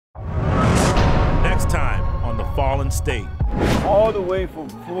fallen state. All the way from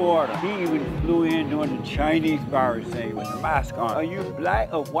Florida. He even flew in doing the Chinese virus thing with the mask on. Are you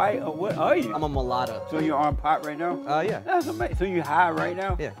black or white or what are you? I'm a mulatto. So you're on pot right now? Yeah. That's amazing. So you high right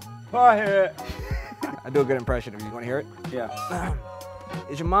now? Yeah. Go ahead. I do a good impression of you. You want to hear it? Yeah.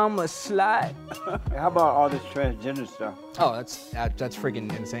 Is your mom a slut? How about all this transgender stuff? Oh, that's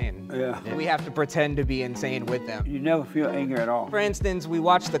freaking insane. Yeah. We have to pretend to be insane with them. You never feel anger at all. For instance, we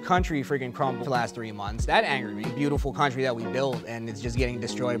watched the country freaking crumble the last 3 months. That angered me. Beautiful country that we built, and it's just getting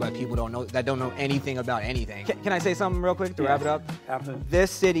destroyed by people that don't know anything about anything. Can I say something real quick to wrap it up? Absolutely. This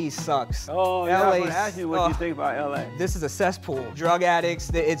city sucks. Oh, yeah, I was LA gonna ask you what you think about LA. This is a cesspool. Drug addicts,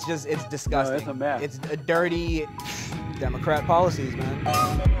 it's disgusting. No, it's a mess. It's a dirty Democrat policies, man.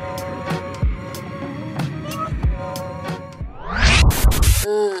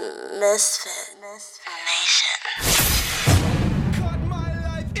 Misfit Nation. Cut my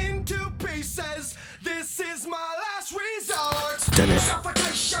life into pieces. This is my last resort. Done it.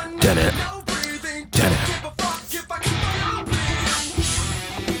 Suffocation, Done it. no breathing. Done it. Don't give a fuck if I keep on bleeding.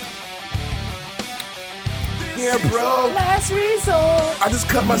 Yeah, bro. Last resort. I just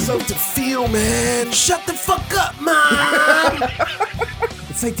cut myself to feel, man. Shut the fuck up, man.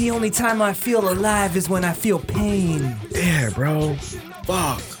 It's like the only time I feel alive is when I feel pain. Yeah, bro.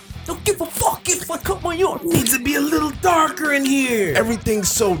 Fuck. Don't give a fuck if I cut my arm. Needs to be a little darker in here. Everything's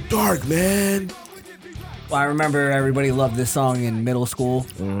so dark, man. Well, I remember everybody loved this song in middle school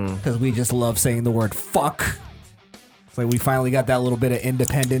because we just love saying the word fuck. It's like we finally got that little bit of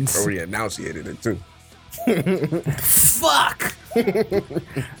independence. Already enunciated it, too. Fuck!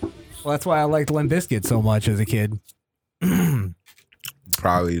 Well, that's why I liked Limp Bizkit so much as a kid.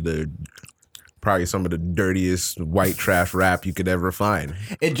 Probably some of the dirtiest white trash rap you could ever find.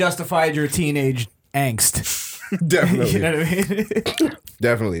 It justified your teenage angst. Definitely. You know what I mean?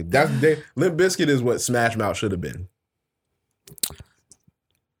 Definitely. Limp Bizkit is what Smash Mouth should have been.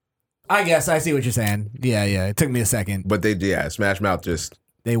 I guess I see what you're saying. Yeah. It took me a second. But Smash Mouth just...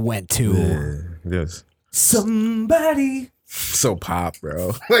 They went to... Yes. Somebody. So pop,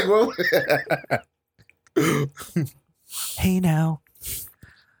 bro. Like, what? Hey, now.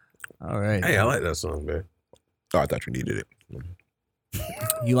 All right. Hey, I like that song, man. Oh, I thought you needed it.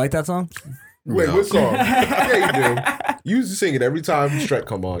 You like that song? Wait, what song? Yeah, you do. You sing it every time Shrek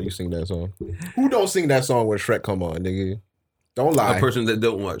come on. You sing that song. Who don't sing that song when Shrek come on, nigga? Don't lie. A person that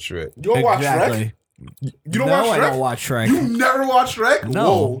don't watch Shrek. You don't watch Shrek? You don't watch Shrek? I don't watch Shrek. You never watch Shrek? No.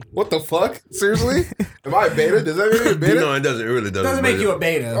 Whoa. What the fuck? Seriously? Am I a beta? Does that make me a beta? No, it doesn't. It really doesn't. It doesn't make you a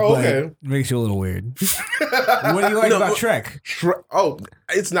beta. Oh, but okay. It makes you a little weird. What do you like about Shrek? Oh,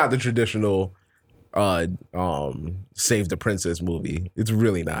 it's not the traditional Save the Princess movie. It's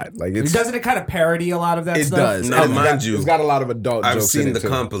really not. Like, Doesn't it kind of parody a lot of that it stuff? does. Now, It's mind you, it's got a lot of adult I've jokes seen in the it too.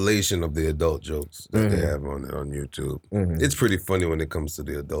 compilation of the adult jokes that they have on YouTube. It's pretty funny when it comes to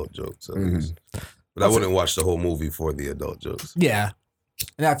the adult jokes, at least. But I wouldn't watch the whole movie for the adult jokes. Yeah.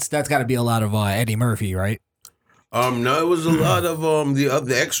 That's got to be a lot of Eddie Murphy, right? No, it was a lot of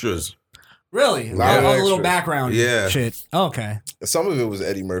the extras. Really? Lot of All the little extras. background shit. Oh, okay. Some of it was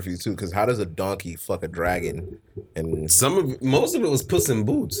Eddie Murphy too, because how does a donkey fuck a dragon? And Most of it was Puss in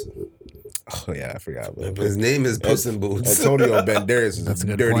Boots. oh yeah, I forgot. About His name is Puss in Boots. Antonio Banderas is That's a a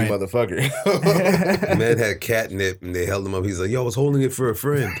good dirty point. motherfucker. Man had catnip and they held him up. He's like, yo, I was holding it for a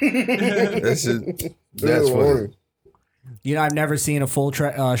friend. That shit, that's funny. You know, I've never seen a full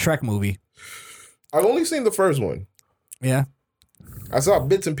Shrek movie. I've only seen the first one. Yeah. I saw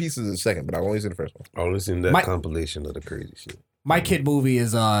bits and pieces of the second, but I've only seen the first one. I only seen that compilation of the crazy shit. My kid movie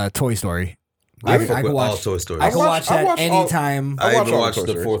is Toy Story. I I fuck could with all watch Toy Story. I can watch that watched all- anytime. I watched even all the watched Toy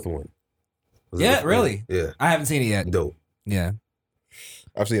the Stories. fourth one. Was it Yeah, the fourth? really? Yeah. I haven't seen it yet. Dope. Yeah.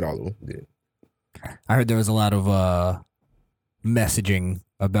 I've seen all of them. Yeah. I heard there was a lot of messaging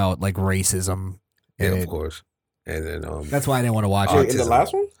about like racism. Yeah, in of it. course. And then That's why I didn't want to watch Wait, it. in the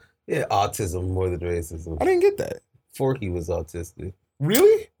last one? yeah, autism more than racism. I didn't get that. Forky was autistic.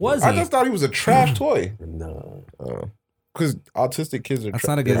 Really? Was I he? just thought he was a trash toy. No. Because autistic kids are That's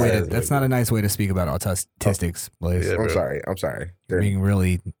not a good way to. Yeah, That's not a nice way to speak about autistics, Blaze. Yeah, I'm bro. sorry. I'm sorry. They're, Being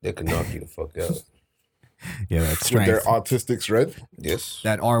really, They could knock you the fuck out. yeah, that with their strength, autistic strength. Yes.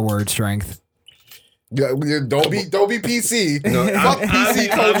 that R word strength. Yeah, don't be PC. No, Fuck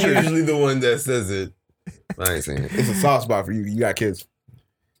PC I'm culture. usually the one that says it. I ain't saying it. It's a soft spot for you. You got kids.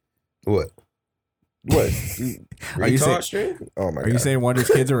 What? What? Are you saying? Retard strength? Oh my Are god. you saying Wonder's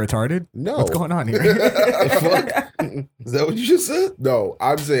kids are retarded? No. What's going on here? Is that what you just said? No,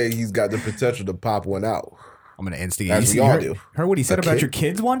 I'm saying he's got the potential to pop one out. I'm gonna instigate. As You we all heard, do. Heard what he said A about kid? your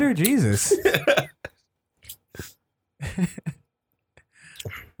kids, Wonder? Jesus.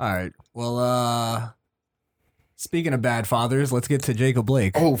 All right. Well, Speaking of bad fathers, let's get to Jacob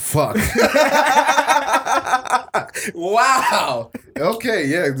Blake. Oh fuck! Wow. Okay,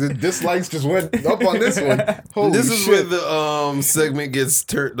 yeah. The dislikes just went up on this one. Holy This is shit. where the segment gets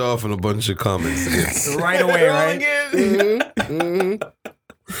turned off and a bunch of comments gets Right away, right?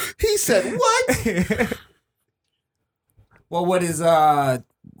 He said what? Well, what is how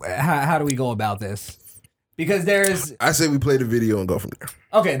do we go about this? Because there's I say we play the video and go from there.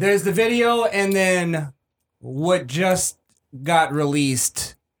 okay, there's the video, and then what just got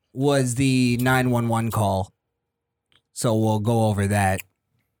released was the 911 call. So we'll go over that.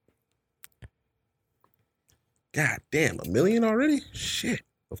 God damn, 1 million already? Shit.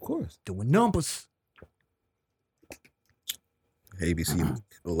 Of course. Doing numbers. ABC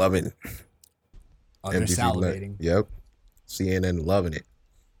loving it. Oh, they're salivating. Yep. CNN loving it.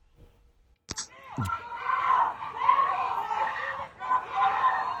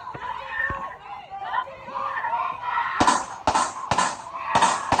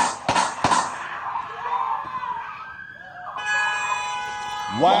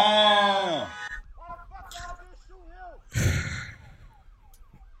 Wow.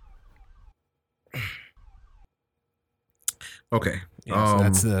 Okay. Yeah, so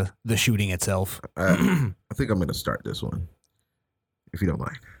that's the shooting itself. I think I'm gonna start this one, if you don't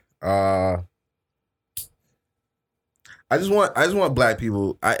mind. I just want black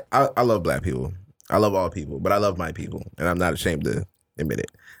people. I love black people. I love all people, but I love my people, and I'm not ashamed to admit it.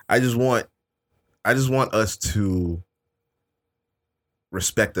 I just want us to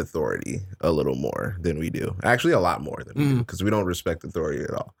respect authority a little more than we do. Actually, a lot more than we do, because we don't respect authority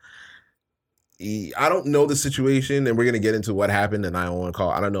at all. I don't know the situation, and we're gonna get into what happened, and I don't want to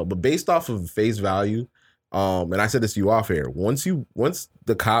call. I don't know, but based off of face value, and I said this to you off air. Once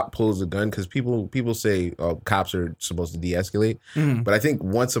the cop pulls a gun, because people say cops are supposed to de-escalate, but I think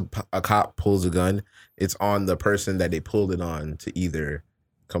once a cop pulls a gun, it's on the person that they pulled it on to either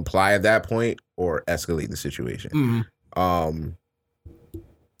comply at that point or escalate the situation. I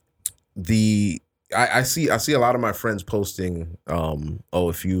see a lot of my friends posting,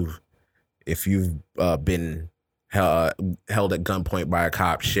 if you've been held at gunpoint by a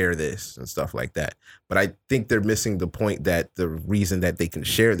cop, share this and stuff like that. But I think they're missing the point that the reason that they can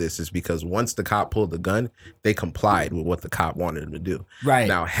share this is because once the cop pulled the gun, they complied with what the cop wanted them to do. Right.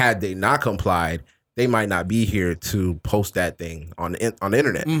 Now, had they not complied, they might not be here to post that thing on the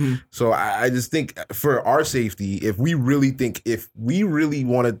internet. So I just think for our safety, if we really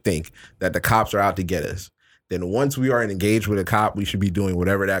want to think that the cops are out to get us, then once we are engaged with a cop, we should be doing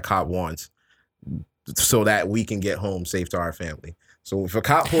whatever that cop wants so that we can get home safe to our family. So if a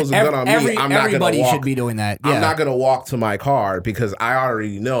cop pulls a gun on me, I'm not going to walk. Everybody should be doing that. Yeah. I'm not going to walk to my car because I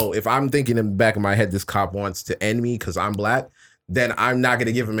already know if I'm thinking in the back of my head, this cop wants to end me because I'm black, then I'm not going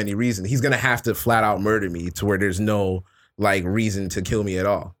to give him any reason. He's going to have to flat out murder me to where there's no like reason to kill me at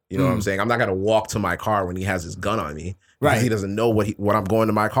all. You know what I'm saying? I'm not going to walk to my car when he has his gun on me because he doesn't know what I'm going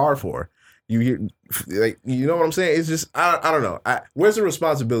to my car for. You know what I'm saying? It's just I don't know. Where's the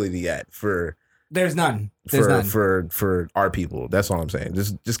responsibility at for? There's none. For our people. That's all I'm saying.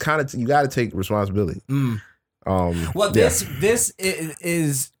 Just kind of you got to take responsibility. Well, this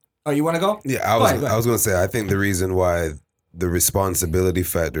is. Oh, you want to go? Yeah, I was going to say I think the reason why the responsibility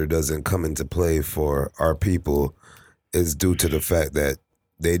factor doesn't come into play for our people is due to the fact that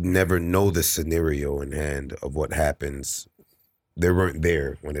they never know the scenario in hand of what happens. They weren't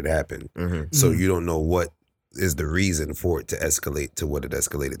there when it happened. So you don't know what is the reason for it to escalate to what it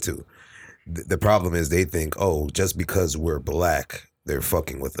escalated to. The problem is they think, oh, just because we're black, they're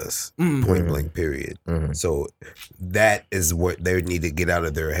fucking with us. Point blank, period. So that is what they need to get out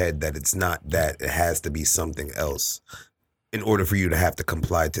of their head, that it's not that. It has to be something else in order for you to have to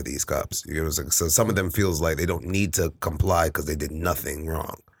comply to these cops. You know, so some of them feels like they don't need to comply because they did nothing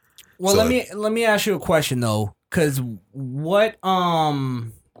wrong. Well, So let me ask you a question though, because what how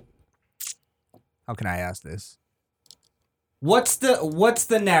can I ask this? What's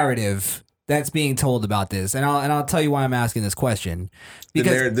the narrative that's being told about this? And I'll tell you why I'm asking this question.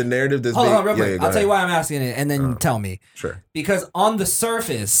 Because the narrative that's hold being, on, real quick. go I'll tell ahead. you why I'm asking it, and then tell me. Sure. Because on the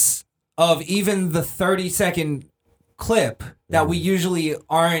surface of even the 30-second clip that we usually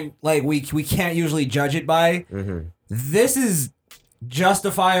aren't like we can't usually judge it by, this is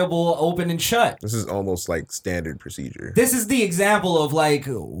justifiable open and shut. This is almost like standard procedure. This is the example of like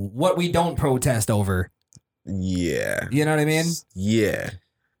what we don't protest over. Yeah. You know what I mean? Yeah.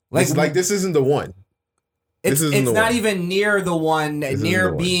 Like this isn't the one. It's isn't the not one. even near the one, This near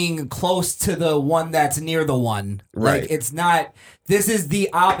isn't the one. being close to the one that's near the one. Right. Like it's not. This is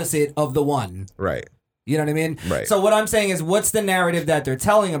the opposite of the one. Right. You know what I mean? Right. So what I'm saying is, what's the narrative that they're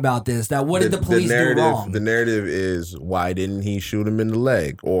telling about this? That what did the police do wrong? The narrative is, why didn't he shoot him in the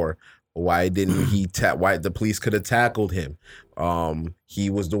leg, or why didn't he? Why the police could have tackled him? He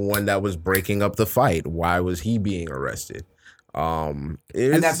was the one that was breaking up the fight. Why was he being arrested? And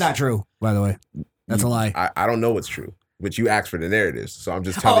that's not true, by the way. That's a lie. I don't know what's true, but you asked for the narratives, so I'm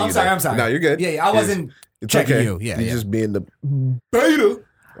just telling you. I'm sorry. No, you're good. Yeah, I wasn't checking you. Yeah, you're just being the beta.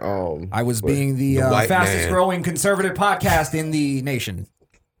 I was being the fastest growing conservative podcast in the nation.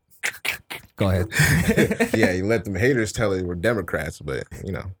 Go ahead. Yeah, you let them haters tell you we're Democrats, but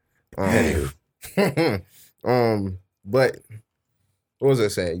you know. But what was I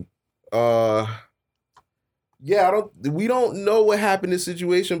saying? Yeah, we don't know what happened in this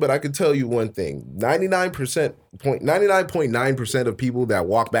situation, but I can tell you one thing. 99.9% of people that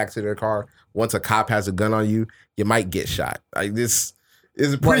walk back to their car once a cop has a gun on you, you might get shot. Like, this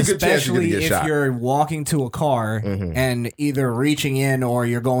is a pretty good chance you're gonna get shot. Especially if you're walking to a car and either reaching in or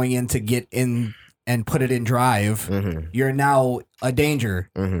you're going in to get in and put it in drive, you're now a danger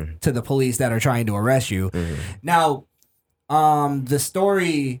to the police that are trying to arrest you. Now, the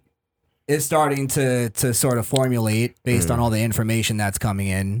story is starting to sort of formulate based on all the information that's coming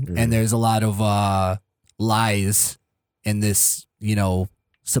in, and there's a lot of lies in this,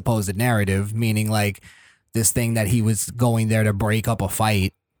 supposed narrative, meaning like this thing that he was going there to break up a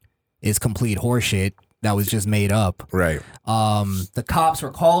fight is complete horseshit that was just made up. Right. The cops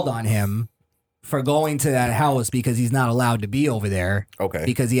were called on him for going to that house because he's not allowed to be over there. Okay.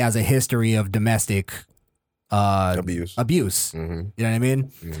 Because he has a history of domestic abuse. You know what I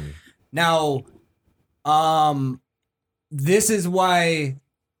mean? Now, this is why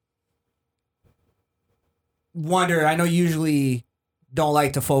I know you usually don't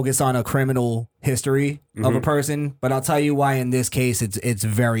like to focus on a criminal history of a person, but I'll tell you why in this case it's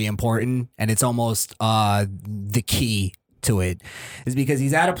very important, and it's almost the key to it is because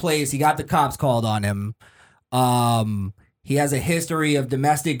he's at a place, he got the cops called on him. He has a history of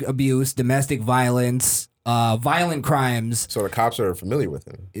domestic abuse, domestic violence, violent crimes. So the cops are familiar with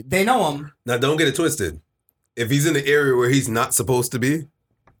him. They know him. Now, don't get it twisted. If he's in the area where he's not supposed to be,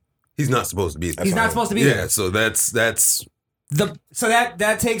 he's not supposed to be there. He's not supposed to be there. Yeah, so that's so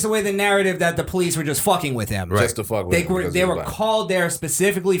that takes away the narrative that the police were just fucking with him. Right. Just to fuck with him. They were called there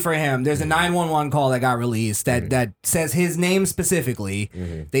specifically for him. There's a 911 call that got released that says his name specifically.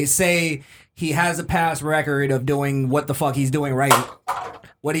 They say he has a past record of doing what the fuck he's doing right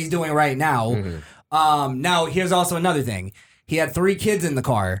now. Now, here's also another thing. He had 3 kids in the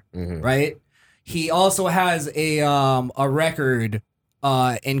car, right? He also has a record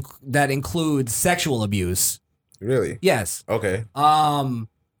that includes sexual abuse. Really? Yes. Okay. I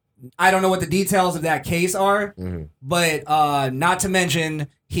don't know what the details of that case are, but not to mention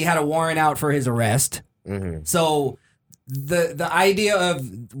he had a warrant out for his arrest. So the idea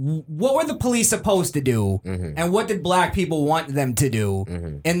of what were the police supposed to do and what did black people want them to do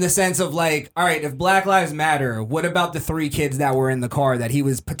in the sense of like, all right, if Black Lives Matter, what about the 3 kids that were in the car that he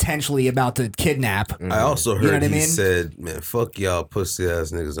was potentially about to kidnap? I also heard he said, man, fuck y'all pussy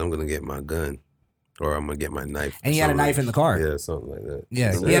ass niggas, I'm gonna get my gun. Or I'm gonna get my knife. And he had a knife in the car. Yeah, something like that.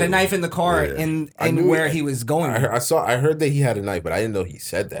 Yeah, he had a knife in the car in where he was going. I heard that he had a knife, but I didn't know he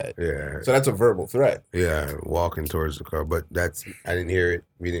said that. Yeah. So that's a verbal threat. Yeah, walking towards the car, but I didn't hear it.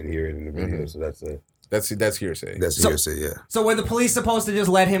 We didn't hear it in the video, so that's hearsay. That's hearsay. Yeah. So were the police supposed to just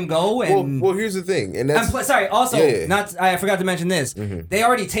let him go? And well, here's the thing, and that's sorry. Also, I forgot to mention this. They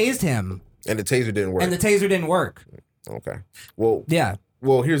already tased him, and the taser didn't work. Okay. Well. Yeah.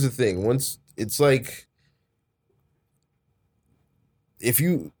 Well, here's the thing. Once it's like, if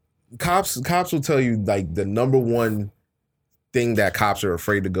you cops will tell you like the number one thing that cops are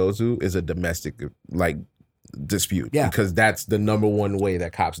afraid to go to is a domestic dispute. Yeah. Because that's the number one way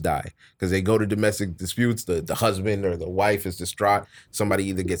that cops die. Because they go to domestic disputes, the husband or the wife is distraught. Somebody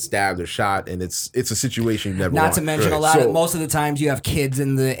either gets stabbed or shot, and it's a situation you never want. Not to mention most of the times you have kids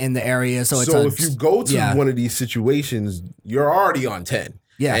in the area, so if you go to one of these situations, you're already on 10.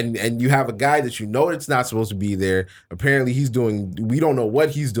 Yeah. And you have a guy that you know that's not supposed to be there. Apparently we don't know what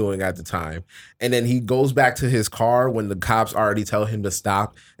he's doing at the time. And then he goes back to his car when the cops already tell him to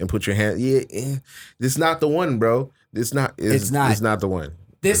stop and put your hand. It's not the one, bro. It's not the one.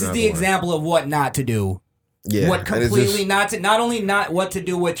 This is the example of what not to do. Yeah. What completely not only not what to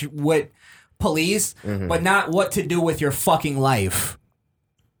do with police, but not what to do with your fucking life.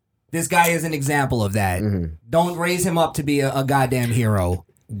 This guy is an example of that. Don't raise him up to be a goddamn hero.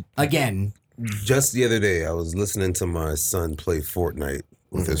 Again. Just the other day, I was listening to my son play Fortnite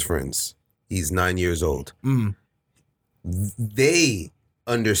with his friends. He's 9 years old. They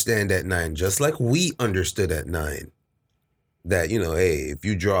understand at 9, just like we understood at 9, that, you know, hey, if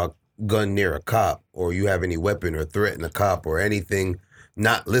you draw a gun near a cop or you have any weapon or threaten a cop or anything,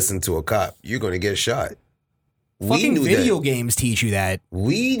 not listen to a cop, you're going to get shot. Fucking video games teach you that.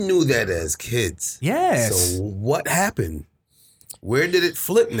 We knew that as kids. Yes. So what happened? Where did it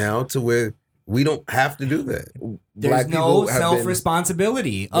flip now to where we don't have to do that? There's no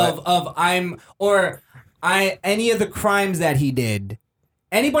self-responsibility of any of the crimes that he did.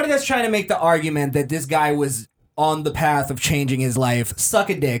 Anybody that's trying to make the argument that this guy was on the path of changing his life, suck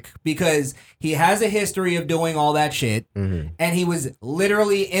a dick, because he has a history of doing all that shit, and he was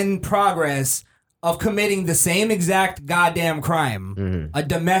literally in progress of committing the same exact goddamn crime, a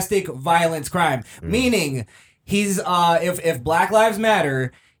domestic violence crime, meaning he's if Black Lives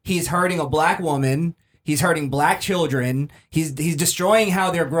Matter, he's hurting a black woman, he's hurting black children, he's destroying how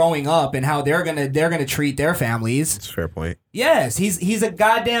they're growing up and how they're gonna treat their families. That's a fair point. Yes, he's a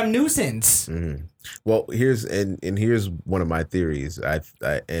goddamn nuisance. Well, here's one of my theories. I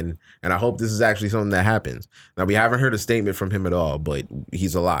hope this is actually something that happens. Now, we haven't heard a statement from him at all, but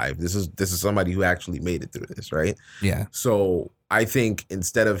he's alive. This is somebody who actually made it through this, right? Yeah. So I think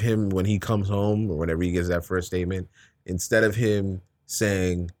instead of him, when he comes home or whenever he gets that first statement, instead of him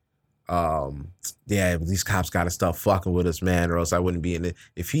saying, yeah, these cops got to stop fucking with us, man, or else I wouldn't be in it.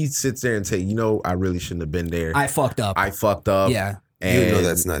 If he sits there and say, you know, I really shouldn't have been there. I fucked up. Yeah. And you know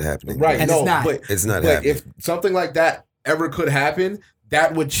that's not happening. Right. And no, it's not. But it's not happening. If something like that ever could happen,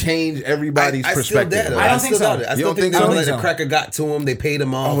 that would change everybody's perspective. I don't think so. I still think the cracker got to him. They paid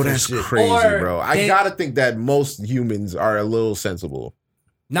him off. Oh, that's crazy, bro. I gotta think that most humans are a little sensible.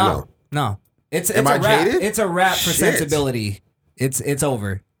 No. It's Am a I wrap. jaded? It's a wrap for Shit. sensibility. It's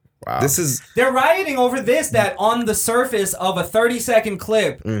over. Wow. They're rioting over this, that on the surface of a 30-second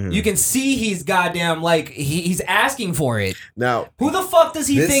clip, you can see he's goddamn, like, he's asking for it. Now, who the fuck does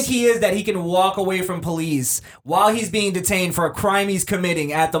he think he is that he can walk away from police while he's being detained for a crime he's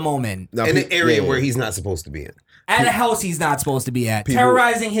committing at the moment? In an area where he's not supposed to be in. At a house he's not supposed to be at.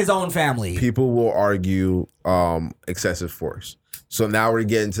 Terrorizing his own family. People will argue excessive force. So now we're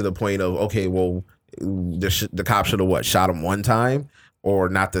getting to the point of, okay, well, the cop should have shot him one time? Or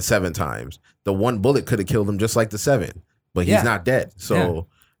not the 7 times. The one bullet could have killed him just like the 7, but he's not dead. So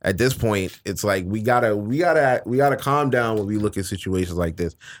at this point, it's like we gotta calm down when we look at situations like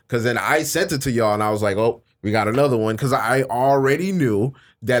this. Because then I sent it to y'all and I was like, oh, we got another one. Because I already knew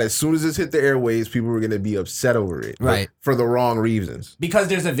that as soon as this hit the airwaves, people were gonna be upset over it, right? For the wrong reasons. Because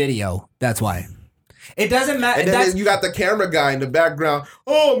there's a video. That's why. It doesn't matter. And then you got the camera guy in the background.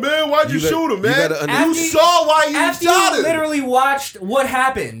 Oh man, why'd you shoot him, man? You saw why you after shot you him. Literally watched what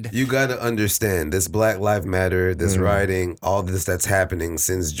happened. You got to understand this Black Lives Matter, this rioting, all this that's happening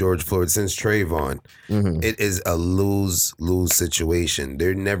since George Floyd, since Trayvon. It is a lose-lose situation.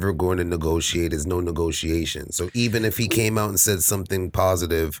 They're never going to negotiate. There's no negotiation. So even if he came out and said something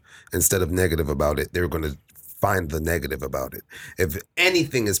positive instead of negative about it, they're going to find the negative about it. If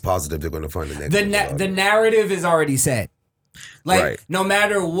anything is positive, they're going to find the negative. The narrative is already set. Like Right. no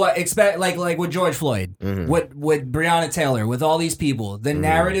matter what, expect like with George Floyd, with Breonna Taylor, with all these people, the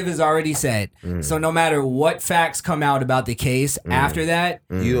narrative is already set. So no matter what facts come out about the case after that,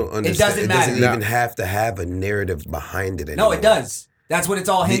 You don't understand. it doesn't matter. It doesn't even have to have a narrative behind it anymore. No, it does. That's what it's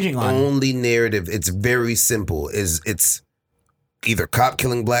all hinging on. The only narrative, it's very simple, it's either cop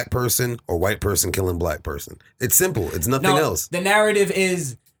killing black person or white person killing black person. It's simple. It's nothing else. The narrative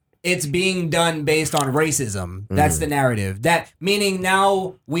is it's being done based on racism. That's the narrative. That meaning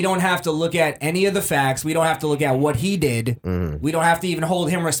now we don't have to look at any of the facts. We don't have to look at what he did. We don't have to even hold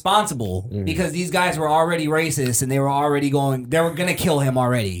him responsible because these guys were already racist and they were going to kill him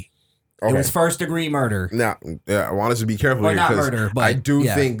already. It was first-degree murder. Now, I want us to be careful Or here not because murder, but I do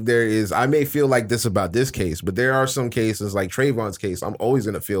yeah. think there is. I may feel like this about this case, but there are some cases like Trayvon's case. I'm always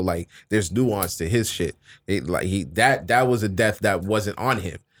gonna feel like there's nuance to his shit. That was a death that wasn't on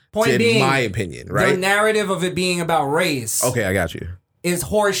him. Point being, in my opinion, right? The narrative of it being about race. Okay, I got you. Is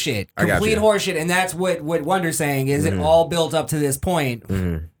horseshit. I got Complete you. horseshit, and that's what Wonder's saying. Is it all built up to this point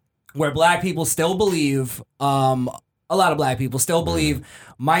where black people still believe? A lot of black people still believe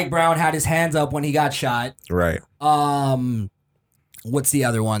Mike Brown had his hands up when he got shot. Right. What's the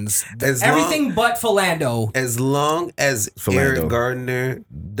other ones? As Everything but Philando. As long as Eric Gardner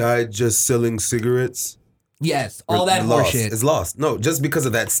died just selling cigarettes. Yes, all that lost. horseshit. It's lost. No, just because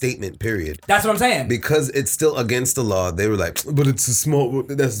of that statement, period. That's what I'm saying. Because it's still against the law, they were like, but it's a small,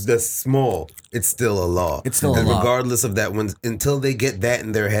 that's small. It's still a law. It's still a and law. regardless of that, until they get that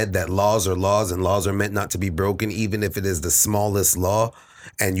in their head, that laws are laws and laws are meant not to be broken, even if it is the smallest law,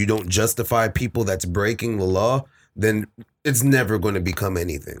 and you don't justify people that's breaking the law, then it's never going to become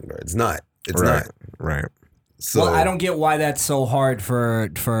anything, bro. It's not. It's Right. not. Right. So Well, I don't get why that's so hard for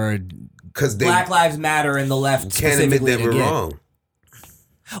because they Black Lives Matter and the left can't admit specifically that to we're get. wrong.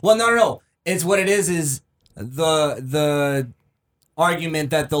 Well, no. It's what it is the argument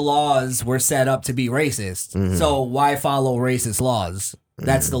that the laws were set up to be racist. Mm-hmm. So why follow racist laws?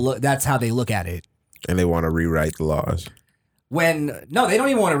 That's that's how they look at it. And they want to rewrite the laws. When no, they don't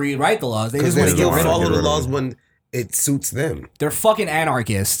even want to rewrite the laws. They Because just they want to still get rid of follow them. the Get rid of laws them. when it suits them. They're fucking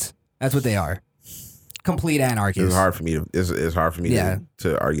anarchists. That's what they are. Complete anarchists. It's hard for me to. It's hard for me Yeah.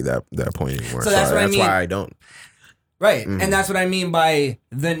 to argue that point anymore. So that's what I that's mean. why I don't. Right. Mhm. And that's what I mean by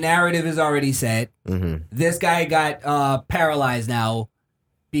the narrative is already set. Mm-hmm. This guy got paralyzed now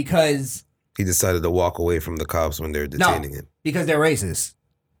because He decided to walk away from the cops when they're detaining him. they're racist.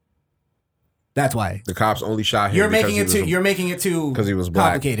 That's why. The cops only shot him. You're making it too 'cause he was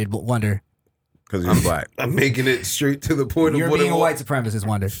black. complicated, Wonder. because he was black. I'm making it straight to the point You're of what being it a was. white supremacist,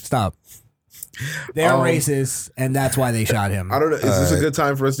 Wonder. Stop. They're racist, and that's why they shot him. I don't know. Is this a good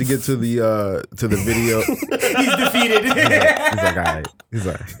time for us to get to the video? He's defeated. He's like, all right. He's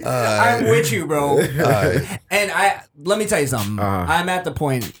like, I'm with you, bro. And let me tell you something. Uh-huh. I'm at the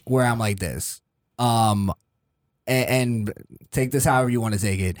point where I'm like this. And take this however you want to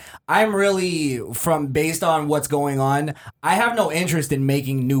take it. I'm really based on what's going on. I have no interest in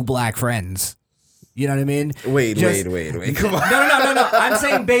making new black friends. You know what I mean? wait. Come on. No. I'm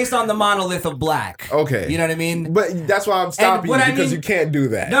saying based on the monolith of black. Okay. You know what I mean? But that's why I'm stopping you what I because mean- you can't do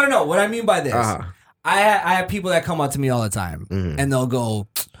that. No. What I mean by this, Uh-huh. I have people that come up to me all the time, and they'll go,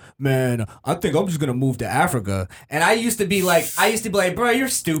 "Man, I think I'm just gonna move to Africa." And I used to be like, "Bro, you're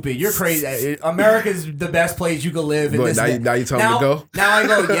stupid. You're crazy. America's the best place you could live." But now you tell me to go? Now I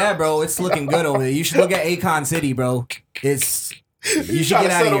go, "Yeah, bro, it's looking good over there. You should look at Akon City, bro. You should trying get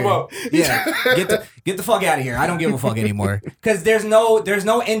to out set of him here. up. Yeah, get the fuck out of here. I don't give a fuck anymore. Because there's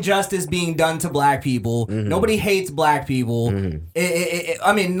no injustice being done to black people. Mm-hmm. Nobody hates black people.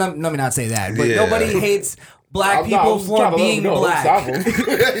 I mean, let me not say that, but Yeah. nobody hates black people for being black. You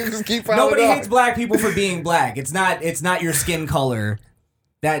just keep piling Nobody up. hates black people for being black. It's not your skin color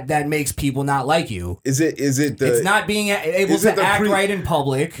that makes people not like you. Is it the? It's not being able is it to the act pre- right in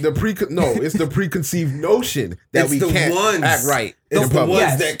public. it's the preconceived notion that It's we the can't ones. act right in It's the public.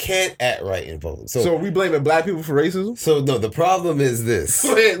 ones Yes. that can't act right in public. So we blaming black people for racism? So no, the problem is this.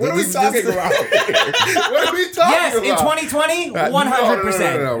 Wait, what are we talking about? What are we talking Yes, about? in 2020, No,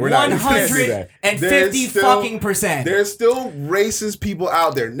 100%. no, we're not. You can't do that. 150 fucking percent. There's still racist people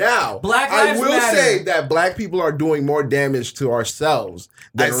out there. Now, Black I Lives will Matter. say that black people are doing more damage to ourselves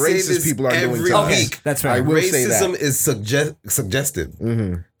than I say racist this people are doing every to us. Okay, week. that's right. I will say that. Racism is suggestive.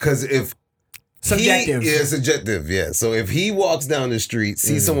 Because if Subjective. Subjective, yeah. So if he walks down the street,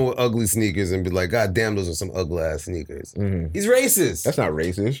 sees someone with ugly sneakers and be like, God damn, those are some ugly ass sneakers. He's racist. That's not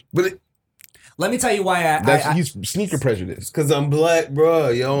racist. But Let me tell you why He's sneaker prejudice. because I'm black, bro.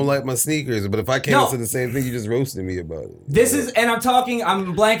 You don't like my sneakers. But if I came No. and said the same thing, you just roasted me about it. this is, and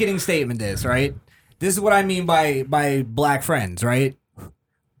I'm blanketing statement this, right? This is what I mean by black friends, right?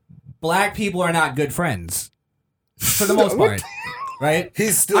 Black people are not good friends for the most part, right?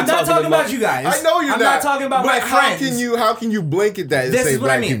 He's still I'm not talking about you guys. I know you're I'm not talking about but my friends. How can you blanket that and This say is what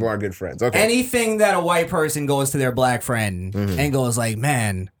I black mean. people aren't good friends? Okay. Anything that a white person goes to their black friend and goes like,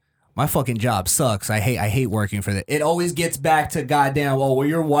 man, my fucking job sucks. I hate working for that. It always gets back to goddamn, oh, well,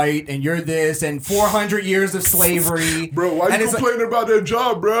 you're white and you're this and 400 years of slavery. Bro, why And you it's like- complaining about that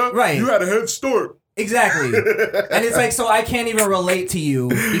job, bro? Right. You had a head start. Exactly. And it's like, so I can't even relate to you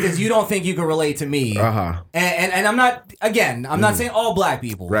because you don't think you can relate to me. Uh-huh. And I'm not, again, I'm not saying all black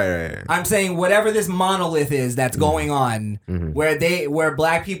people. Right. I'm saying whatever this monolith is that's going on, where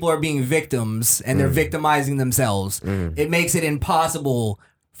black people are being victims and they're victimizing themselves, it makes it impossible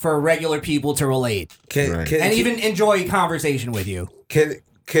for regular people to relate and even enjoy conversation with you. Can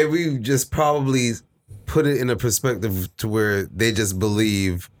we just probably put it in a perspective to where they just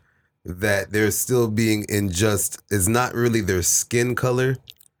believe that they're still being unjust is not really their skin color?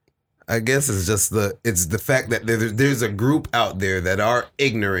 I guess it's just the fact that there's a group out there that are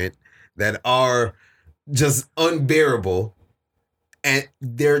ignorant, that are just unbearable, and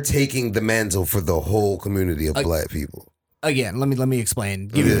they're taking the mantle for the whole community of black people. Again, let me explain.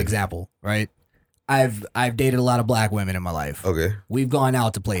 Give you an example, right? I've dated a lot of black women in my life. Okay. We've gone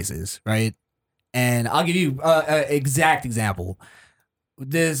out to places, right? And I'll give you an exact example.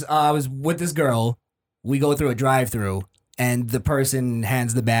 I was with this girl. We go through a drive-through, and the person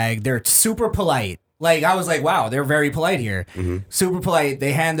hands the bag. They're super polite. Like, I was like, wow, they're very polite here. Super polite.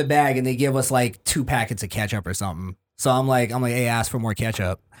 They hand the bag, and they give us like 2 packets of ketchup or something. So I'm like, hey, ask for more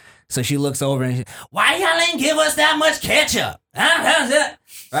ketchup. So she looks over and why y'all ain't give us that much ketchup?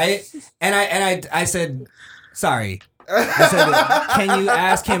 Right? And I said, sorry. I said, can you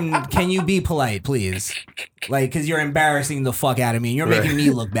ask him, can you be polite, please? Like, because you're embarrassing the fuck out of me. You're making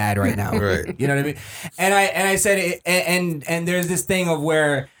me look bad right now. Right. You know what I mean? And I said, and there's this thing of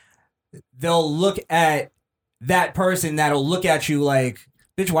where they'll look at that person that'll look at you like,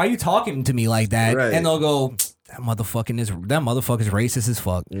 bitch, why are you talking to me like that? Right. And they'll go, that motherfucker's racist as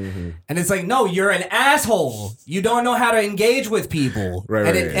fuck. And it's like, no, you're an asshole. You don't know how to engage with people.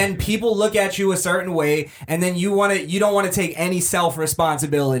 And people look at you a certain way, and then you don't want to take any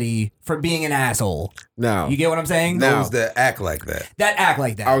self-responsibility for being an asshole. Now, You get what I'm saying? Those that act like that. That act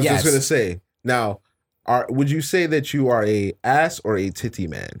like that. I was yes. just gonna say. Now, would you say that you are a ass or a titty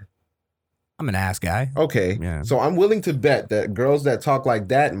man? I'm an ass guy. Okay, Yeah. so I'm willing to bet that girls that talk like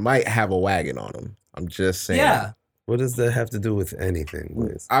that might have a wagon on them. I'm just saying. Yeah. What does that have to do with anything,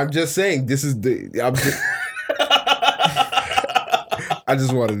 Blaze? I'm just saying. This is the. I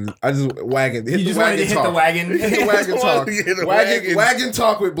just wagon. Hit You the just wanted wagon to hit talk. the wagon. Hit the wagon talk. Hit the Wagon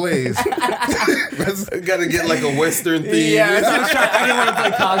talk with Blaze. I gotta get like a Western theme. Yeah, I didn't want to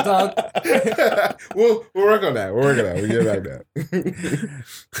play cock talk. We'll work on that. We'll get back that.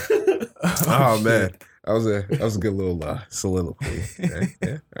 Oh man. That was a good little soliloquy.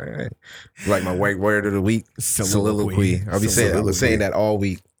 Yeah. All right. Like my white word of the week. Soliloquy. I've been saying that all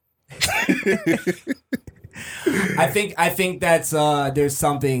week. I think that's there's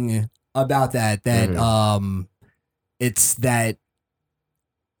something about that it's that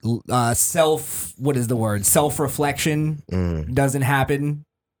self-reflection doesn't happen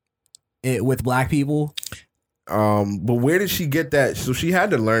with black people. But where did she get that? So she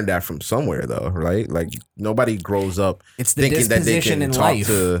had to learn that from somewhere, though, right? Like nobody grows up It's the thinking that they disposition can in talk life.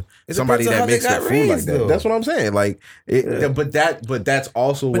 to It somebody depends on that makes how they their got food like raised, that. though. That's what I'm saying. Like, but that's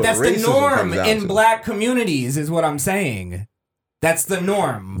also But what that's the racism norm comes down in to. black communities, is what I'm saying. That's the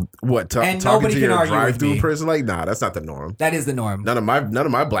norm. What And talking nobody to can your argue with drive-through me. person? Like, nah, that's not the norm. That is the norm. None of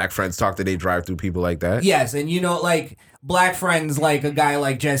my black friends talk to their drive-through people like that. Yes, and like black friends, like a guy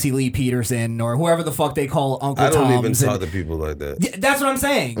like Jesse Lee Peterson or whoever the fuck they call Uncle I don't Toms. even talk and- to people like that. Yeah, that's what I'm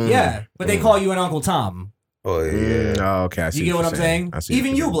saying. Yeah, but they call you an Uncle Tom. Oh yeah. Oh, okay. I see You get what you're I'm saying? I see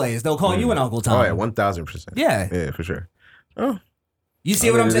Even what you, you're saying. Blaze, they'll call you an Uncle Tom. Oh yeah, 1,000%. Yeah. Yeah, for sure. Oh, You see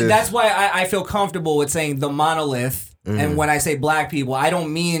I what mean, I'm it saying? is. That's why I feel comfortable with saying the monolith. And when I say black people, I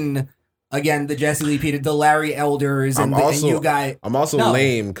don't mean, again, the Jesse Lee Peter, the Larry Elders, and you guys. I'm also No.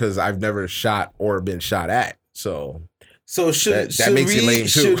 lame because I've never shot or been shot at. So So should that makes you lame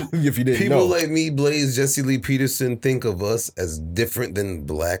too. If you didn't people know, like me, Blaze, Jesse Lee Peterson, think of us as different than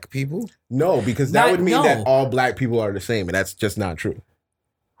black people? no, because that Not- would mean no. that all black people are the same, and that's just not true.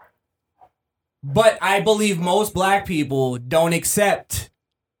 But I believe most black people don't accept.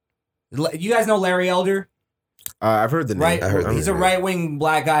 You guys know Larry Elder? I've heard the name. Right? I heard He's a right-wing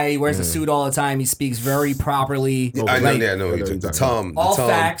black guy. He wears a suit all the time. He speaks very properly. I know, Like, yeah, I know. I know You you're took the talking Tom. all the Tom,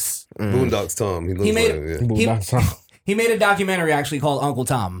 facts. Boondocks Tom. He looks He made- like yeah. He made a documentary actually called Uncle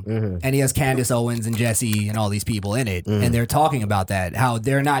Tom, Mm-hmm. and he has Candace Owens and Jesse and all these people in it, and they're talking about that, how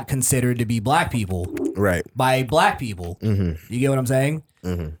they're not considered to be black people Right. by black people. You get what I'm saying?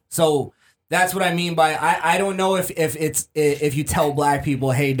 So that's what I mean by I don't know if you tell black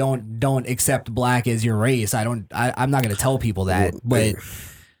people, hey, don't accept black as your race. I'm not gonna tell people that, but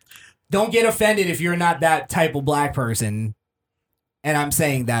don't get offended if you're not that type of black person. And I'm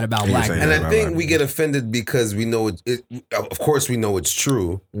saying that about You're black saying people. And I think we get offended because we know it. Of course, we know it's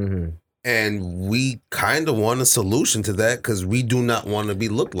true, and we kind of want a solution to that because we do not want to be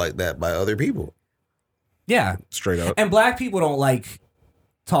looked like that by other people. Yeah. Straight up. And black people don't like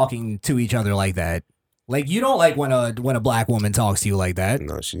talking to each other like that. Like, you don't like when a black woman talks to you like that.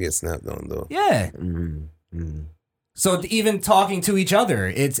 No, she gets snapped on though. Yeah. So even talking to each other,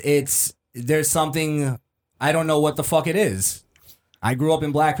 it's there's something, I don't know what the fuck it is. I grew up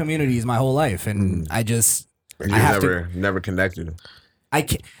in black communities my whole life, and I just You I have to. never connected.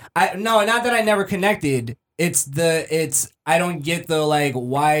 No, not that I never connected. It's I don't get the like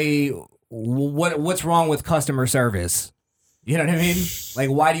what's wrong with customer service. You know what I mean?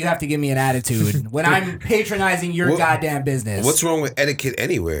 Like, why do you have to give me an attitude when I'm patronizing your goddamn business? What's wrong with etiquette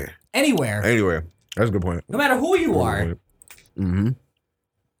anywhere? Anywhere, Anyway, that's a good point. no matter who you are,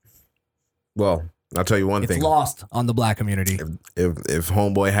 Well, I'll tell you one it's thing. lost on the black community. If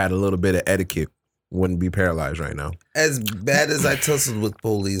homeboy had a little bit of etiquette, wouldn't be paralyzed right now. As bad as I tussled with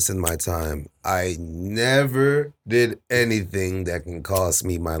police in my time, I never did anything that can cost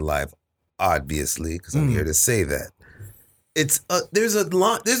me my life. Obviously, because I'm here to say that. There's a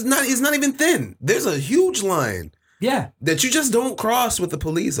line. It's not even thin. There's a huge line Yeah. that you just don't cross with a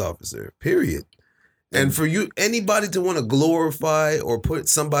police officer, period. And for you, anybody to want to glorify or put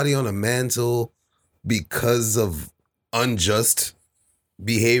somebody on a mantle because of unjust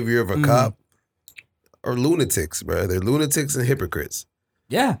behavior of a cop are lunatics, bro. They're lunatics and hypocrites.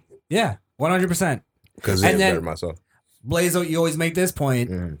 Yeah. Yeah. 100%. Because And Better then myself. Blaze, you always make this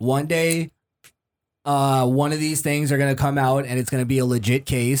point. One day, one of these things are going to come out and it's going to be a legit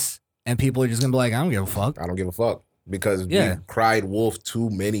case. And people are just going to be like, I don't give a fuck. I don't give a fuck because Yeah. we cried wolf too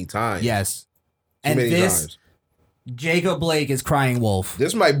many times. Yes. Too And many this, times. Jacob Blake is crying wolf.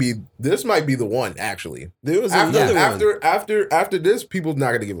 This might be the one actually. there was After another one. after this, people's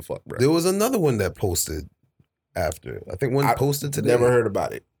not gonna give a fuck, bro. There was another one that posted after. I think one I posted today. Never heard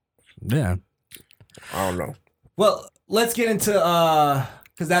about it. Yeah. I don't know. Well, let's get into,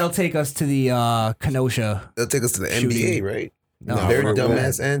 because that'll take us to the Kenosha. They'll take us to the Shooting. NBA, right? No, Their we'll-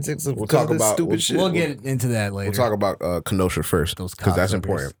 dumbass antics of we'll because talk of this about- stupid we'll- shit. We'll get into that later. We'll talk about Kenosha first Those because that's cocksuckers.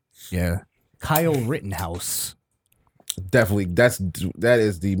 important. Yeah. Kyle Rittenhouse. Definitely, that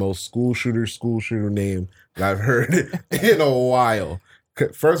is the most school shooter name that I've heard in a while.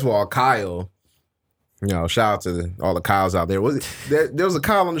 First of all, Kyle. You know, shout out to all the Kyles out there. There was a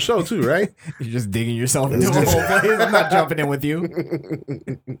Kyle on the show too, right? You're just digging yourself into a whole place. I'm not jumping in with you.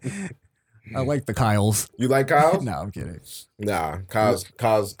 I like the Kyles. You like Kyles? No, I'm kidding. Nah, Kyle's. It's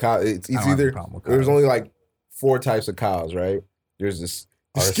I don't have a either. problem with There's Kyles. only like 4 types of Kyles, right? There's this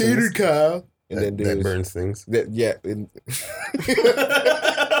Arsons? skater Kyle, and then that there's burns things. yeah, and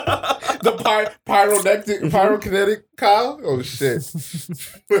the pyrokinetic Kyle. Oh shit,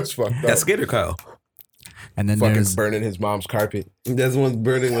 that's fucked up. That's Skater Kyle. And then Fucking there's burning his mom's carpet. That's one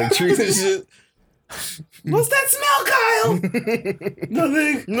burning like trees and shit. What's that smell, Kyle?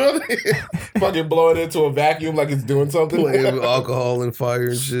 Nothing. Fucking blowing into a vacuum like it's doing something. Playing with alcohol and fire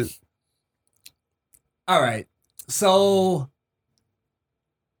and shit. all right. So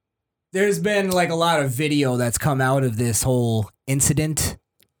there's been like a lot of video that's come out of this whole incident,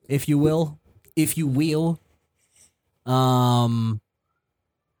 if you will. So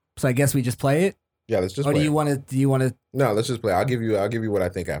I guess we just play it. Yeah, let's just Or play. do you want to? No, let's just play. I'll give you what I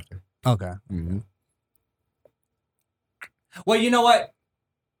think after. Okay. Mm-hmm. Well, you know what?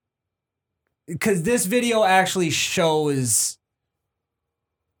 Because this video actually shows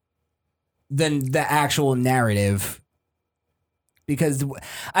the actual narrative. Because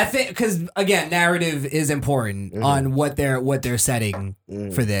I think, because again, narrative is important on what they're setting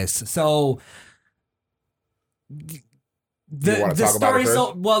for this. So wanna the talk about story it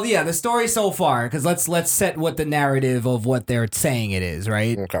first? the story so far. Because let's set what the narrative of what they're saying it is,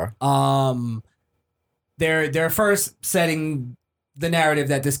 right? Okay. They're first setting the narrative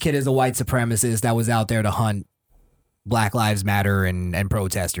that this kid is a white supremacist that was out there to hunt Black Lives Matter and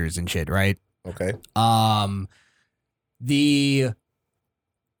protesters and shit, right? Okay. I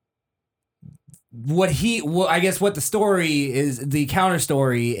guess what the story is, the counter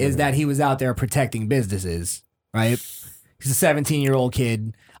story is that he was out there protecting businesses, right? He's a 17-year-old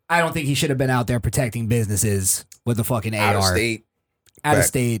kid. I don't think he should have been out there protecting businesses with a fucking AR. Out of state. Out of Fact.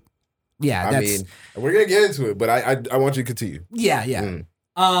 state. Yeah, I that's mean, we're gonna get into it, but I want you to continue. yeah.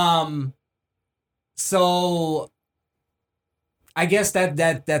 So I guess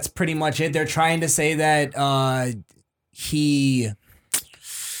that's pretty much it. They're trying to say that he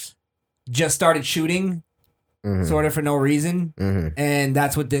just started shooting sort of for no reason. And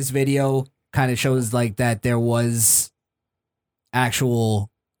that's what this video kind of shows, like that there was actual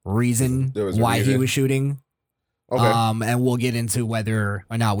reason There was a why he reason. was shooting. Okay. And we'll get into whether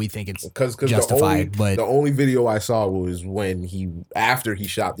or not we think it's Because justified, but the only video I saw was after he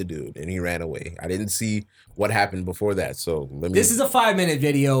shot the dude and he ran away. I didn't see what happened before that. So let me. this is a 5-minute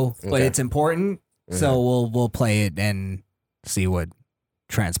video, but Okay. it's important. So we'll play it and see what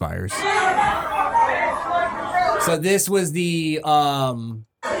transpires. So this was the I'll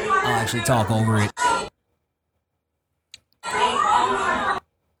actually talk over it.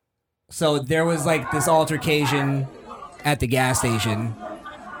 So there was like this altercation at the gas station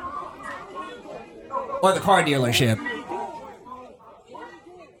or the car dealership.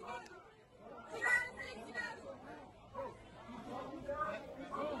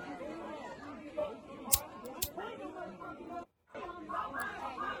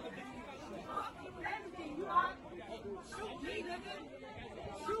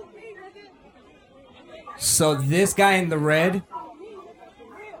 So this guy in the red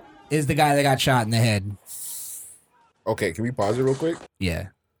is the guy that got shot in the head. Okay, can we pause it real quick? Yeah.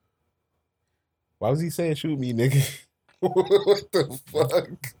 Why was he saying shoot me, nigga? What the fuck?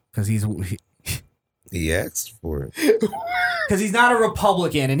 Because He asked for it. he's not a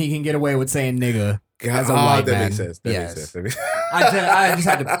Republican and he can get away with saying nigga. as a white that man. makes sense. That Yes. makes sense. That makes- I just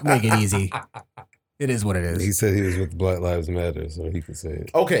had to make it easy. It is what it is. He said he was with Black Lives Matter, so he could say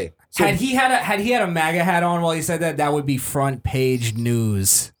it. Okay. So Had he had a MAGA hat on while he said that, that would be front page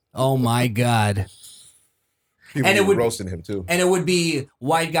news. Oh my god! people and it were would- roasting him too. And it would be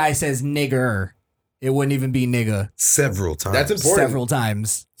white guy says nigger. It wouldn't even be nigga. Several times. That's important. Several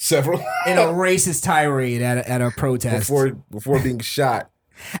times Several in a racist tirade at a protest before being shot.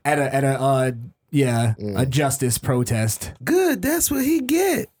 at a justice protest. Good. That's what he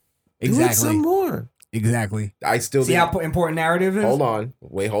get. Do it some Exactly. more. Exactly. I still See didn't, how important narrative is? hold on.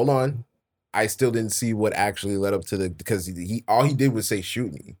 Wait, hold on. I still didn't see what actually led up to the because he all he did was say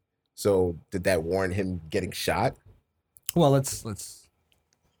shoot me. So did that warrant him getting shot? Well, let's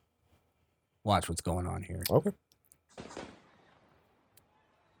watch what's going on here. Okay.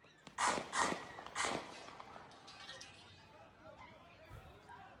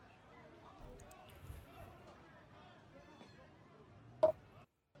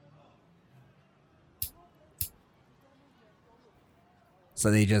 So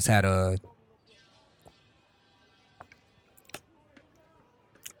they just had a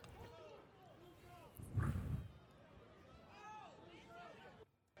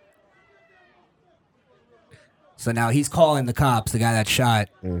So now he's calling the cops, the guy that shot,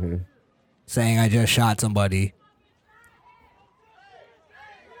 saying I just shot somebody.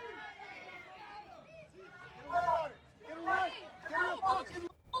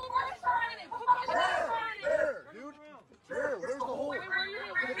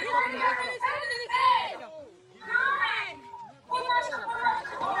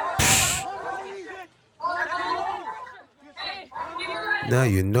 Now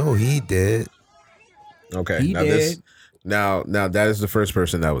you know he did. Okay. He now did. now that is the first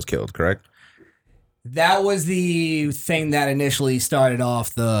person that was killed, correct? That was the thing that initially started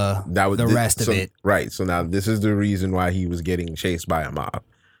off the rest of it. Right. So now this is the reason why he was getting chased by a mob.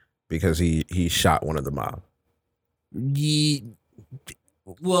 Because he shot one of the mob.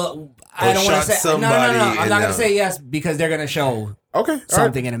 Well, I don't want shot to say no. somebody I'm and, not going to say yes because they're going to show Okay. all right.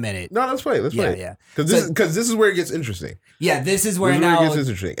 something in a minute. No, let's play. Let's Yeah, play. yeah. Because this is where it gets interesting. Yeah, this is where This is now. where it gets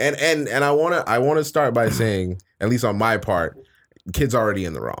interesting. And I wanna start by saying, at least on my part, kids already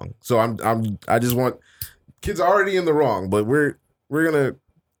in the wrong. So I just want kids already in the wrong, but we're gonna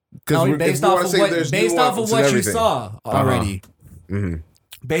No, based off of what you saw already. hmm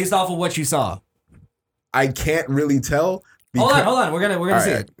Based off of what you saw. I can't really tell. Hold on. We're gonna see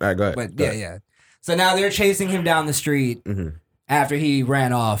it. All right, go ahead. But Go yeah, ahead. yeah. So now they're chasing him down the street Mhm. after he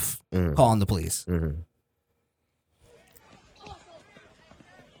ran off, Mhm. calling the police. Mhm.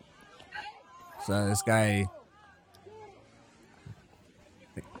 So this guy,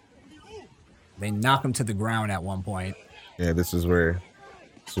 they knock him to the ground at one point. Yeah, this is where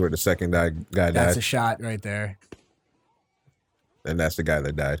the second guy That's died, a shot right there. and that's the guy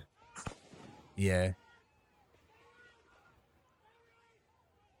that died. Yeah.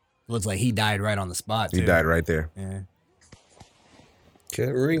 Looks like he died right on the spot. He too. died right there. Yeah.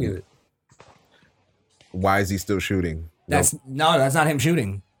 Kept ringing it. Why is he still shooting? That's not him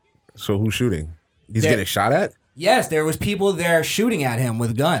shooting. So who's shooting? He's There- getting shot at? Yes, there was people there shooting at him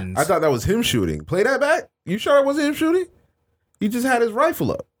with guns. I thought that was him shooting. Play that back. You sure it wasn't him shooting? He just had his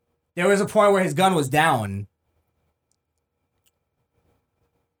rifle up. There was a point where his gun was down.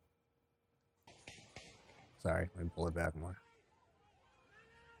 Sorry, let me pull it back more.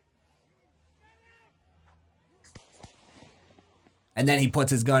 And then he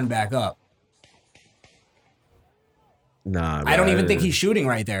puts his gun back up. Nah, I don't man. even think he's shooting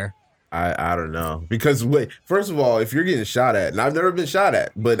right there. I don't know, because wait, first of all, if you're getting shot at, and I've never been shot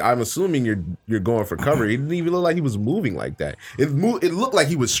at, but I'm assuming you're going for cover. He didn't even look like he was moving like that. It looked like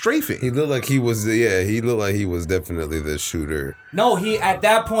he was strafing. He looked like he was. Yeah, he looked like he was definitely the shooter. No, at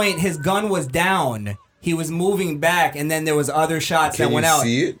that point his gun was down. He was moving back, and then there was other shots Can that went you out.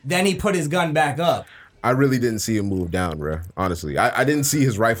 see it? Then he put his gun back up. I really didn't see him move down, bro. Honestly, I didn't see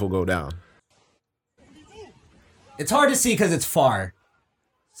his rifle go down. It's hard to see because it's far.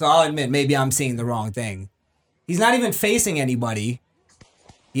 So I'll admit, maybe I'm seeing the wrong thing. He's not even facing anybody.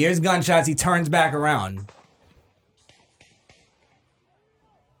 He hears gunshots. He turns back around.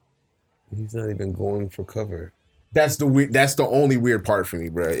 He's not even going for cover. That's the only weird part for me,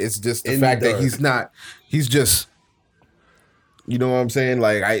 bro. It's just the In fact the that dark. he's not. He's just. You know what I'm saying?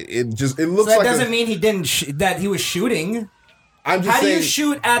 Like it looks So that like doesn't mean he didn't that he was shooting. I'm just How do saying. you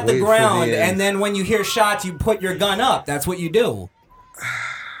shoot at the Wait for the ground end. and then when you hear shots, you put your gun up? That's what you do.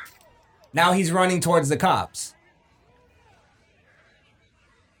 Now he's running towards the cops.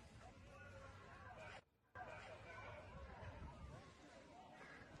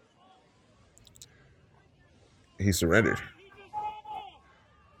 He surrendered.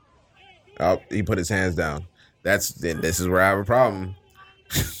 Oh, he put his hands down. This is where I have a problem.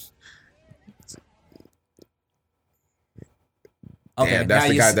 Okay, And now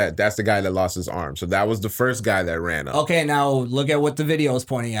that's the guy that lost his arm. So that was the first guy that ran up. Okay, now look at what the video is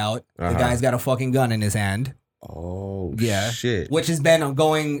pointing out. The guy's got a fucking gun in his hand. Oh, Yeah, shit. which has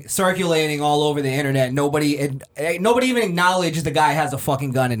been circulating all over the internet. Nobody even acknowledged the guy has a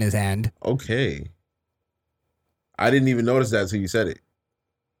fucking gun in his hand. Okay. I didn't even notice that until you said it.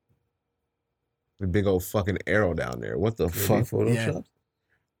 The big old fucking arrow down there. What the fuck? Photoshop?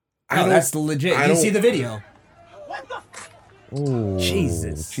 No, that's legit. You see the video? Oh,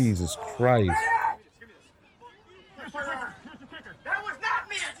 Jesus Christ.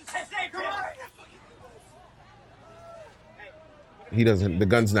 He doesn't. The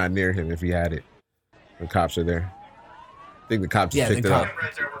gun's not near him if he had it. The cops are there. I think the cops just picked it up.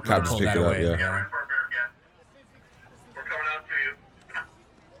 Cops just picked it up. Yeah.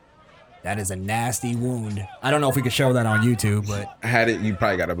 That is a nasty wound. I don't know if we could show that on YouTube, but Had it, you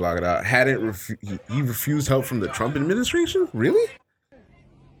probably got to block it out. He refused help from the Trump administration? Really?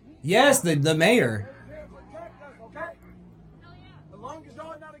 yes, the mayor. As long as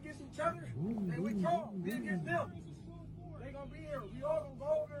y'all not against each other, and we talk, we against them. They gonna be here. We all gonna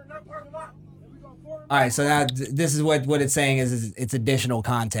go over in that parking lot. And we gonna form. All right, so now this is what it's saying is it's additional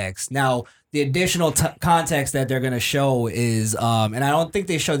context. Now, the additional context that they're going to show is, and I don't think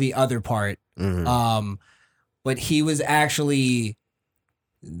they show the other part, but he was actually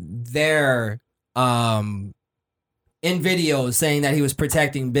there in videos saying that he was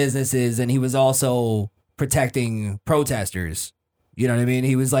protecting businesses and he was also protecting protesters. You know what I mean?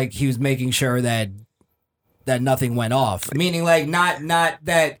 He was making sure that nothing went off, meaning like not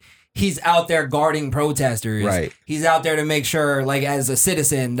that he's out there guarding protesters. Right. He's out there to make sure, like, as a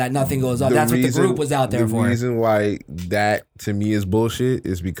citizen, that nothing goes off. That's what the group was out there for. The reason why that, to me, is bullshit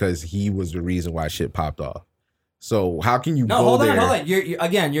is because he was the reason why shit popped off. So how can you go there? Hold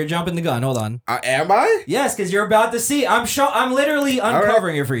on. You're jumping the gun. Hold on. Am I? Yes, because you're about to see. I'm literally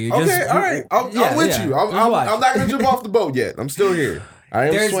uncovering it for you. Okay, all right. I'm with you. I'm not going to jump off the boat yet. I'm still here. I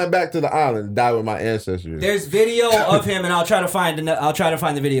am swim back to the island and die with my ancestors. There's video of him, and I'll try to find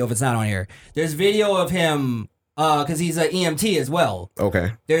the video if it's not on here. There's video of him because he's an EMT as well.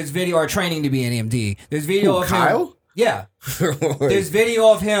 Okay. There's video or training to be an EMT. There's video of Kyle? him. Yeah. There's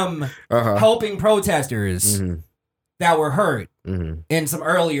video of him helping protesters that were hurt in some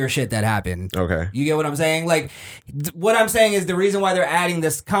earlier shit that happened. Okay. You get what I'm saying? Like, what I'm saying is the reason why they're adding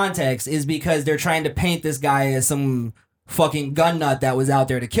this context is because they're trying to paint this guy as some fucking gun nut that was out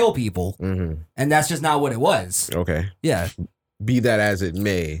there to kill people. And that's just not what it was. Okay. Yeah. Be that as it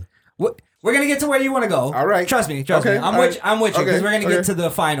may. We're going to get to where you want to go. All right. Trust me. I'm with you because we're going to get to the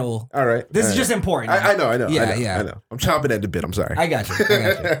final. All right. This is just important. I know. Yeah. I know. I'm chomping at the bit. I'm sorry. I got you. As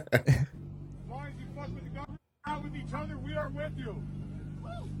long as you fuck with the government, out with each other, we are with you.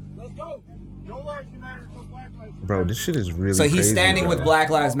 Let's go. No lives matter, no Black lives matter. Bro, this shit is really So he's crazy, standing bro. with Black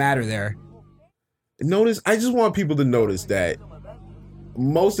Lives Matter there. I just want people to notice that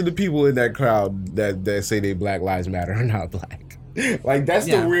most of the people in that crowd that say they Black Lives Matter are not black. Like, that's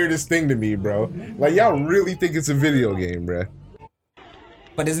the weirdest thing to me, bro. Like, y'all really think it's a video game, bro.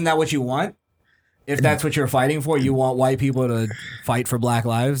 But isn't that what you want? If that's what you're fighting for, you want white people to fight for Black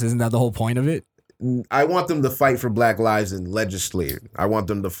lives? Isn't that the whole point of it? I want them to fight for Black lives in legislature. I want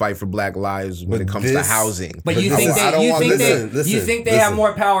them to fight for Black lives when it comes to housing. But you think they have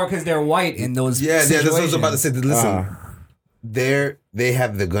more power because they're white in those situations? That's what I was about to say. Listen, they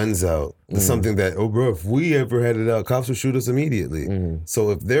have the guns out. It's something that, bro, if we ever had it out, cops would shoot us immediately.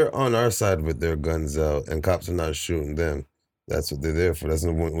 So if they're on our side with their guns out and cops are not shooting them, that's what they're there for. That's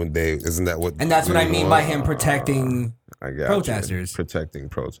when they, isn't that what? And that's what I mean by him protecting protesters. Protecting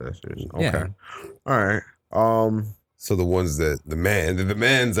protesters. Okay. Yeah. All right. So the ones that the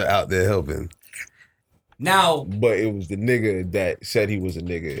mans are out there helping. Now, but it was the nigga that said he was a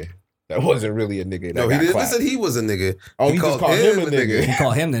nigga. That wasn't really a nigga. No, he didn't. He said he was a nigga. Oh, he just called him a nigga. He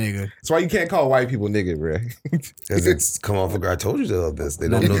called him the nigga. That's why you can't call white people nigga, bro. Because it's come off. I told you all this. They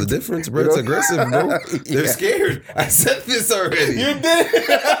don't know the difference, bro. It's aggressive, bro. They're scared. I said this already. You did.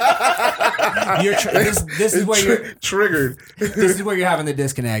 This is where you're triggered. This is where you're having the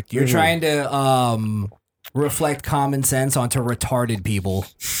disconnect. You're trying to reflect common sense onto retarded people,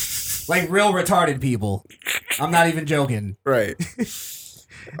 like real retarded people. I'm not even joking. Right.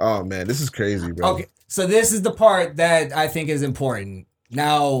 Oh man, this is crazy, bro. Okay, so this is the part that I think is important.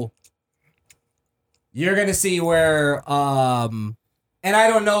 Now, you're gonna see where, and I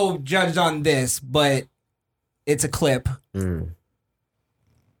don't know, judged on this, but it's a clip.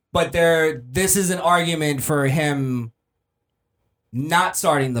 But this is an argument for him not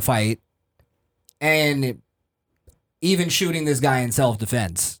starting the fight and even shooting this guy in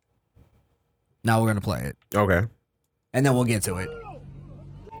self-defense. Now we're going to play it. Okay. And then we'll get to it.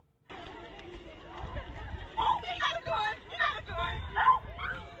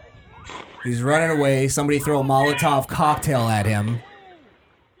 He's running away. Somebody throw a Molotov cocktail at him,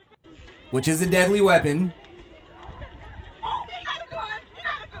 which is a deadly weapon.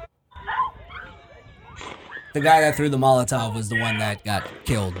 The guy that threw the Molotov was the one that got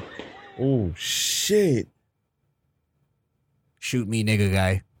killed. Oh, shit. Shoot me, nigga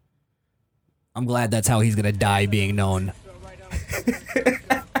guy. I'm glad that's how he's gonna die being known.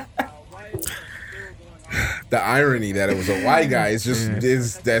 The irony that it was a white guy is just,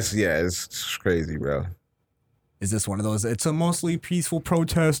 it's crazy, bro. Is this one of those, it's a mostly peaceful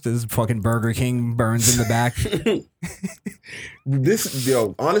protest as fucking Burger King burns in the back?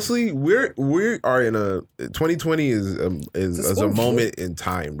 Honestly, we are in a 2020 is a moment in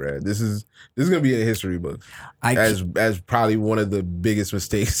time, bro. This is gonna be in a history book as probably one of the biggest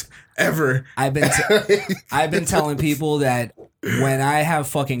mistakes ever. I've been telling people that when I have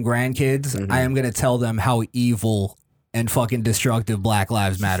fucking grandkids, I am gonna tell them how evil and fucking destructive Black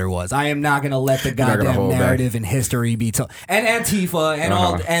Lives Matter was. I am not gonna let the goddamn narrative and history be told, and Antifa and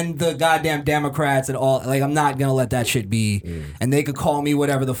all, and the goddamn Democrats and all. Like, I'm not gonna let that shit be. And they could call me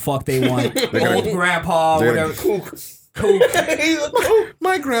whatever the fuck they want, old grandpa, whatever. Kook.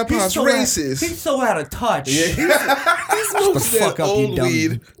 My grandpa's racist. He's so out of touch. Yeah. He smokes the fuck up, you dumb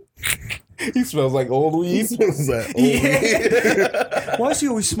weed. He smells like old weed. He smells like old weed. Why is he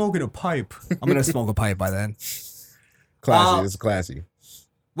always smoking a pipe? I'm gonna smoke a pipe by then. Classy. It's classy.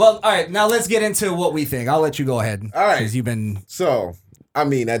 Well, all right. Now let's get into what we think. I'll let you go ahead. All right. Because you've been. So, I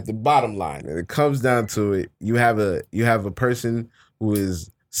mean, at the bottom line, and it comes down to it, you have a person who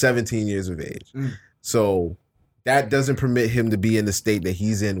is 17 years of age. So that doesn't permit him to be in the state that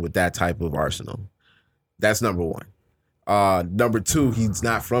he's in with that type of arsenal. That's number one. Number two, he's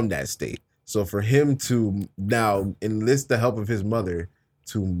not from that state. So for him to now enlist the help of his mother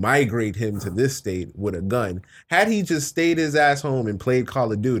to migrate him to this state with a gun, had he just stayed his ass home and played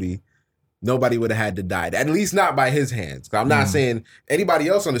Call of Duty, nobody would have had to die. At least not by his hands. I'm not saying anybody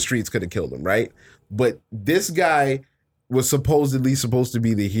else on the streets could have killed him, right? But this guy was supposedly supposed to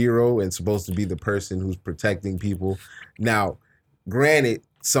be the hero and supposed to be the person who's protecting people. Now, granted,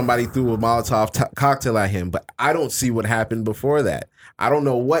 somebody threw a Molotov cocktail at him, but I don't see what happened before that. I don't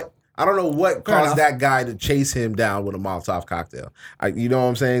know what caused that guy to chase him down with a Molotov cocktail. You know what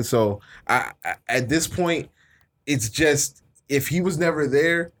I'm saying? So at this point, it's just, if he was never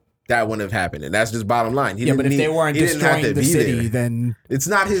there, that wouldn't have happened. And that's just bottom line. But if they weren't destroying the city, then it's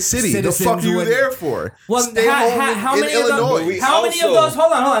not his city. The fuck are you there for? Well, Stay home in Illinois. How many of those?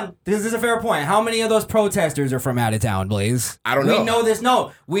 Hold on. This is a fair point. How many of those protesters are from out of town, Blaze? I don't know. We know this.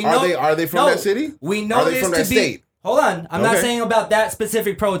 No, we know. Are they from that city? We know are they this from to that be. State? Hold on. I'm not saying about that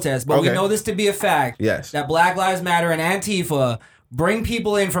specific protest, but we know this to be a fact. Yes. That Black Lives Matter and Antifa bring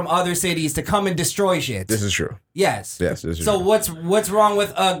people in from other cities to come and destroy shit. This is true. Yes. Yes, this is so true. what's wrong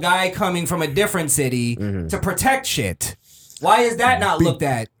with a guy coming from a different city to protect shit? Why is that not looked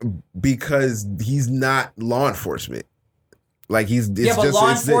at? Because he's not law enforcement. Like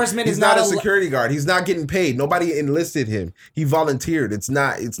law enforcement is not a security guard. He's not getting paid. Nobody enlisted him. He volunteered. It's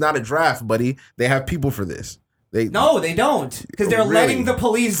not a draft, buddy. They have people for this. No, they don't, because they're letting the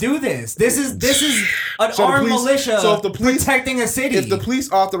police do this. This is an armed militia protecting a city. If the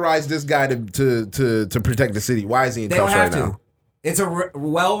police authorize this guy to protect the city, why is he in cuffs right now? It's a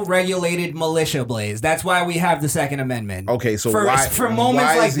well-regulated militia, Blaze. That's why we have the Second Amendment. Okay, so for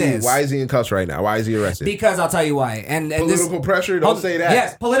moments like this, why is he in cuffs right now? Why is he arrested? Because I'll tell you why. And political pressure. Don't say that.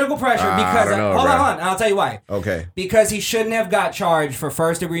 Yes, political pressure. Because hold on, I'll tell you why. Okay. Because he shouldn't have got charged for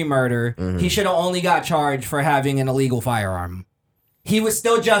first-degree murder. He should have only got charged for having an illegal firearm. He was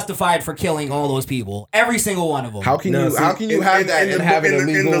still justified for killing all those people, every single one of them. How can you have that and have an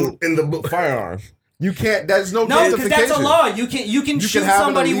illegal in the firearm? You can't. There's no because that's a law. You can shoot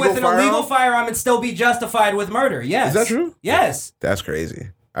somebody with an illegal firearm and still be justified with murder. Yes. Is that true? Yes. That's crazy.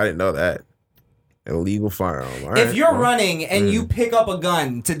 I didn't know that. An illegal firearm. All if you're running and you pick up a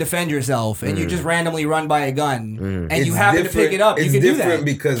gun to defend yourself and you just randomly run by a gun and you happen to pick it up, you can do that. It's different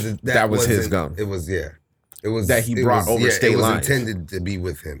because that was his gun. It was It was that he brought over state lines. It was intended to be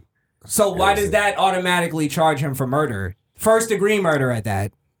with him. So why does that automatically charge him for murder? First degree murder at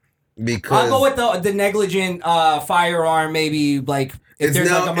that. Because I'll go with the negligent firearm, maybe, like if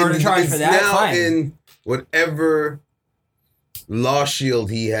there's like a murder charge for that, now fine. In whatever law shield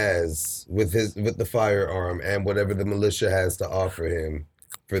he has with the firearm and whatever the militia has to offer him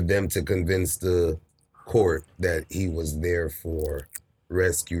for them to convince the court that he was there for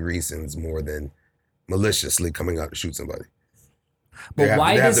rescue reasons more than maliciously coming out to shoot somebody. But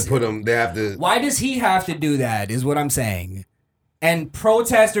why they does have to put him? They have to. Why does he have to do that? Is what I'm saying. And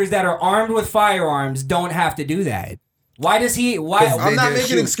protesters that are armed with firearms don't have to do that. Why does he? Why? I'm not making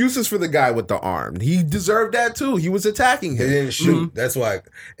shoot. excuses for the guy with the arm. He deserved that too. He was attacking They him. didn't shoot. That's why.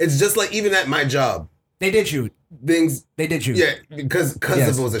 It's just like even at my job, They did shoot. things. They did shoot. Yeah, because Yes.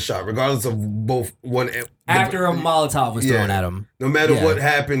 if it was a shot, regardless of both one. After a Molotov was thrown at him. No matter Yeah. what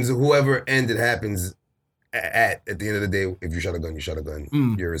happens, whoever end it happens at the end of the day, if you shot a gun, you shot a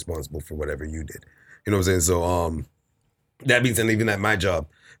gun. You're responsible for whatever you did. You know what I'm saying? So that means, and even at my job,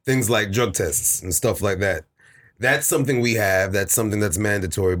 things like drug tests and stuff like that. That's something we have. That's something that's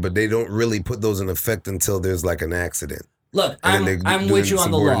mandatory, but they don't really put those in effect until there's like an accident. Look, And then I'm doing with you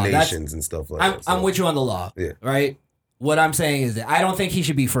on the law. That's, subordinations and stuff like I'm, that. I'm with you on the law. Yeah. Right? What I'm saying is that I don't think he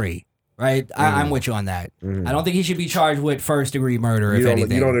should be free. Right? I'm with you on that. I don't think he should be charged with first degree murder, if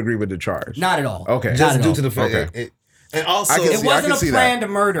anything. You don't agree with the charge? Not at all. Okay. Not Just at due all. to the fact Okay. and also I can It see- wasn't a see that.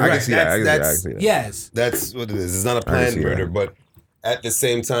 planned murder. I can see that. I can see that. I can That's- see that. Yes. That's what it is. It's not a can planned see murder, that. but at the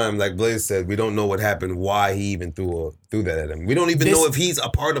same time, like Blaze said, we don't know what happened, why he even threw that at him. We don't even know if he's a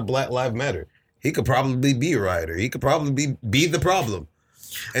part of Black Lives Matter. He could probably be a rioter. He could probably be the problem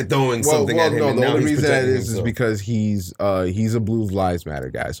at throwing something at him. No, and the now only he's reason that protecting is himself. because he's a Blue Lives Matter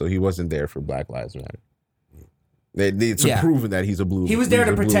guy, so he wasn't there for Black Lives Matter. It's Yeah. proven that he's a Blue. He was there he's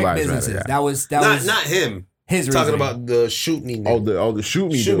to a Blue protect Lives Matter businesses. guy. That was not him. his Talking reasoning. about the shoot me. Oh, the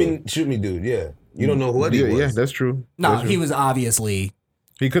shoot me dude. shoot me dude. Yeah, you don't know what he was. Yeah, that's true. No, That's true. he was obviously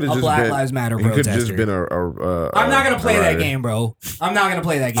He could have a just Black been, Lives Matter He could have protester. just been I'm not gonna play that writer. game, bro. I'm not gonna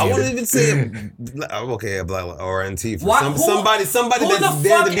play that game. I wouldn't even say okay, a Black or Antifa. Why- Somebody who that's the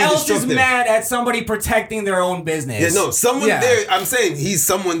there fuck to be else is destructive. mad at somebody protecting their own business? Yeah, no, someone Yeah. there. I'm saying he's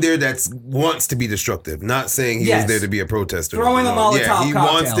someone there that wants to be destructive. Not saying he Yes. was there to be a protester. Throwing a Molotov Yeah, he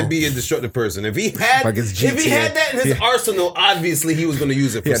cocktail. wants to be a destructive person. If he had, Like it's if he GTA. had that in his arsenal, obviously he was going to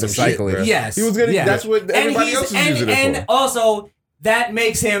use it for He had some to cycle shit. it. Bro. Yes. He was gonna. Yeah. That's what everybody else is using it and for. also that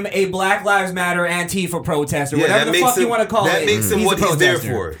makes him a Black Lives Matter Antifa protester, Yeah, whatever that the makes fuck you him- want to call that it. makes him He's what a he's there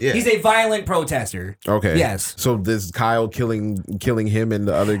protester. for, yeah. He's a violent protester. Okay. Yes. So does Kyle killing him and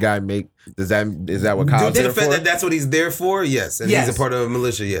the other guy make? Is that what Kyle's Due to there the fact for? that that's what he's there for, yes, and Yes. he's a part of a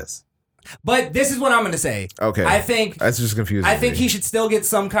militia, yes. But this is what I'm going to say. Okay. I think That's just confusing. I to think me. he should still get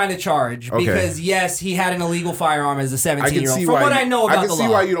some kind of charge Okay. because yes, he had an illegal firearm as a I can 17-year-old. see From why. what I know about I can the see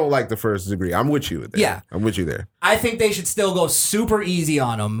law, why you don't like the first degree. I'm with you there. Yeah. I'm with you there. I think they should still go super easy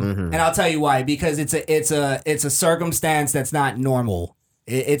on him, Mm-hmm. and I'll tell you why. Because it's a circumstance that's not normal.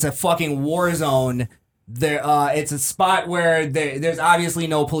 It's a fucking war zone. There, it's a spot where there's obviously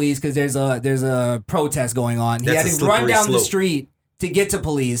no police because there's a protest going on. He That's had a to run slippery down the slope. street to get to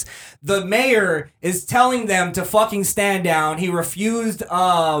police. The mayor is telling them to fucking stand down. He refused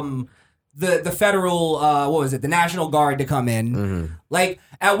the federal what was it, the National Guard to come in. Like,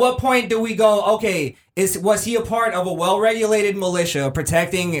 at what point do we go, okay, was he a part of a well-regulated militia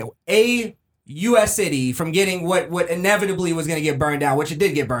protecting a U.S. city from getting what inevitably was going to get burned down, which it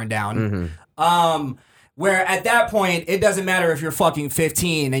did get burned down. Where at that point, it doesn't matter if you're fucking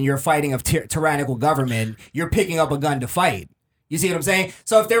 15 and you're fighting a tyrannical government, you're picking up a gun to fight. You see what I'm saying?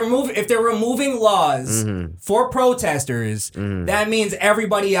 So if they're removing laws for protesters, that means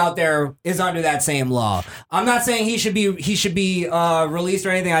everybody out there is under that same law. I'm not saying he should be released or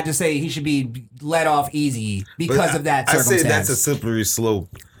anything. I just say he should be let off easy because of that I circumstance. say that's a slippery slope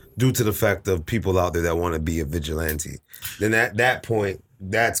due to the fact of people out there that want to be a vigilante. Then at that point,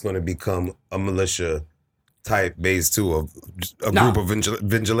 that's going to become a militia type base too, of a No. group of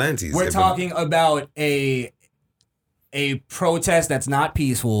vigilantes. We're If talking about a protest that's not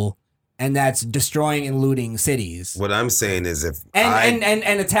peaceful and that's destroying and looting cities what I'm saying is if and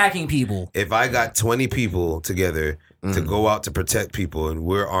attacking people. if I got 20 people together to go out to protect people and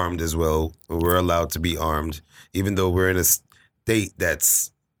we're armed as well, we're allowed to be armed, even though we're in a state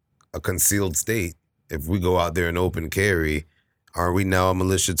that's a concealed state. If we go out there and open carry, are we now a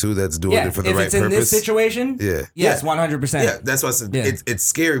militia too that's doing Yeah, it for the if right it's in purpose? this situation, Yeah. yes, Yeah. 100%. Yeah, that's why I said Yeah. it's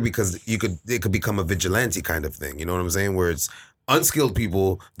scary because it could become a vigilante kind of thing. You know what I'm saying? Where it's unskilled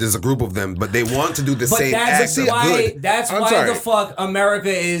people, there's a group of them, but they want to do the But same that's act of why good. that's I'm why sorry. the fuck America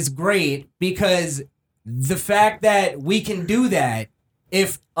is great, because the fact that we can do that,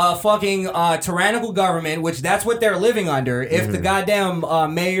 if a fucking tyrannical government, which that's what they're living under, if the goddamn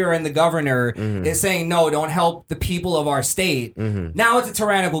mayor and the governor is saying no, don't help the people of our state, now it's a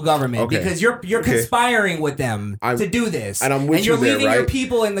tyrannical government Okay. because you're conspiring with them to do this, and I'm with and you're you there, leaving your right?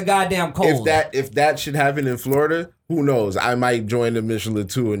 people in the goddamn cold. If that should happen in Florida, who knows? I might join the Michelin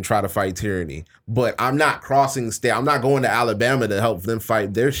too and try to fight tyranny. But I'm not crossing state. I'm not going to Alabama to help them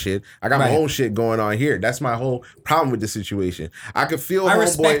fight their shit. I got my own shit going on here. That's my whole problem with the situation. I could feel. I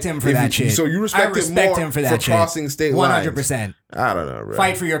respect him for that shit. So you respect him for that shit. Crossing state lines. 100%. I don't know, bro.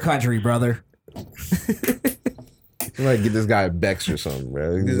 Fight for your country, brother. You might get this guy a Bex or something,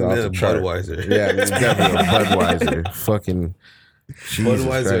 bro. This man a Budweiser. Yeah, this definitely a Budweiser. Fucking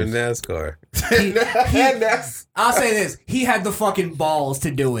Budweiser and NASCAR. I'll say this: he had the fucking balls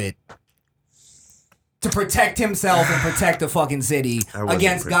to do it, to protect himself and protect the fucking city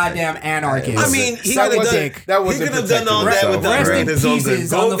against goddamn anarchists. I mean, he could have done all that without bringing his own gun.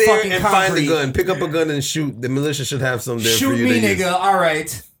 Go there and find a gun. Pick up a gun and shoot. The militia should have some there for you to use. Shoot me, nigga. All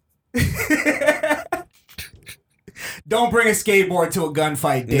right. Don't bring a skateboard to a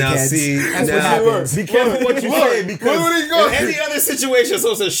gunfight, dickheads. Now see, that's what happens. Be careful what you say, because in any other situation,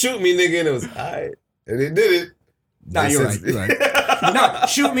 someone said, shoot me, nigga, and it was, all right. And it did it. Nah, you're right. No,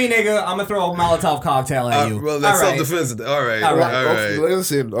 shoot me, nigga. I'm going to throw a Molotov cocktail at you. Well, that's self-defense. All right.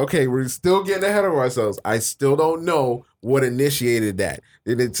 Listen, okay, we're still getting ahead of ourselves. I still don't know what initiated that.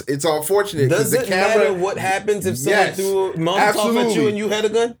 It's unfortunate. Does it matter what happens if someone threw a Molotov at you and you had a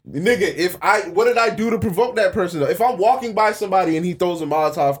gun? Nigga, what did I do to provoke that person? If I'm walking by somebody and he throws a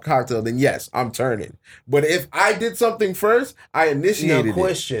Molotov cocktail, then yes, I'm turning. But if I did something first, I initiated it. Now,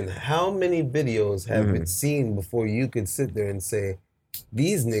 question, how many videos have been seen before you could sit there and say,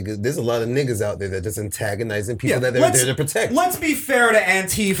 these niggas, there's a lot of niggas out there that just antagonizing people that they're there to protect. Let's be fair to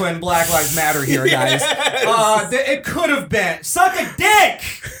Antifa and Black Lives Matter here, guys. It could have been. Suck a dick!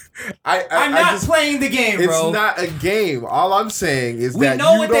 I'm not playing the game, bro. It's not a game. All I'm saying is we that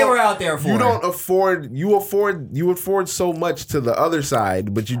know what they were out there for. You afford so much to the other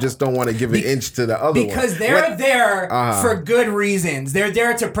side, but you just don't want to give an inch to the other one. Because they're there for good reasons. They're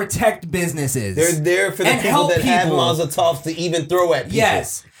there to protect businesses. They're there for the people that have Molotovs to even throw at people.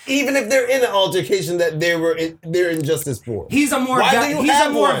 Yes. Even if they're in an altercation that they're in justice for. He's a more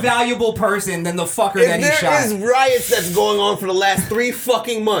valuable person than the fucker that he shot. If there is riots that's going on for the last 3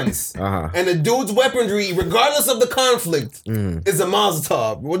 fucking months, and the dude's weaponry, regardless of the conflict, is a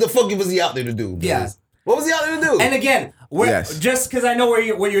Molotov, what the fuck was he out there to do? Yeah. What was he out there to do? And again, just because I know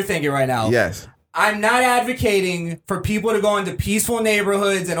what you're thinking right now. Yes. I'm not advocating for people to go into peaceful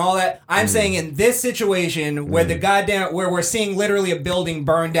neighborhoods and all that. I'm saying in this situation where where we're seeing literally a building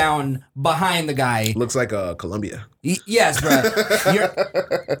burn down behind the guy. Looks like a Columbia. Yes, bro.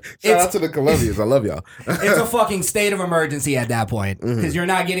 Shout out to the Columbians. I love y'all. It's a fucking state of emergency at that point because you're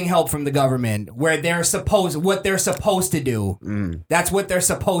not getting help from the government where what they're supposed to do. That's what they're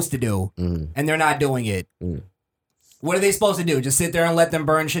supposed to do. And they're not doing it. What are they supposed to do? Just sit there and let them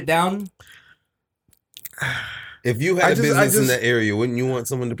burn shit down? If you had a business in that area, wouldn't you want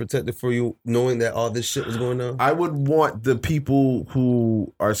someone to protect it for you, knowing that all this shit was going on? I would want the people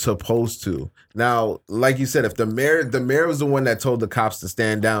who are supposed to. Now, like you said, if the mayor was the one that told the cops to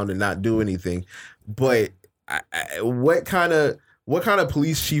stand down and not do anything, but what kind of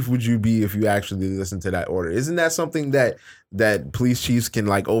police chief would you be if you actually listened to that order? Isn't that something that police chiefs can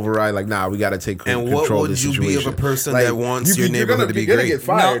like override? Like, nah, we got to take control of this situation. And what would you be of a person that wants your neighborhood to be great? You're going to get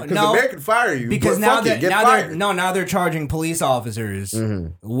fired because the mayor can fire you. Because now they're charging police officers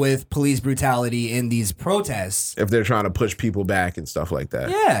with police brutality in these protests. If they're trying to push people back and stuff like that.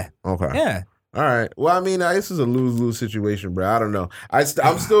 Yeah. Okay. Yeah. All right. Well, I mean, this is a lose-lose situation, bro. I don't know. I'm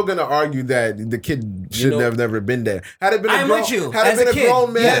still gonna argue that the kid should have never been there. Had it been a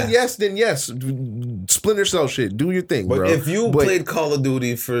grown man, yes, then yes. Splinter Cell shit. Do your thing, but bro. If you played Call of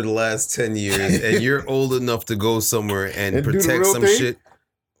Duty for the last 10 years and you're old enough to go somewhere and protect some shit,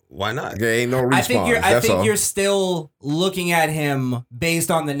 why not? There ain't no respawn. I think you're still looking at him based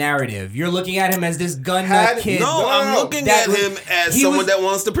on the narrative. You're looking at him as this gun nut kid. No, I'm looking at him as someone that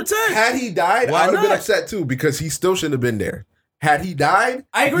wants to protect. Had he died, I would have been upset too because he still shouldn't have been there. Had he died,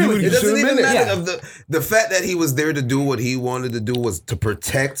 I agree with you. It doesn't even matter of the fact that he was there to do what he wanted to do was to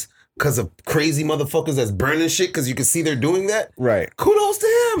protect because of crazy motherfuckers that's burning shit because you can see they're doing that. Right. Kudos to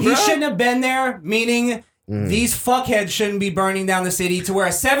him, bro. He shouldn't have been there, meaning these fuckheads shouldn't be burning down the city to where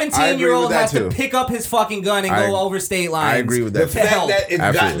a 17-year-old has to pick up his fucking gun and go over state lines. I agree with that. The fact that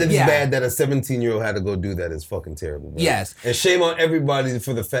it's bad that a 17-year-old had to go do that is fucking terrible, bro. Yes. And shame on everybody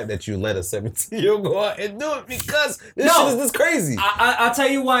for the fact that you let a 17-year-old go out and do it because this shit is this crazy. I'll tell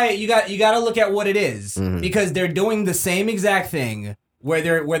you why you got to look at what it is. Because they're doing the same exact thing where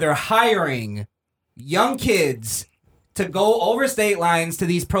they're hiring young kids to go over state lines to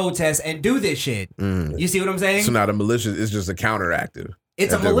these protests and do this shit. You see what I'm saying? So now the militia is just a counteractive.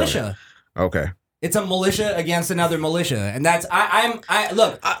 It's a militia. Okay. It's a militia against another militia, and that's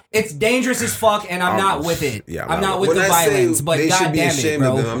it's dangerous as fuck, and I'm not with it. Yeah, I'm not with When the I violence, say but they should god be damn it, ashamed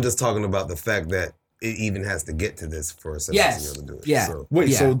of them, bro. I'm just talking about the fact that it even has to get to this for a 17-year-old to do it. Yeah. So, Wait,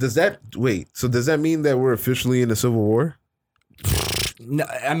 Yeah. so does that mean that we're officially in a civil war? No,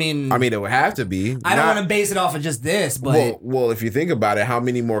 I mean, I mean, it would have to be. I don't want to base it off of just this, but well, if you think about it, how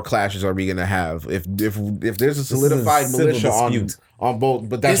many more clashes are we gonna have if there's a solidified civil militia dispute. on both?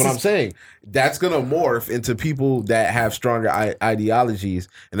 But that's This what is- I'm saying. That's gonna morph into people that have stronger ideologies,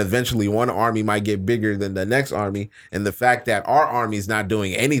 and eventually one army might get bigger than the next army. And the fact that our army's not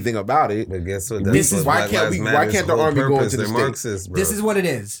doing anything about it, but guess what? This is- why can't the army go into the They're state? Marxists, bro. this is what it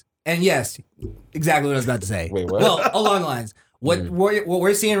is. And yes, exactly what I was about to say. Wait, what? Well, along the lines. What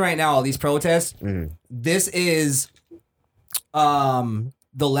we're seeing right now, all these protests, Mhm. this is the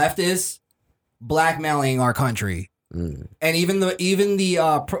leftists blackmailing our country. Mm. And even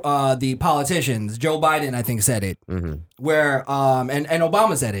the politicians, Joe Biden, I think, said it, Mhm. where and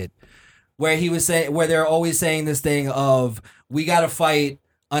Obama said it, where he was saying, where they're always saying this thing of we got to fight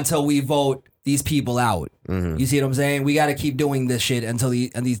until we vote these people out. Mhm. You see what I'm saying? We got to keep doing this shit until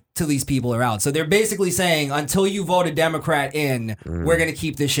these people are out. So they're basically saying until you vote a Democrat in, we're gonna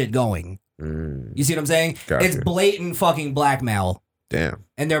keep this shit going. Mm. You see what I'm saying? Gotcha. It's blatant fucking blackmail. Damn.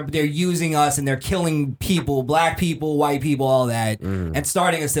 And they're using us and they're killing people, black people, white people, all that, and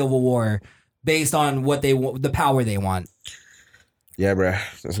starting a civil war based on what they want, the power they want. Yeah, bruh.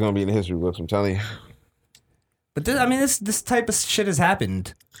 That's gonna be in the history books. I'm telling you. But this type of shit has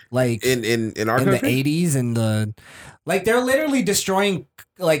happened, like In our in country. the 80s and they're literally destroying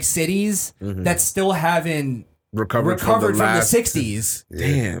like cities that still haven't recovered from the last- 60s.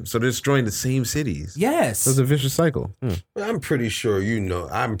 Damn. So they're destroying the same cities. Yes. That's a vicious cycle. I'm pretty sure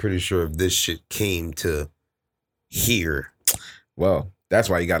if this shit came to here, Well, that's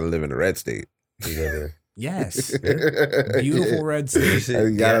why you got to live in a red state. you gotta, Yes. Beautiful red state. this shit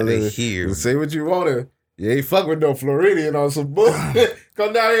You gotta gotta live here. Say what you want to. You ain't fuck with no Floridian on some bullshit.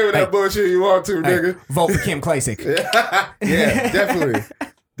 Come down here with that bullshit you want to, Hey, nigga. vote for Kim Klacik. Yeah, definitely.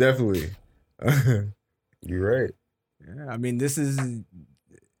 Definitely. You're right. Yeah, I mean, this is.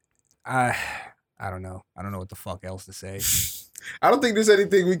 I don't know. I don't know what the fuck else to say. I don't think there's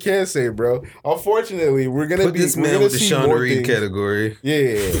anything we can say, bro. Unfortunately, we're gonna Put this man with the see Sean more Reed things. category.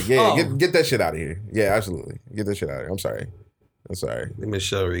 Yeah. Oh. Get that shit out of here. Yeah, absolutely. Get that shit out of here. I'm sorry.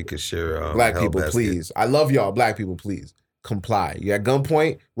 Michelle Reed could share. Black Hell people, Basket. please. I love y'all. Black people, please comply. You at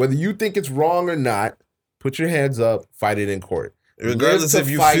gunpoint, whether you think it's wrong or not, put your hands up, fight it in court. Regardless Live if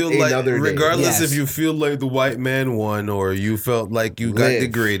to you fight feel like, another day. regardless Yes. if you feel like the white man won or you felt like you got Live.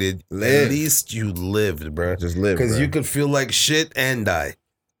 degraded, Live. at least you lived, bro. Just live, Because bro. you could feel like shit and die.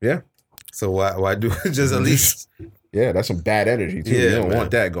 Yeah. So why do it? Just at least Yeah, that's some bad energy too. You Yeah, don't man.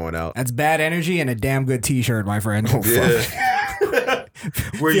 want that going out. That's bad energy and a damn good T-shirt, my friend.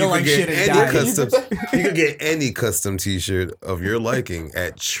 where Feel you like could shit get and any die. custom, you could get any custom T-shirt of your liking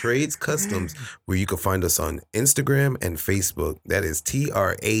at Trades Customs, where you can find us on Instagram and Facebook. That is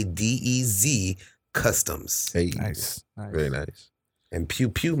TRADEZ Customs. Hey, Nice. very nice. And pew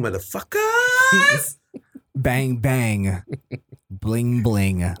pew, motherfuckers. Bang bang, bling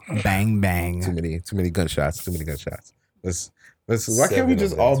bling, bang bang. Too many gunshots. Too many gunshots. Let's. Why can't we 7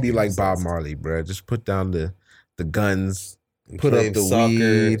 just of all them, be like Bob sense. Marley, bro? Just put down the guns. Put Play up the soccer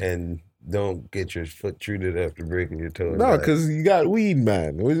weed. and don't get your foot treated after breaking your toe. No, because you got weed,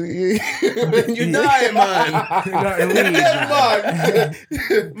 man. you dying, man. man.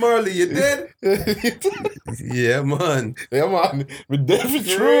 Marley, you dead? Yeah, man. Yeah, man. But that's for For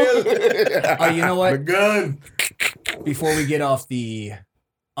true. Oh, you know what? The gun. Before we get off the,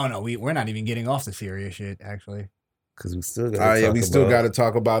 oh no, we're not even getting off the serious shit. Actually, Because we still got. Oh yeah, we still got to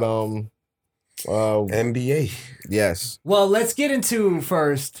talk about NBA. yes. well, let's get into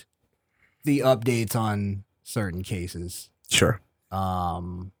first the updates on certain cases. Sure.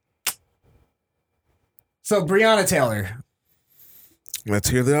 So Breonna Taylor. Let's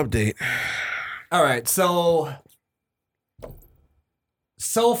hear the update. All right, so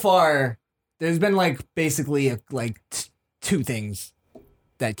far there's been like basically two things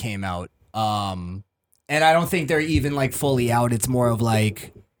that came out. And I don't think they're even like fully out. It's more of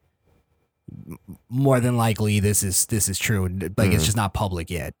like more than likely this is true. Like it's just not public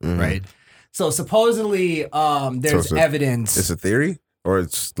yet, right? So supposedly there's it's a- evidence. It's a theory or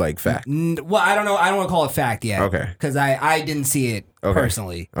it's like fact? Well, I don't know. I don't want to call it fact yet. Okay. Because I didn't see it Okay.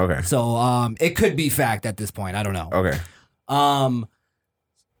 personally. Okay. So it could be fact at this point. I don't know. Okay.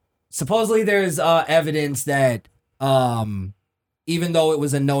 Supposedly there's evidence that even though it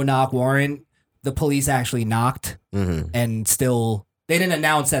was a no-knock warrant, the police actually knocked Mm-hmm. and still They didn't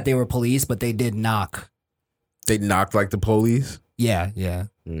announce that they were police, but they did knock. They knocked like the police. Yeah.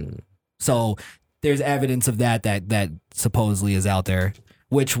 So there's evidence of that supposedly is out there,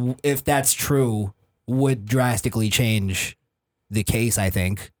 which, if that's true, would drastically change the case, I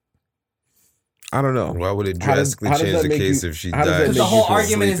think. I don't know. Why would it How does- drastically how does change that the make case you- if she how does that died? Because make the whole She was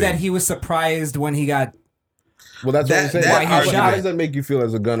argument is that sleeping. he was surprised when he got. Well, that's what I'm That- saying. that How argument- does that make you feel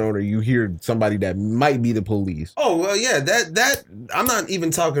as a gun owner? You hear somebody that might be the police. Oh well, yeah. That I'm not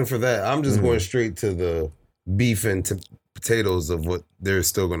even talking for that. I'm just going straight to the beef and potatoes of what they're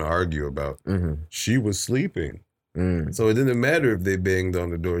still going to argue about. She was sleeping, so it didn't matter if they banged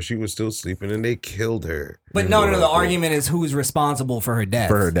on the door. She was still sleeping, and they killed her. But no. The argument is who's responsible for her death.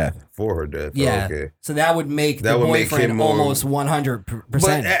 For her death. For her death. Yeah. Oh, okay. So that would make That the would make boyfriend him more- almost 100%. But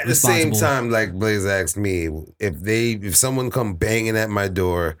at the same responsible. time, like Blaze asked me, if someone come banging at my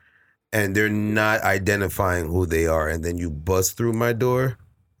door and they're not identifying who they are, and then you bust through my door,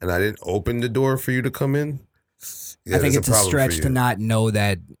 and I didn't open the door for you to come in, yeah, I think that's it's a problem for stretch you. to not know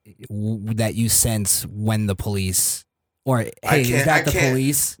that you sense when the police, or hey, is that the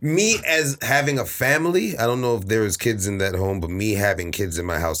police? Me as having a family, I don't know if there was kids in that home, but me having kids in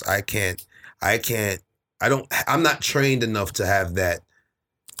my house, I'm not trained enough to have that.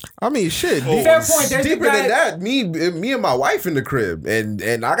 I mean, shit. Fair point. There's Deeper the guy- than that, me and my wife in the crib, and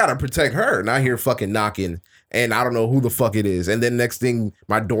I gotta protect her, and I hear fucking knocking, and I don't know who the fuck it is, and then next thing,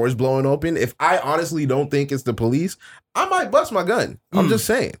 my door's blowing open. If I honestly don't think it's the police, I might bust my gun. I'm just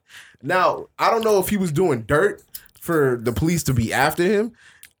saying. Now, I don't know if he was doing dirt for the police to be after him.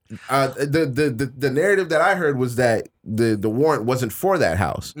 The narrative that I heard was that the warrant wasn't for that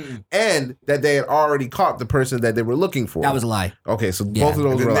house, and that they had already caught the person that they were looking for. That was a lie. Okay, so Yeah. both of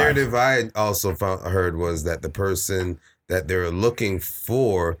those The were lies. narrative I also heard was that the person that they're looking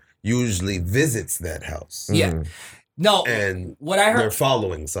for usually visits that house. Yeah. No. And what I heard. they're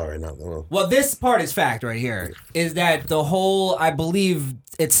following. Sorry, not well. Well, this part is fact right here. Is that the whole? I believe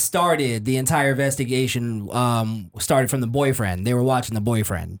it started. The entire investigation started from the boyfriend. They were watching the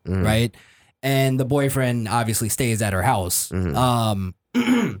boyfriend, right? And the boyfriend obviously stays at her house. And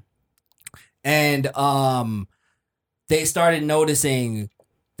they started noticing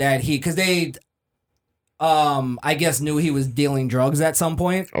that because they, I guess, knew he was dealing drugs at some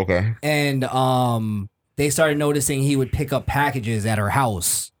point, Okay. and they started noticing he would pick up packages at her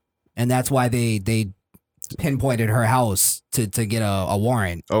house, and that's why they pinpointed her house to get a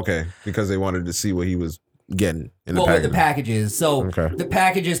warrant. Okay, because they wanted to see what he was getting in the Well, with the package. packages, so Okay. the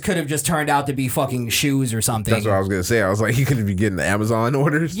packages could have just turned out to be fucking shoes or something. That's what I was gonna say. I was like, he could be getting the Amazon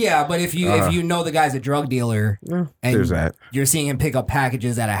orders. Yeah, but if you know the guy's a drug dealer and There's that. you're seeing him pick up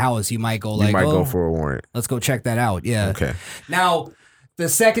packages at a house, you might go You like, might oh, go for a warrant. let's go check that out. Yeah. Okay. Now, the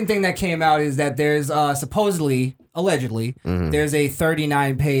second thing that came out is that there's supposedly, allegedly, there's a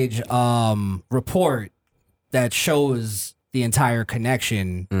 39-page report that shows the entire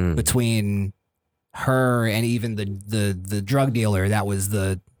connection between her and even the drug dealer that was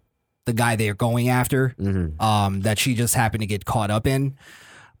the guy they're going after, that she just happened to get caught up in.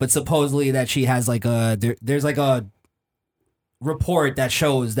 But supposedly that she has like there's like a report that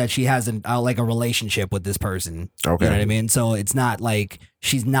shows that she has like a relationship with this person. Okay. You know what I mean? So it's not like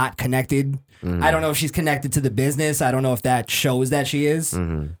she's not connected. I don't know if she's connected to the business. I don't know if that shows that she is.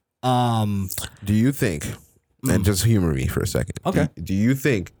 Do you think? And just humor me for a second. Okay. Do you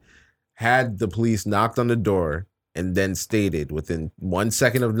think had the police knocked on the door and then stated within 1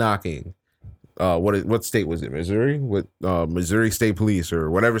 second of knocking, what state was it? Missouri? What Missouri State Police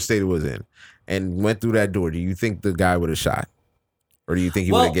or whatever state it was in, and went through that door? Do you think the guy would have shot, or do you think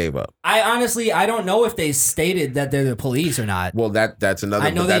he would have gave up? I honestly, I don't know if they stated that they're the police or not. Well, that's another.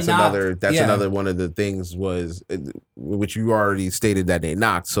 I know but they that's knocked. another. That's Yeah. another one of the things was, which you already stated that they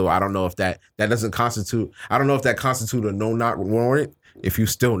knocked. So I don't know if that doesn't constitute. I don't know if that constitute a no knock warrant if you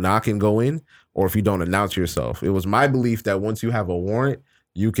still knock and go in, or if you don't announce yourself. It was my belief that once you have a warrant,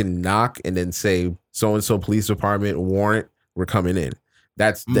 you can knock and then say so and so police department warrant, we're coming in.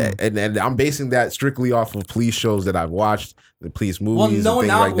 That's that, and I'm basing that strictly off of police shows that I've watched, the police movies, Well, no and things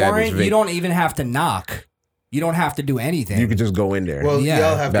knock like that. warrant. It's You don't even have to knock. You don't have to do anything. You can just go in there. Well, Yeah,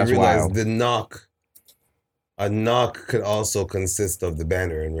 y'all have to that's realize wild. the knock. A knock could also consist of the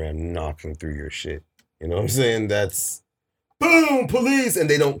banner and ram knocking through your shit. You know what I'm saying? That's boom, police, and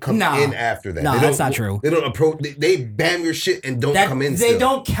they don't come Nah. in after that. Nah, They that's don't- not true. They don't approach. They bam your shit and don't that, come in. they still.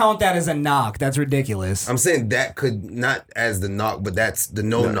 don't count that as a knock. That's ridiculous. I'm saying that could not as the knock, but that's the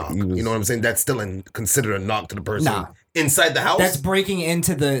no knock. he was- You know what I'm saying? That's still considered a knock to the person Nah. inside the house. That's breaking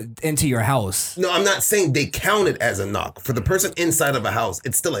into your house. No, I'm not saying they count it as a knock. For the person inside of a house,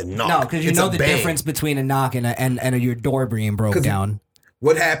 it's still a knock. No, because you It's know a the bang. difference between a knock and your door being broke 'Cause down.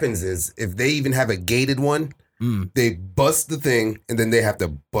 What happens is if they even have a gated one, they bust the thing and then they have to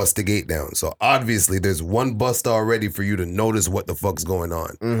bust the gate down. So obviously there's one bust already for you to notice what the fuck's going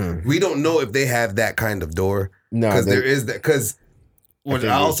on. We don't know if they have that kind of door. No, Because they- there is that. Because what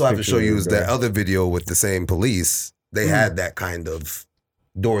think I there's also have to show you pictures is of that that. other video with the same police. They had that kind of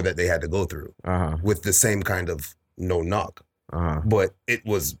door that they had to go through with the same kind of no knock. But it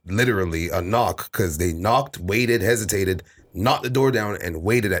was literally a knock because they knocked, waited, hesitated, knocked the door down, and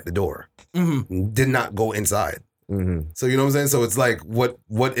waited at the door. Did not go inside. So you know what I'm saying? So it's like, what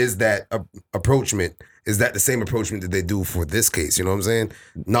is that approachment? Is that the same approachment that they do for this case? You know what I'm saying?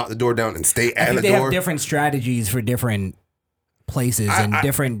 Knock the door down and stay I at think the they door. have different strategies for different places and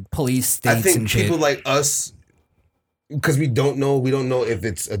different police states I think and shit. people like us, because we don't know if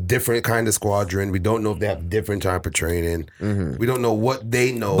it's a different kind of squadron. We don't know if they have different type of training. We don't know what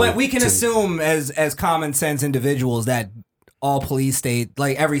they know. But we can to- assume as common sense individuals that all police state,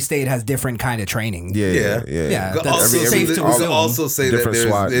 like every state has different kind of training. Yeah. Yeah, Could that's also, safe we to could assume. also say that Different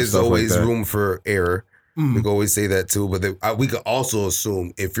SWAT and there's stuff like always that. room for error. We could always say that too, but we could also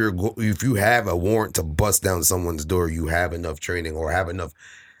assume if you have a warrant to bust down someone's door, you have enough training or have enough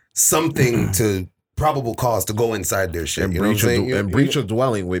something to probable cause to go inside their shit. And You know what I'm breach, saying? and breach a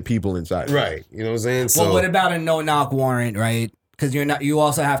dwelling with people inside. Right. You know what I'm saying? So Well, what about a no knock warrant, right? Because you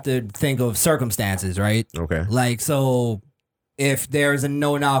also have to think of circumstances, right? Okay. Like, so if there's a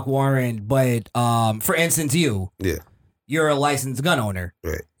no knock warrant, but for instance, you're a licensed gun owner,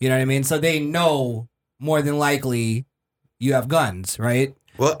 Right. You know what I mean? So they know more than likely you have guns, right?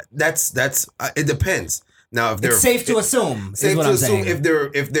 Well, that's it depends. Now, if they're It's safe to assume. safe is what to I'm assume saying.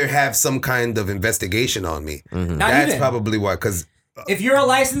 if they have some kind of investigation on me, Not that's even. probably why. Because If you're a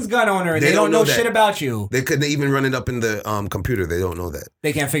licensed gun owner and they don't know that. shit about you, They couldn't even run it up in the computer. They don't know that.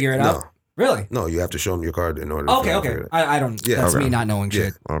 they can't figure it No. out. Really? No, you have to show them your card in order. for Okay, them to okay. figure it out. I don't. Yeah, that's okay. me not knowing Yeah.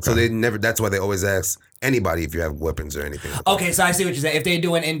 shit. So they never. That's why they always ask anybody if you have weapons or anything. like that. Okay, so I see what you're saying. If they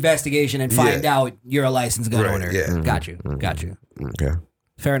do an investigation and find out you're a licensed gun Right, owner, yeah. got you. Okay.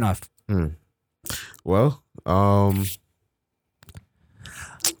 Fair enough. Well,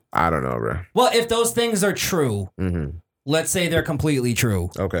 I don't know, bro. Well, if those things are true, let's say they're completely true.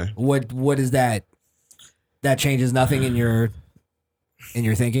 Okay. What is that? That changes nothing in your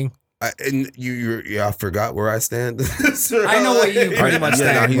thinking. I forgot where I stand. I know what you pretty much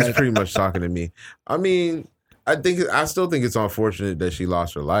Yeah, no, think. he's but- pretty much talking to me. I mean, I still think it's unfortunate that she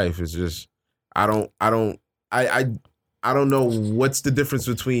lost her life. It's just I don't know what's the difference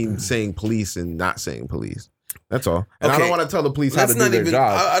between saying police and not saying police. That's all. And I Okay. don't want to tell the police how Let's to do not their even.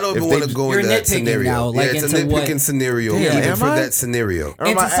 job. I don't If even they want to go You're into that nitpicking scenario. now, like, it's a into what- nitpicking scenario, Yeah. even Am for I? that scenario. Am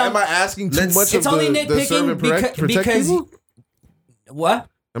Into some- I asking too Let's- much It's of only the serve and protect because people? what?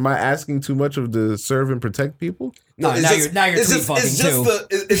 Am I asking too much of the serve and protect people? No, it's now just- you're tweet it's fucking just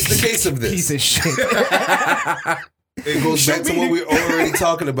too. it's the case of this. Piece of shit. It goes back to what we were already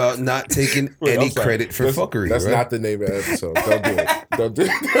talking about, not taking any credit for fuckery. That's right? not the name of the episode. Don't do it. Don't do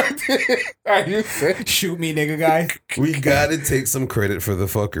it. Are you saying? Shoot me, nigga guy. We gotta take some credit for the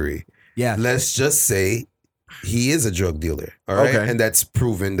fuckery. Yeah. Let's just say he is a drug dealer. All right. Okay. And that's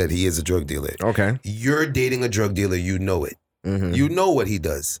proven that he is a drug dealer. Okay. You're dating a drug dealer, you know it. Mhm. You know what he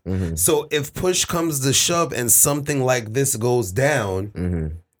does. Mhm. So if push comes to shove and something like this goes down,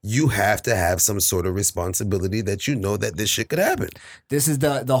 Mhm. you have to have some sort of responsibility that you know that this shit could happen. This is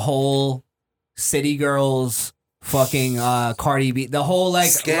the whole City Girls fucking Cardi B. The whole like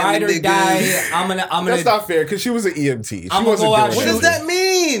Scamming ride or niggas. die. I'm gonna That's not fair because she was an EMT. She I'm gonna wasn't go out doing What does anything. that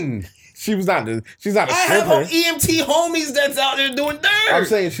mean? She was not. She's not a I have stripper. EMT homies that's out there doing dirt. I'm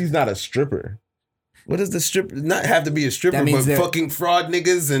saying she's not a stripper. What does the stripper not have to be a stripper, That means but they're- fucking fraud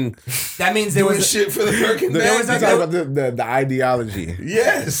niggas and That means there doing was shit for the fucking There was You're a- talking about the ideology.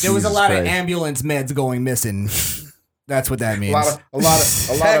 Yes. there was a Jesus lot of Christ. ambulance meds going missing. That's what that A means. lot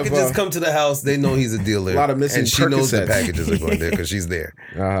of Packages come to the house. They know he's a dealer. A lot of missing and she knows the Percocets. packages are going there because she's there.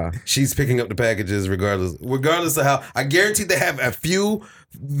 Uh-huh. She's picking up the packages regardless of how. I guarantee they have a few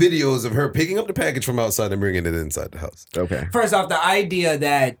videos of her picking up the package from outside and bringing it inside the house. Okay. First off, the idea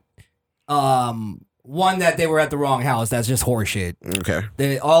that one that they were at the wrong house, that's just horseshit.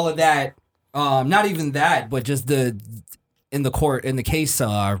 Okay. All of that, not even that, but just in the case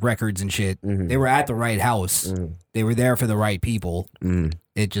records and shit, they were at the right house. They were there for the right people.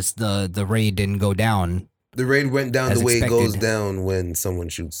 It just the raid didn't go down. The raid went down As the way it goes expected. down when someone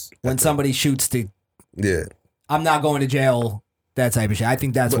shoots. When somebody shoots to, Yeah. I'm not going to jail that type of shit. I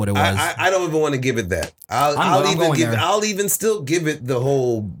think that's what it was. I don't even want to give it that. I'll even still give it the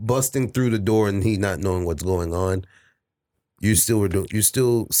whole busting through the door and he not knowing what's going on. You're still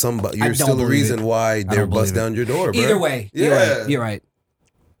the reason why they're bust down your door, bro. Either way, you're right.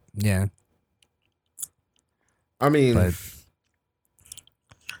 Yeah. I mean, But-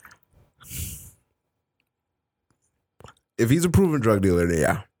 if he's a proven drug dealer, then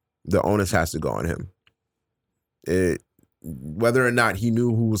yeah, the onus has to go on him. Whether or not he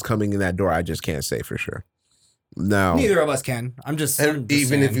knew who was coming in that door, I just can't say for sure. No, Neither of us can. I'm just even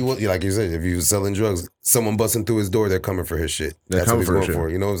saying. if you like you said, if he was selling drugs, someone busting through his door, they're coming for his shit. They're That's what coming he's for going his for.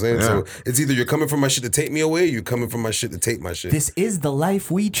 shit. You know what I'm saying? Yeah. So it's either you're coming for my shit to take me away, or you're coming for my shit to take my shit. This is the life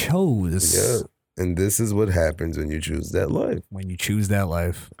we chose. Yeah. And this is what happens when you choose that life. When you choose that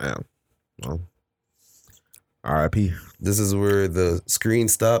life. yeah. Well, R.I.P. This is where the screen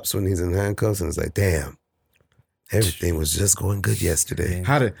stops when he's in handcuffs, and it's like, damn, everything was just going good yesterday.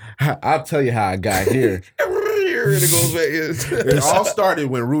 I'll tell you how I got here. And it goes back in. It all started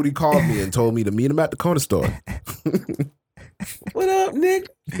when Rudy called me and told me to meet him at the corner store. What up, Nick?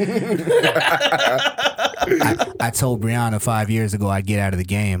 I told Brianna 5 years ago I'd get out of the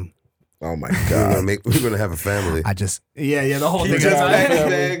game. Oh my We're god! gonna have a family. I just the whole He thing. just is- packed his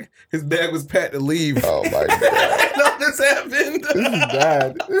bag. His bag was packed to leave. Oh my god! No, this happened. This is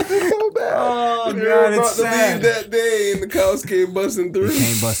bad. This is so bad. Oh We were god, about it's to leave sad. that day, and the cows came busting through. He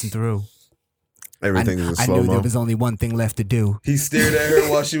came busting through. Everything is in I slow knew mo. there was only one thing left to do. He stared at her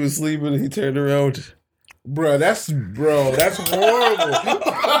while she was sleeping, and he turned around. That's horrible.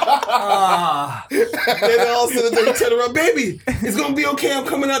 And then all of a sudden, they turn around, baby, it's gonna be okay. I'm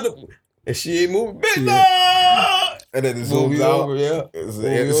coming out. And she ain't moving. Bitch, no! And then it Movie zooms out. over, yeah.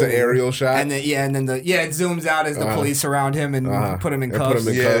 It's an aerial shot. And then it zooms out as the police surround him and put him in And put cuffs.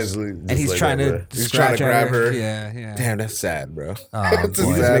 him in Yeah, cuffs. And he's trying to He's trying to scratch grab at her. Yeah. Damn, that's sad, bro. Oh, That's a boy.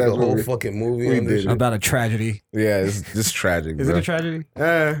 Let's sad make a whole movie. fucking movie We on this did. shit. About a tragedy. Yeah, it's just tragic. Is bro. it a tragedy?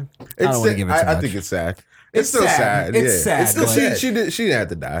 It's don't wanna give it too I much. think it's sad. It's still sad. sad. It's yeah. sad, It's still but- sad. She didn't have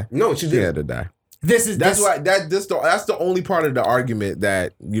to die. No, she She did. had to die. That's That's the only part of the argument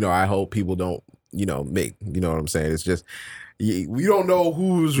that I hope people don't make. You know what I'm saying? It's just we don't know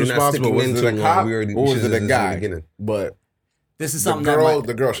who's You're not responsible. sticking Was in it too a long. cop We already- or we was should've it a did this in the guy? beginning. But This is the something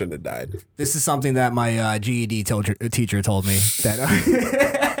the girl shouldn't have died. This is something that my GED teacher told me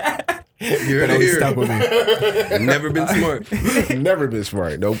that You're that always stuck with me. Never been smart. Never been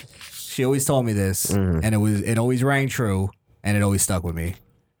smart. Nope. She always told me this, and it always rang true, and it always stuck with me.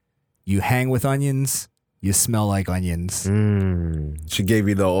 You hang with onions, you smell like onions. She gave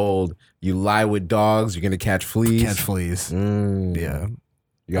you the old. You lie with dogs, you're gonna catch fleas. Catch fleas. Mm. Yeah.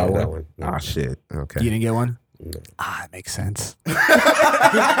 You got that one? one. Ah, shit. Okay. You didn't get one? Ah, it makes sense.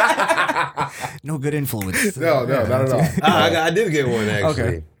 No good influence. No, not at all. I did get one actually.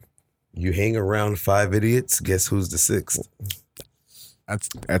 Okay. You hang around 5 idiots. Guess who's the 6th? That's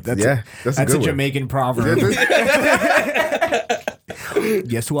That's a a good one. Jamaican proverb.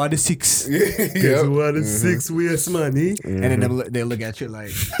 Guess who are the 6? Yep. Who are the 6 weirdest money? And then they look at you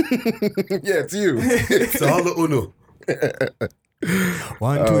like, Yeah, it's you. It's all the uno.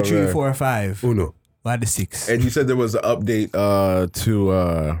 1, 2, 3, man. 4, 5. Uno. Why the 6? And you said there was an update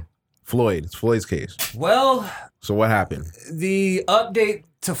to Floyd. It's Floyd's case. Well, So what happened? the update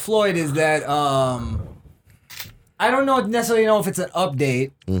to Floyd is that I don't necessarily know if it's an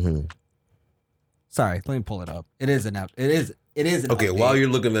update. Mm-hmm. Sorry, let me pull it up. It is an update. Okay, while you're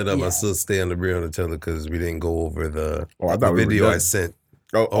looking that up, I still stay on the Brianna Taylor because we didn't go over the, I the thought we were video I done. sent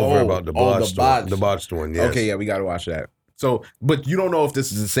Oh, over about the botched one. The botched one, yes. Okay, yeah, we got to watch that. So, but you don't know if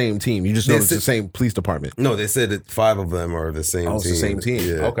this is the same team. You just know They it's the said- same police department. No, they said that 5 of them are the same Oh, it's team. the same team.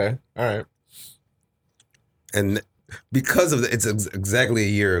 Yeah. Okay, all right. And because of it's exactly a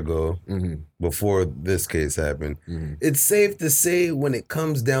year ago Mm-hmm. before this case happened, it's safe to say when it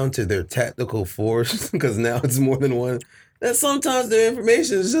comes down to their tactical force, because now it's more than one, that sometimes their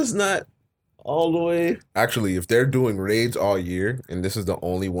information is just not all the way. Actually, if they're doing raids all year and this is the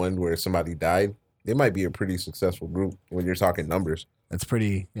only one where somebody died, they might be a pretty successful group when you're talking numbers. That's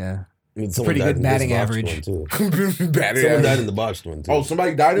pretty, yeah. I mean, someone Pretty died good in this batting botched average. one, too. Batting Someone average. died in the botched one too. Oh,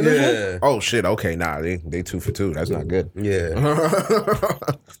 somebody died in this Yeah. one? Oh shit. Okay, nah, they 2 for 2. That's not good. Yeah.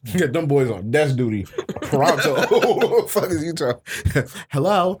 Get them boys on desk duty. Pronto. What the fuck is you talking?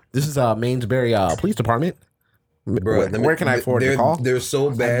 Hello, this is Mainsbury Police Department. Bro, Where can I forward the call? They're so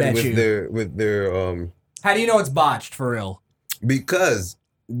bad bet you. with their How do you know it's botched for real? because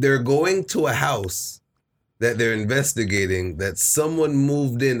they're going to a house that they're investigating that someone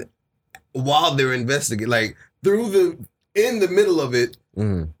moved in while they're investigating, like in the middle of it.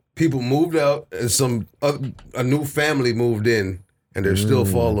 Mhm. people moved out and a new family moved in, and they're still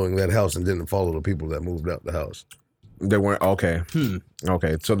following that house and didn't follow the people that moved out the house. They weren't okay.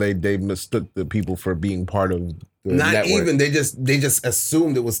 Okay, so they mistook the people for being part of the Not network. even they just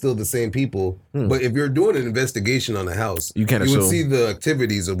assumed it was still the same people. But if you're doing an investigation on a house, You can't would assume. see the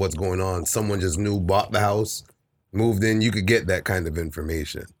activities of what's going on. Someone just bought the house, moved in. You could get that kind of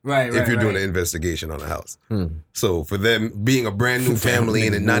information Right. if you're doing an investigation on a house. So for them being a brand new family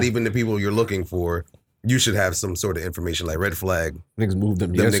and not even the people you're looking for, you should have some sort of information like red flag. Niggas moved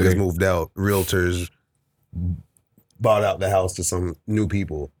them Them yesterday. niggas moved out. Realtors bought out the house to some new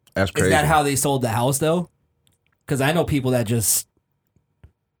people. That's Is crazy. that how they sold the house though? Because I know people that just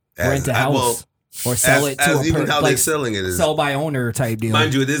rent a house or sell it to even how they're like selling it is. sell by owner type deal.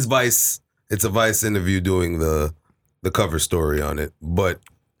 Mind you, it is Vice. It's a Vice interview doing the cover story on it. But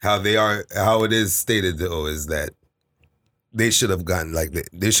how it is stated though is that they should have gotten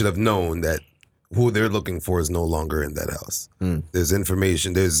they should have known that who they're looking for is no longer in that house. There's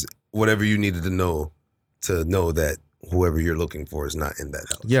information. There's whatever you needed to know that whoever you're looking for is not in that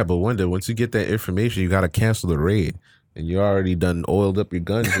house. Yeah, but once you get that information, you gotta cancel the raid. And you already done oiled up your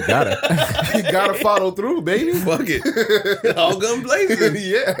guns. You gotta follow through, baby. Fuck it. All gun blazing.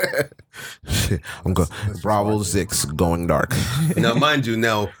 Yeah. Shit, I'm going Bravo 6 going dark. Now, mind you,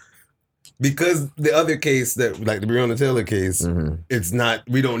 because the other case that, like the Breonna Taylor case, it's not,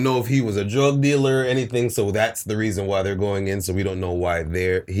 we don't know if he was a drug dealer or anything. So that's the reason why they're going in. So we don't know why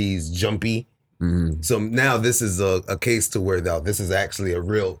he's jumpy. So now this is a case to where now this is actually a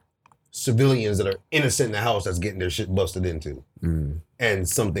real civilians that are innocent in the house that's getting their shit busted into. And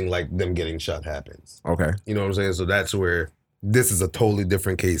something like them getting shot happens. Okay. You know what I'm saying? So that's where this is a totally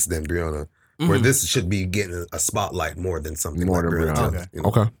different case than Breonna. Where this should be getting a spotlight more than something More like than Breonna. Breonna. Taylor, you know?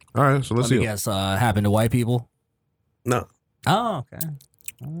 Okay. All right. So let's Let me see. guess, happened to white people? No. Oh, okay.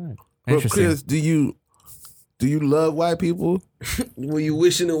 All right. But Interesting. Chris, do you love white people? Were you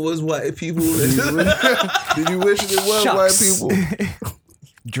wishing it was white people? Did you wish it was Shucks. white people?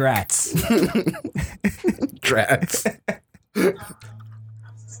 Drats. Drats.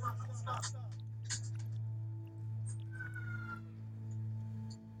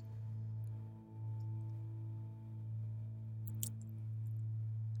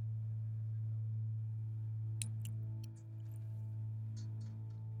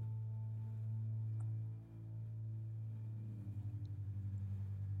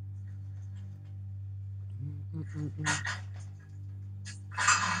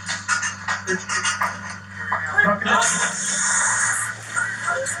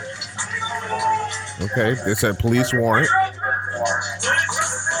 Okay, they said police warrant. See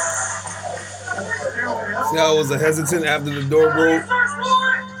how I was hesitant after the door broke?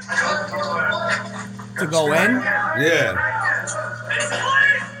 To go in? Yeah.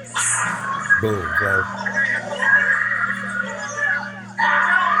 Boom, bro.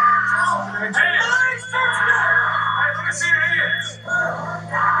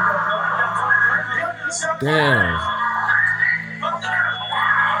 Damn.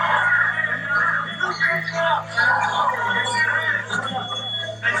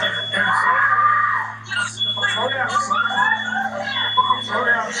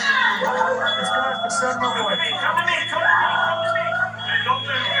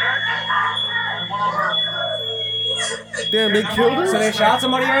 Damn, they killed her? So they shot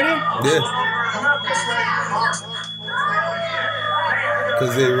somebody already? Yeah.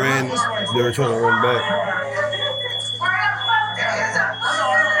 Because they were trying to run back.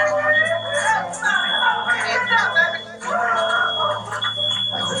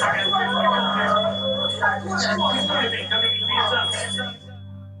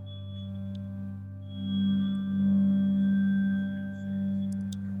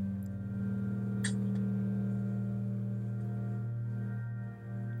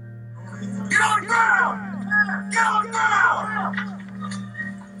 Get on the ground! Get on the ground!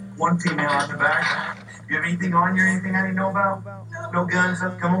 One female out the back. You have anything on you or anything I didn't know about? No guns.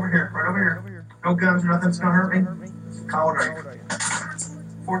 Come over here. Right over here. No guns. Nothing's gonna hurt me. How old are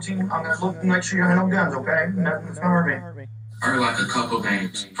you? 14. I'm gonna look and make sure you have no guns, okay? Nothing's gonna hurt me. I heard like a couple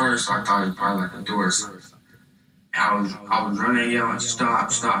names. First, I thought it was probably like a door or something. I was running, yelling,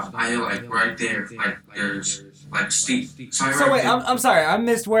 stop, stop. I hear like right there, like there's like steep. So wait, I'm sorry, I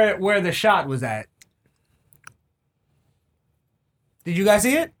missed where the shot was at. Did you guys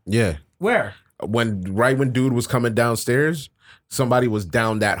see it? Yeah. Where? Right when dude was coming downstairs, somebody was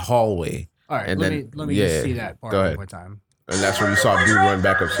down that hallway. All right, And let then- me yeah, just see that part go one ahead. more time. And that's where you saw dude run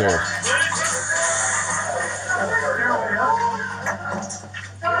back upstairs.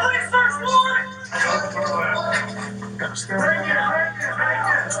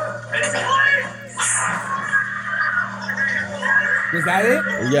 Was that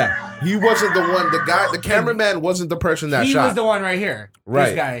it? Yeah, he wasn't the one. The cameraman wasn't the person that He shot. was the one right here. Right.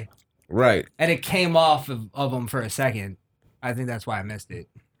 This guy. Right. And it came off of him for a second. I think that's why I missed it.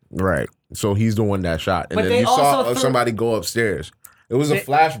 Right. So he's the one that shot. And But then they you saw also threw- somebody go upstairs. It was a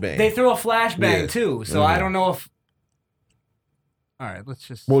flashbang. They threw a flashbang Yeah. too, so I don't know if. All right, let's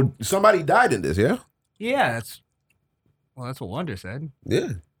just. Well, somebody died in this, yeah? Yeah, that's what Wonder said. Yeah.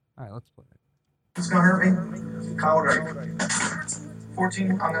 All right, let's play it. It's gonna hurt me. Kyle Drake.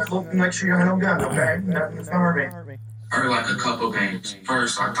 14. I'm gonna look, make sure you have no gun, okay? It's gonna hurt me. I heard like a couple bangs.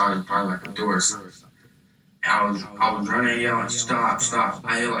 First, I thought it was probably like a door or something. I was running, yelling, stop, stop.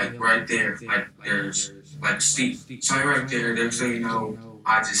 I hear like right there, like there's like steep. So right there, next thing you know,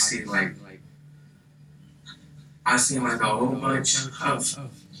 I just see like I seen like a whole bunch of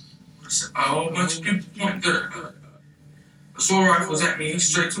people point their assault rifles at me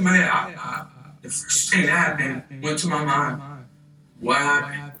straight to my head. The first thing that happened went to my mind. What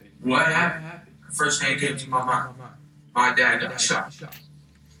happened? What happened? First thing came to my mind. My dad got shot.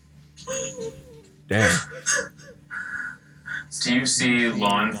 Damn. Do you see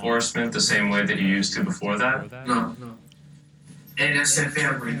law enforcement the same way that you used to before that? No. And that's that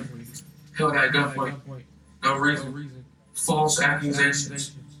family. Held at gunpoint. No reason. False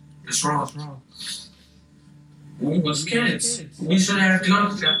accusations. It's wrong. We was kids. We shouldn't have to go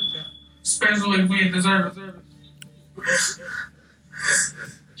through that. Especially if we didn't deserve it.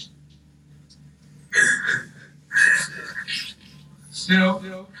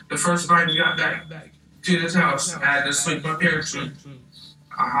 Still, the first night we got back to this house, I had to sleep in my parents' room.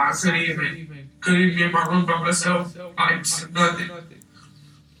 I couldn't even be in my room by myself. I didn't see nothing.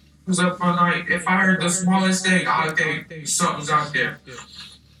 It was up all night. If I heard the smallest thing, I would think something's out there.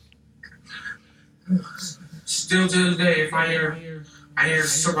 Still to this day, if I hear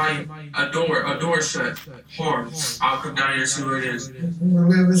somebody, a door shut, hard, I'll come down here and see what it is. We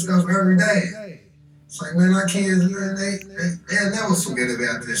live this stuff every day. It's like, man, our kids, man, they'll never forget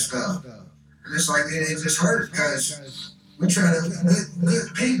about this stuff. And it's like, it just hurt because we try to be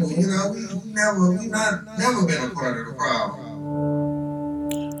good people, you know. We never been a part of the problem.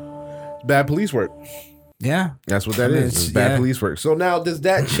 Bad police work. Yeah. That's what that is. It's bad police work. So now, does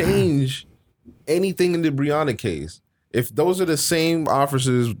that change anything in the Breonna case? If those are the same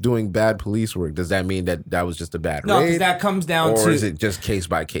officers doing bad police work, does that mean that was just a bad No, because raid? that comes down to. Or is it just case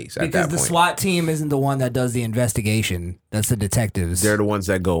by case at because that the point? SWAT team isn't the one that does the investigation. That's the detectives. They're the ones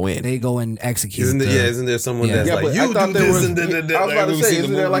that go in. They go and execute. Isn't there someone that's Yeah, like, but you I thought do there this was, and da-da-da, I was about to we've say, seen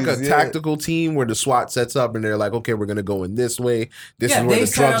isn't the there like a movies, yeah. tactical team where the SWAT sets up and they're like, okay, we're going to go in this way. This Yeah, is where they the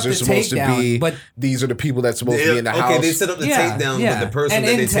set drugs up are the supposed to takedown, be. but- These are the people that's supposed to be in the house. Okay, they set up the takedown, but the person And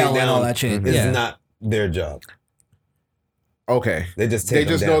that they intel take and all down that shit, is yeah. not their job. Okay. They just They take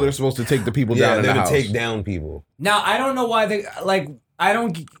just them know down. they're supposed to take the people Yeah, down in they're the to house. take down people. Now I don't know why they like. I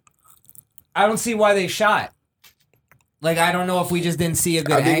don't see why they shot. Like I don't know if we just didn't see a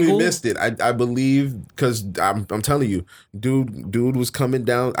good I think angle. we missed it. I believe because I'm telling you, dude was coming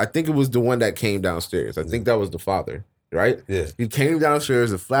down. I think it was the one that came downstairs. I think that was the father, right? Yeah. He came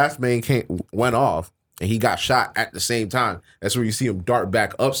downstairs. The flashbang went off, and he got shot at the same time. That's where you see him dart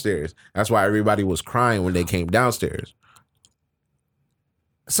back upstairs. That's why everybody was crying when they came downstairs.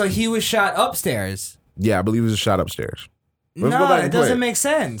 So he was shot upstairs. Yeah, I believe he was shot upstairs. Let's go No, back it and play doesn't it. make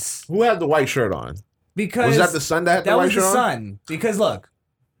sense. Who had the white shirt on? Because Was that the son that had the that white was shirt the on? son. Because look,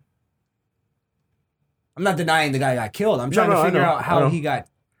 I'm not denying the guy got killed. I'm trying No, to I figure know, out I how know. he got.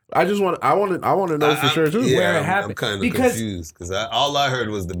 I want to know for sure too. Where it I'm happened. kind of Because- confused because all I heard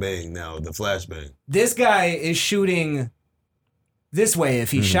was the bang now, the flashbang. This guy is shooting this way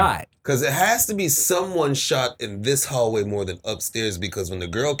if he shot. Because it has to be someone shot in this hallway more than upstairs because when the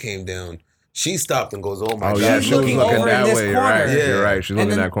girl came down, she stopped and goes, oh my Oh God. yeah, She's she was looking looking over in that this way. You're right. corner. Yeah. You're right. She's And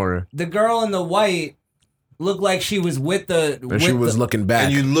looking in then- that corner, The girl in the white looked like she was with the. and she was looking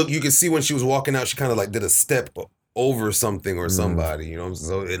back. And you can see when she was walking out, she kind of like did a step over something or somebody, you know?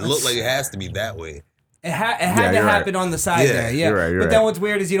 So it looked like it has to be that way. It had Yeah, to you're right. happen on the side Yeah, there. Yeah. you're right, you're but right. then what's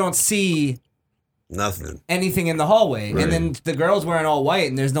weird is you don't see Nothing. anything in the hallway, Right. and then the girl's wearing all white,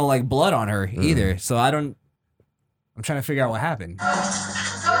 and there's no like blood on her either. So I'm trying to figure out what happened.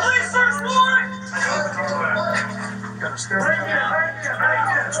 Police search warrant!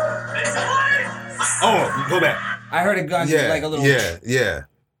 Oh, go back. I heard a gun, Yeah, like a little. yeah.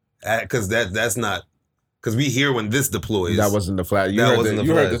 Because that's not... Because we hear when this deploys. that wasn't the flash. You that heard wasn't the, the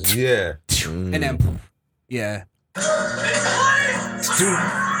you heard flash. the, Yeah. And then, poof. Yeah.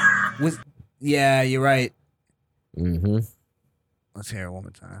 Dude, yeah, you're right. Mm-hmm. Let's hear it one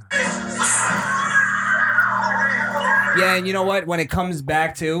more time. Yeah, and you know what? When it comes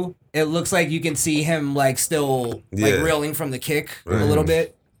back to, it looks like you can see him like still like Yeah. reeling from the kick a little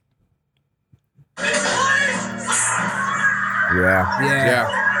bit.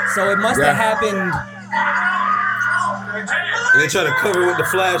 Yeah. So it must have happened. And they try to cover with the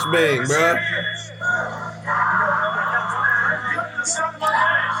flashbang, bro.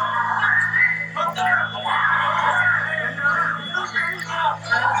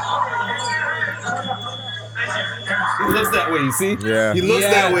 He looks that way, you see? Yeah. He looks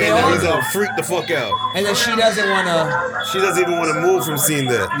Yeah, that way, they and then all he's do. all freaked the fuck out. And then she doesn't want to. She doesn't even want to move from seeing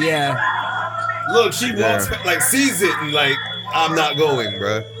that. Yeah. Look, she walks like sees it and like, I'm not going,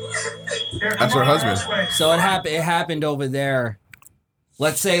 bro. That's her husband. So it happened over there.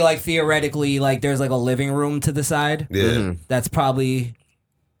 Let's say like theoretically, like there's like a living room to the side. Yeah. That's probably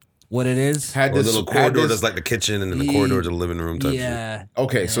what it is. Had Or a this little had corridor this- that's like the kitchen, and then the corridor to the living room type shit. Yeah.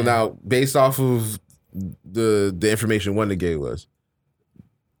 Okay, so now based off of the information Wonder gave us,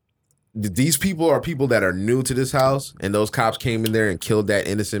 these people are people that are new to this house, and those cops came in there and killed that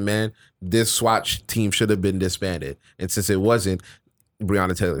innocent man. This SWAT team should have been disbanded, and since it wasn't,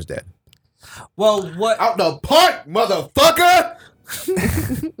 Breonna Taylor's dead. Well, what? Out the park, motherfucker!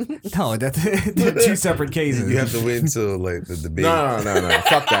 No, they're two separate cases. You have to wait until like the debate. No.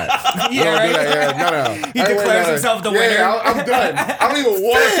 Fuck that. Yeah, right? No. He declares himself the winner. I'm done. I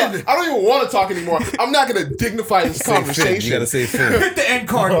don't even want to talk anymore. I'm not gonna dignify this Say conversation. Finn. You gotta say Finn. The end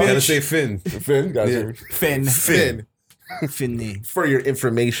card, You gotta bitch. say Finn. Finn, guys. Yeah. Finn. Finn. Finny. For your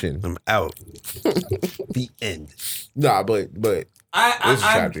information. I'm out. The end. Nah, but it's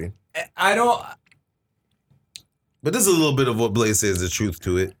tragedy. I don't. But this is a little bit of what Blaze says the truth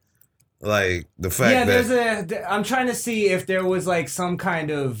to it. Like the fact that I'm trying to see if there was like some kind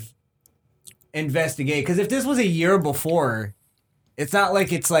of investigate, because if this was a year before, it's not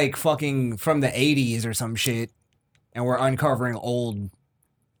like it's like fucking from the 80s or some shit, and we're uncovering old.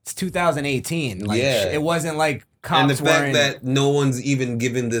 It's 2018. Like, Yeah. it wasn't like cops and the fact wearing. that no one's even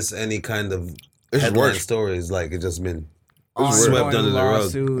given this any kind of It's headline worse. stories, like it just been ongoing swept under the rug.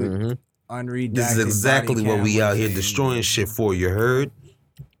 lawsuit, Mhm. unredacted This is exactly body what cam we out here footage. destroying shit for. You heard?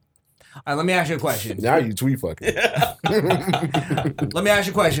 All right, let me ask you a question. Now you tweet fucking. Let me ask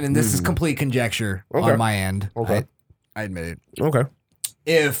you a question, and this is complete conjecture Okay. on my end. Okay. I admit it. Okay.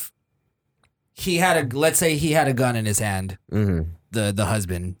 If he had let's say he had a gun in his hand, Mm-hmm. the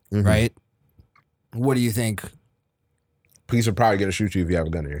husband, Mhm. right? What do you think? Police are probably gonna shoot you if you have a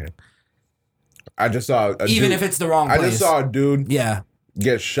gun in your hand. I just saw a Even dude- if it's the wrong I place. just saw a dude Yeah.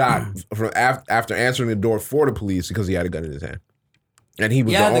 get shot from after answering the door for the police because he had a gun in his hand, and he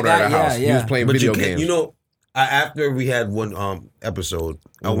was Yeah, the the owner guy- of the house. yeah, He was yeah. playing But video you can't. games. You know, after we had one episode,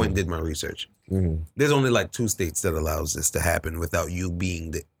 I went and did my research. Mhm. There's only like 2 states that allows this to happen without you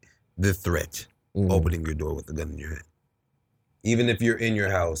being the threat, Mhm. opening your door with a gun in your hand. Even if you're in your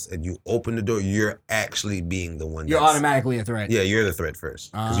house and you open the door, you're actually being the one. You're that's- automatically a threat. Yeah, you're the threat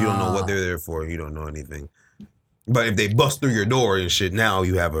first because you don't know what they're there for. You don't know anything. But if they bust through your door and shit, now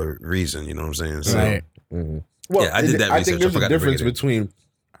you have a reason. You know what I'm saying? So, Right. Mhm. Well, Yeah, I did that I research. think I there's forgot a to bring difference it in. between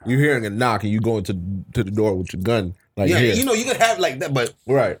you hearing a knock and you going to the door with your gun. Like, yeah, here. you know, you could have like that, but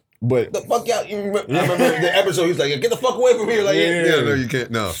Right. But the fuck out. I remember the episode. He's like, "Get the fuck away from here!" Like, Yeah. no, you can't.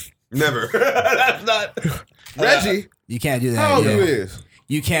 No, never. That's not Reggie, You can't do that. how old yeah. you is?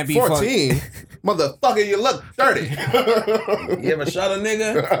 You can't be 14. Motherfucker, you look 30. You ever shot a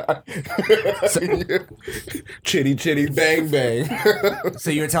nigga? Chitty, bang, bang. So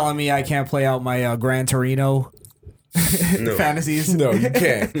you're telling me I can't play out my Gran Torino No. fantasies? No, you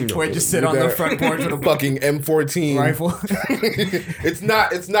can't. Where I just sit With on the that front porch with a fucking M14 rifle. It's not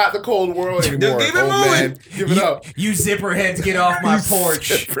the cold world anymore. keep it old moving. man. Give it up. You zipper heads get off my porch.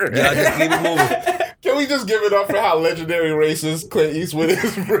 Yeah, just keep it moving. Can we just give it up for how legendary racist Clint Eastwood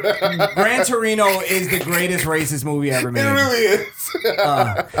is, bro? Gran Torino is the greatest racist movie ever made. It really is.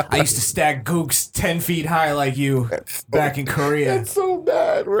 I used to stack gooks 10 feet high like you back in Korea. That's so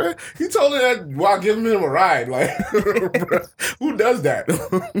bad, bro. He told her that while giving him a ride. Like, bro, who does that?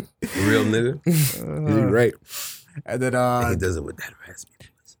 Real nigga. You're right. And then He does it with that raspy.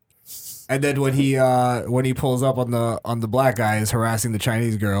 and then when he pulls up on the black guys harassing the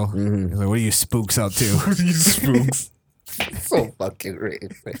Chinese girl, he's like, "What are you spooks up to?" You spooks. So fucking great,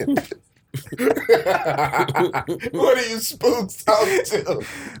 man. What are you spooks out to?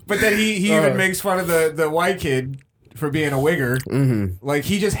 But then he even makes fun of the white kid for being a wigger. Mm-hmm. Like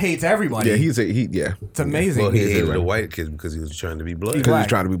he just hates everybody. Yeah, yeah. It's amazing. Well, he He is hated right. the white kid because he was trying to be blood. Because he's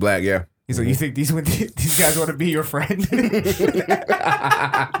trying to be black, yeah. He's like, "You think these guys want to be your friend?"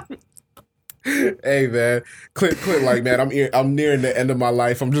 Hey man, Clint, like man, I'm nearing the end of my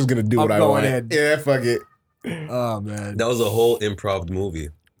life. I'm just gonna do what I'm I going want. in. Yeah, fuck it. Oh man, That was a whole improv movie.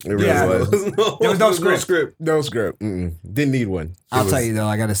 It really Yeah. was. there was no script. No script. Didn't need one. I'll tell you though,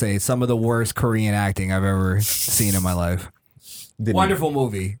 I gotta say, some of the worst Korean acting I've ever seen in my life. Wonderful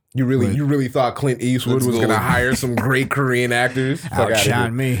movie. You really thought Clint Eastwood was gonna hire some great Korean actors?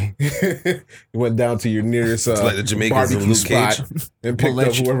 Outshine me. You went down to your nearest like the Jamaicans in barbecue Luke spot Cage. and picked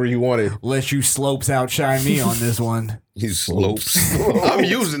up whoever you wanted. Let you slopes outshine me on this one. You slopes. I'm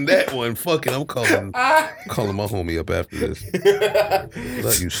using that one. Fuck it. I'm calling my homie up after this.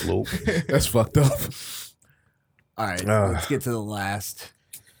 Let you slope. That's fucked up. All right, let's get to the last.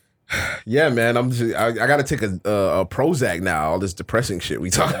 Yeah, man. I gotta take a Prozac now. All this depressing shit we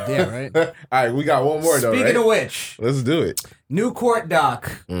talk. Yeah, right. All right, we got one more though. Speaking right? of which, let's do it. New court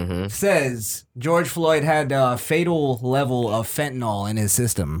doc says George Floyd had a fatal level of fentanyl in his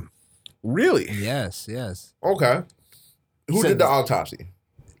system. Really? Yes. Okay. Who did the autopsy?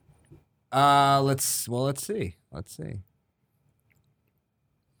 Let's see.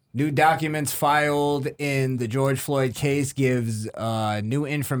 New documents filed in the George Floyd case gives new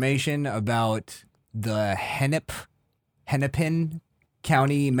information about the Hennepin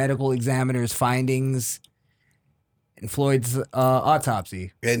County Medical Examiner's findings in Floyd's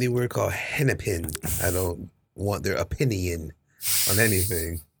autopsy. Any word called Hennepin. I don't want their opinion on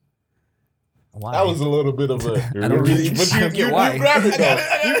anything. Why? That was a little bit of a. I don't really but you why. grabbed it though.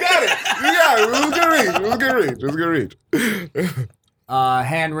 You got it. It was a good reach.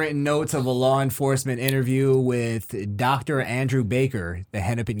 Handwritten notes of a law enforcement interview with Dr. Andrew Baker, the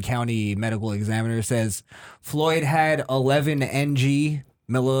Hennepin County Medical Examiner, says Floyd had 11 ng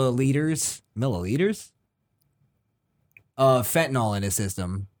milliliters of fentanyl in his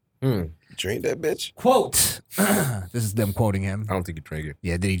system. Drink that bitch. Quote, this is them quoting him. I don't think he drank it.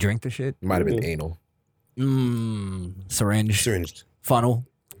 Yeah, did he drink the shit? It might have been anal. Syringe. Syringed. Funnel.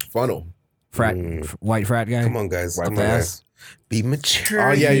 Frat. White frat guy. Come on, guys. White Come on, guys. Be mature.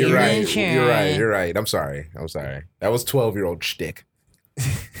 Oh yeah, you're right. Mature. You're right. I'm sorry. That was 12-year-old shtick.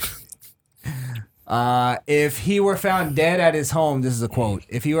 If he were found dead at his home, this is a quote.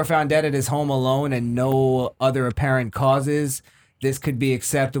 If he were found dead at his home alone and no other apparent causes, this could be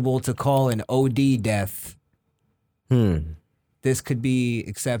acceptable to call an OD death. This could be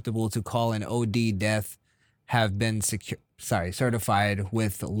acceptable to call an OD death. Have been certified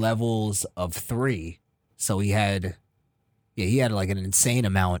with levels of 3. So he had like an insane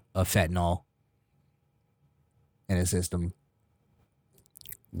amount of fentanyl in his system.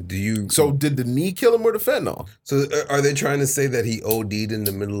 So did the knee kill him or the fentanyl? So are they trying to say that he OD'd in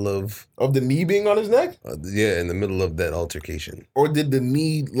the middle of the knee being on his neck? Yeah, in the middle of that altercation. Or did the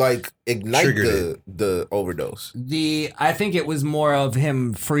knee like ignite the overdose? I think it was more of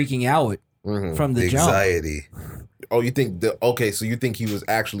him freaking out from the jump. Anxiety. Oh, you think so you think he was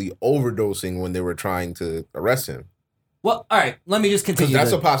actually overdosing when they were trying to arrest him? Well, all right, let me just continue.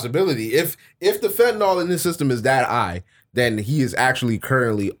 Because that's a possibility. If the fentanyl in his system is that high, then he is actually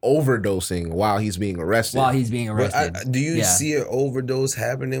currently overdosing while he's being arrested. Do you see an overdose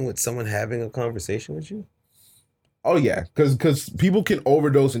happening with someone having a conversation with you? Oh yeah, because people can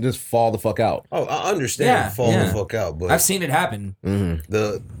overdose and just fall the fuck out. Oh, I understand fall the fuck out, but I've seen it happen.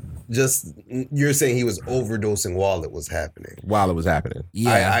 You're saying he was overdosing while it was happening.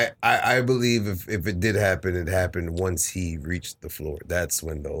 Yeah, I believe if it did happen, it happened once he reached the floor. That's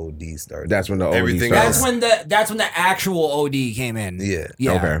when the OD started. That's when the OD Everything started. That's when the actual OD came in. Yeah.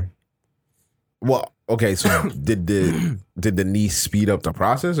 Okay. Well, okay. So did the knee speed up the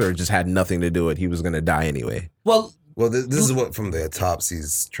process, or it just had nothing to do with it? He was gonna die anyway. Well, this is what from the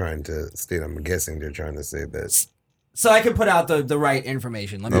autopsy's trying to state. I'm guessing they're trying to say that. So I can put out the right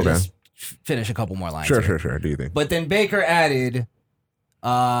information. Let me just finish a couple more lines. Sure. Do you think? But then Baker added,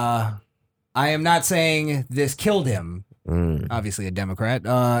 I am not saying this killed him. Obviously a Democrat.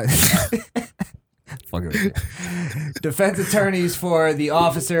 Defense attorneys for the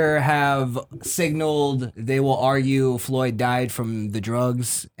officer have signaled they will argue Floyd died from the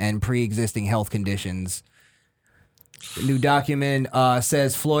drugs and pre-existing health conditions. The new document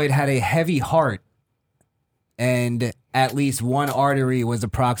says Floyd had a heavy heart and at least one artery was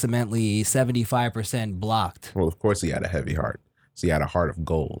approximately 75% blocked. Well, of course he had a heavy heart. So he had a heart of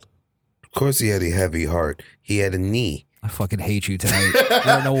gold. Of course he had a heavy heart. He had a knee. I fucking hate you tonight. I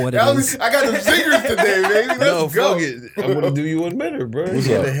don't know what it is. I got them singers today, baby. Let's go. Fuck it. I'm going to do you one better, bro. What's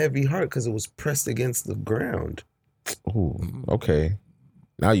he had up? a heavy heart because it was pressed against the ground. Ooh, okay.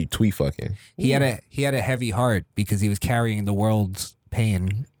 Now you tweet fucking. He had a heavy heart because he was carrying the world's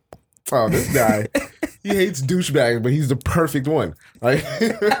pain. Oh, this guy. He hates douchebags, but he's the perfect one. Like,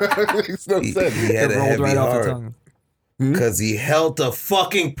 makes no sense. He had a heavy heart because he held a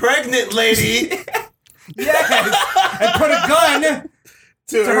fucking pregnant lady. Yes, and put a gun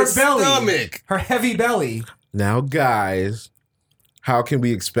to her belly, stomach. her heavy belly. Now, guys, how can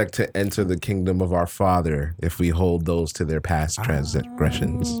we expect to enter the kingdom of our Father if we hold those to their past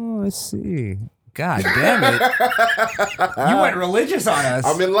transgressions? Oh, I see. God damn it. You went religious on us.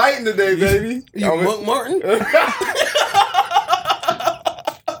 I'm enlightened today, baby. Monk Martin?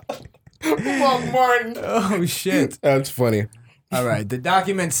 Monk Martin. Oh, shit. That's funny. All right. The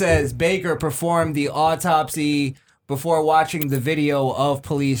document says Baker performed the autopsy before watching the video of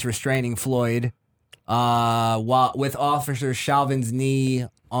police restraining Floyd while with Officer Chauvin's knee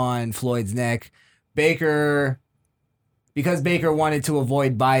on Floyd's neck. Because Baker wanted to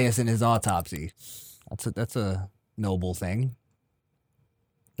avoid bias in his autopsy. That's a noble thing.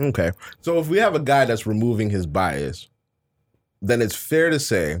 Okay. So if we have a guy that's removing his bias, then it's fair to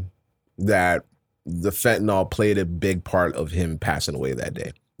say that the fentanyl played a big part of him passing away that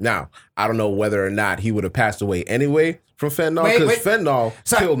day. Now, I don't know whether or not he would have passed away anyway from fentanyl, because fentanyl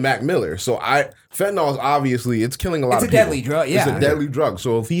killed Mac Miller. So fentanyl is obviously, it's killing a lot of people. It's a deadly drug, yeah. It's a deadly drug.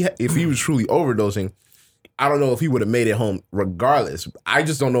 So if he was truly overdosing, I don't know if he would have made it home regardless. I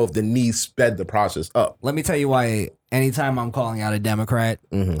just don't know if the knee sped the process up. Let me tell you why anytime I'm calling out a Democrat,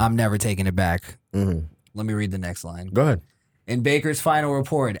 I'm never taking it back. Let me read the next line. Go ahead. In Baker's final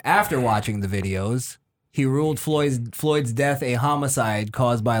report, after watching the videos, he ruled Floyd's death a homicide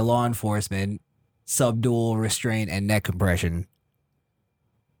caused by law enforcement, subdual restraint, and neck compression.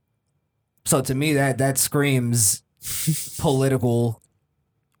 So to me, that screams political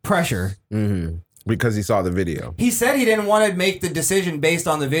pressure. Because he saw the video. He said he didn't want to make the decision based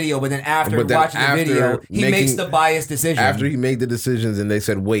on the video, but then after watching the video, he makes the biased decision. After he made the decisions and they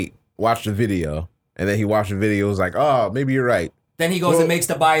said, wait, watch the video. And then he watched the video, was like, oh, maybe you're right. Then he goes and makes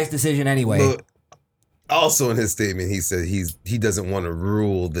the biased decision anyway. But also in his statement, he said he doesn't want to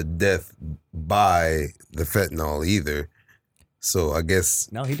rule the death by the fentanyl either. So I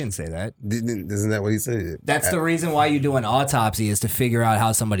guess no, he didn't say that. Isn't that what he said? That's the reason why you do an autopsy, is to figure out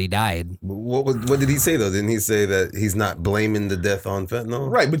how somebody died. What did he say though? Didn't he say that he's not blaming the death on fentanyl?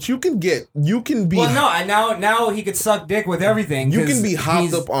 Right, but you can be. Well, no, now he could suck dick with everything. You can be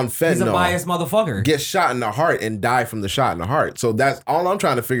hopped up on fentanyl. He's a biased motherfucker. Get shot in the heart and die from the shot in the heart. So that's all I'm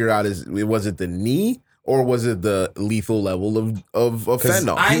trying to figure out is, was it the knee or was it the lethal level of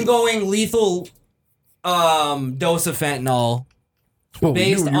fentanyl? I'm going lethal dose of fentanyl. Well,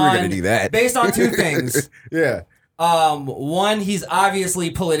 you were gonna do that. Based on two things. Yeah. One, he's obviously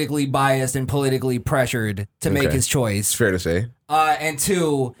politically biased and politically pressured to make his choice. It's fair to say. And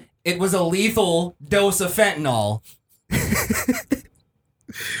two, it was a lethal dose of fentanyl.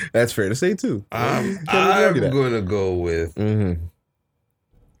 That's fair to say too. I'm gonna go with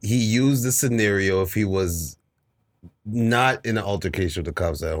he used the scenario if he was not in an altercation with the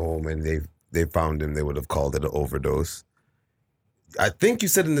cops at home and they found him, they would have called it an overdose. I think you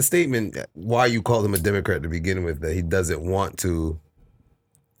said in the statement why you called him a Democrat to begin with, that he doesn't want to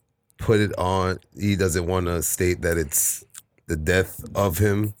put it on. He doesn't want to state that it's the death of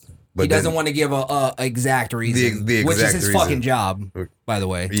him. But he doesn't want to give a exact reason, which is his fucking job, by the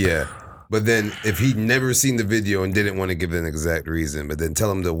way. Yeah. But then if he'd never seen the video and didn't want to give an exact reason, but then tell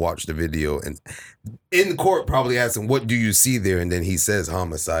him to watch the video and in court probably ask him, what do you see there? And then he says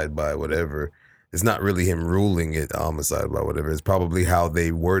homicide by whatever. It's not really him ruling it homicide by whatever. It's probably how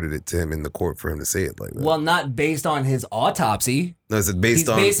they worded it to him in the court for him to say it like that. Well, not based on his autopsy. No, it's based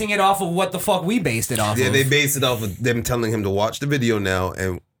on... He's basing it off of what the fuck we based it off of. Yeah, they based it off of them telling him to watch the video now,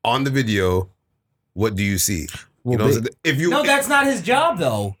 and on the video, what do you see? You know, no, that's not his job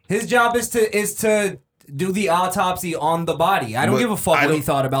though. His job is to do the autopsy on the body. I don't give a fuck what he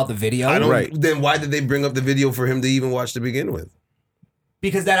thought about the video. Then why did they bring up the video for him to even watch to begin with?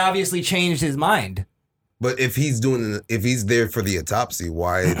 Because that obviously changed his mind. But if he's there for the autopsy,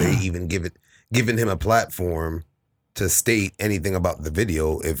 why are they even giving him a platform to state anything about the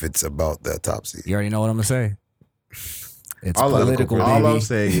video if it's about the autopsy? You already know what I'm gonna say. It's political. All I'm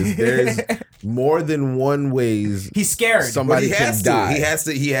saying is there's more than one ways. He's scared. Somebody can die.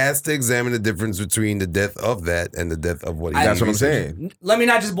 He has to examine the difference between the death of that and the death of what he. That's what I'm saying. Let me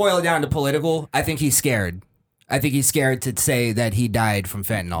not just boil it down to political. I think he's scared. I think he's scared to say that he died from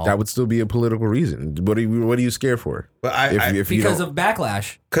fentanyl. That would still be a political reason. What are you scared for? But because of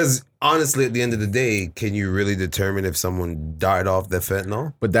backlash. Because honestly, at the end of the day, can you really determine if someone died off the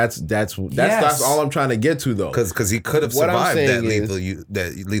fentanyl? But that's all I'm trying to get to though. Because he could have survived that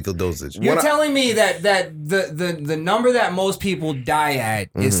lethal dosage. You're telling me that the number that most people die at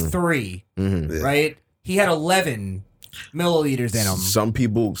is 3, right? He had 11 milliliters in him. Some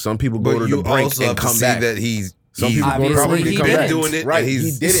people go to the brink and come back. That he's some people go to the brink and come back. Doing it, right?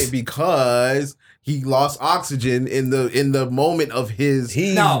 He did it because He lost oxygen in the moment of his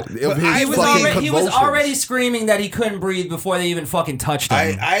He was already screaming that he couldn't breathe before they even fucking touched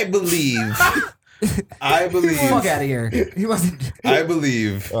him. I believe. I believe. Fuck out of here. He wasn't. I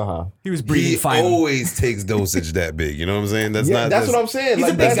believe. He was breathing He fine. always takes dosage that big. You know what I'm saying? That's that's what I'm saying. He's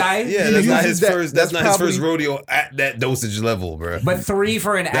a big guy. Yeah, that's not his first. That's not his first rodeo at that dosage level, bro. But 3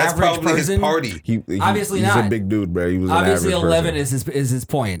 for an That's average probably person. his party. Obviously he's not. a big dude, bro. He was Obviously an average 11 person. is his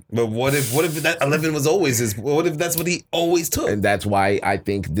point. But what if that 11 was always his? What if that's what he always took? And that's why I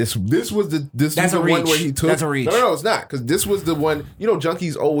think this was the That's a one reach. where he took. That's a reach. No, it's not, because this was the one. You know,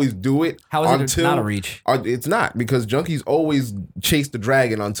 junkies always do it. How is it until, not a reach? It's not, because junkies always chase the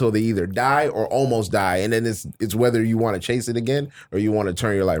dragon until they either die or almost die, and then it's whether you want to chase it again or you want to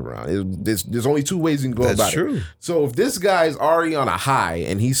turn your life around. There's only 2 ways you can go That's about true. it. So if this guy's already on a high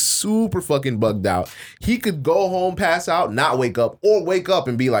and he's super fucking bugged out, he could go home, pass out, not wake up, or wake up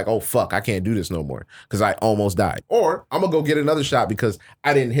and be like, oh fuck, I can't do this no more because I almost died. Or I'm gonna go get another shot because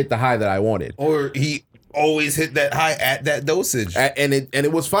I didn't hit the high that I wanted. Or he always hit that high at that dosage, and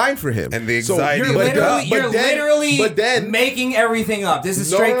it was fine for him. And the anxiety. You're literally making everything up. This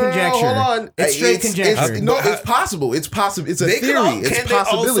is straight conjecture. Hold on. It's straight conjecture. It's possible. It's possible. It's a theory. It's a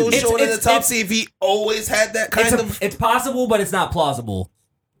possibility. Also show it in the top, see if he always had that kind of. It's possible, but it's not plausible.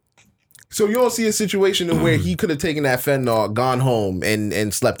 So you don't see a situation in where he could have taken that fentanyl, gone home,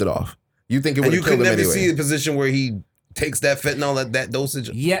 and slept it off. You think it would have killed him anyway? You could never see a position where he takes that fentanyl at that dosage.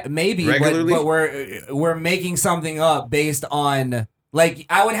 Yeah, maybe regularly. But we're making something up based on, like,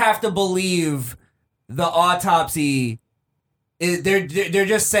 I would have to believe the autopsy. They're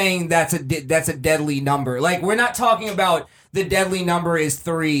just saying that's a deadly number. Like, we're not talking about the deadly number is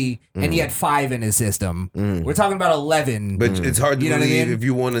 3 and he had 5 in his system. We're talking about 11. But it's hard to believe I mean? if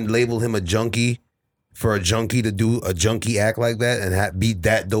you want to label him a junkie, for a junkie to do a junkie act like that and be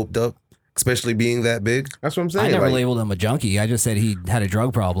that doped up. Especially being that big. That's what I'm saying. I never labeled him a junkie. I just said he had a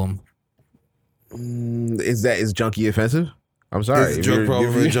drug problem. Is junkie offensive? I'm sorry. Is drug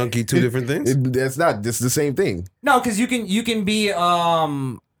problem and junkie 2 different things? That's not. This is the same thing. No, because you can be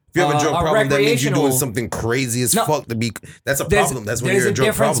If you have a drug problem, that means you're doing something crazy as fuck to be. That's a problem. That's when you're a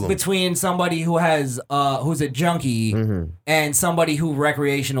drug problem. There's a difference between somebody who has who's a junkie and somebody who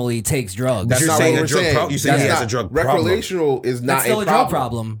recreationally takes drugs. That's not what we're saying. You say he has a drug problem. Recreational is not That's still a drug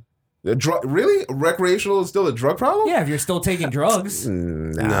problem. Really? Recreational is still a drug problem? Yeah, if you're still taking drugs.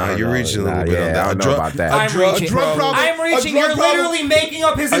 Nah, you're reaching a little bit on that. I don't know about that. I'm reaching. You're literally making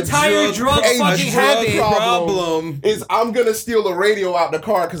up his entire drug fucking habit. Problem is I'm gonna steal a radio out the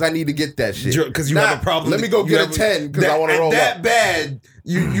car because I need to get that shit. Because you have a problem. Let me go get a 10 because I want to roll that up. bad.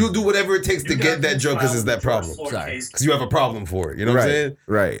 You'll do whatever it takes to get that drug because it's that problem. Sorry, because you have a problem for it. You know what I'm saying?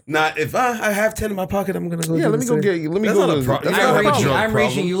 Right. Not if I have 10 in my pocket, I'm gonna go. Yeah, let me go get. Let me go. I'm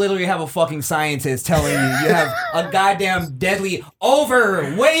reaching. You literally have a fucking scientist telling you have a goddamn deadly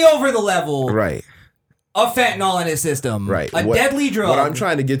way over the level. Right. Of fentanyl in his system. Right. A deadly drug. What I'm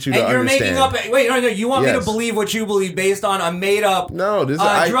trying to get you to and you're understand. making up. Wait, no. You want me to believe what you believe based on a made up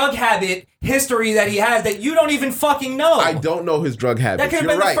drug habit history that he has that you don't even fucking know. I don't know his drug habits. That could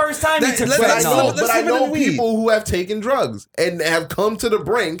have been the first time he took fentanyl. But I know people who have taken drugs and have come to the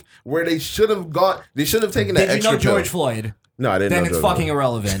brink where they should have gone. They should have taken that extra Did you know George pill. Floyd? No, I didn't then know it's George fucking Floyd.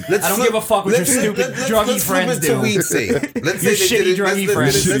 irrelevant. I don't give a fuck what your stupid druggy friends do. Let's say your shitty druggy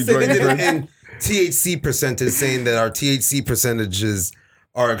friends. Let's say they did it in THC percentage, saying that our THC percentages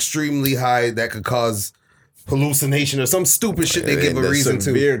are extremely high. That could cause hallucination or some stupid shit they give a reason to.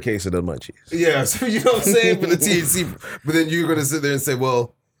 Severe case of the munchies. Yeah, so you know what I'm saying? For the THC, but then you're gonna sit there and say,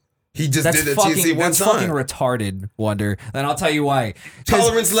 well, he just did the THC one time. That's fucking retarded, Wonder. And I'll tell you why.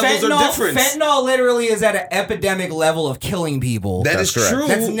 Tolerance levels are different. Fentanyl literally is at an epidemic level of killing people. That is true.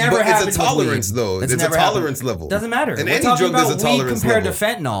 That's never happened. It's a tolerance, though. It's a tolerance level. Doesn't matter. In We're any talking drug, there's a about weed tolerance compared level. to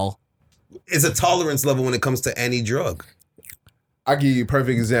fentanyl. It's a tolerance level when it comes to any drug. I'll give you a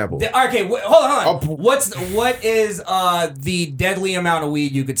perfect example. Okay, hold on. What is the deadly amount of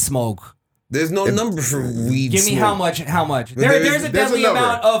weed you could smoke? There's no number for weed. Give me smoke. how much? There's a deadly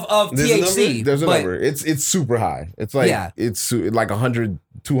amount of THC. There's a number. It's super high. It's like it's like 100,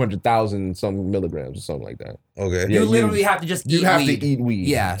 200,000 some milligrams or something like that. Okay. You literally have to just eat weed. You have to eat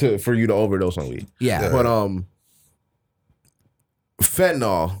weed for you to overdose on weed. Yeah. But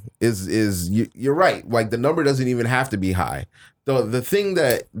fentanyl is you're right. Like the number doesn't even have to be high. The thing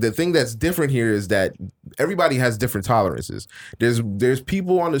that's different here is that everybody has different tolerances. There's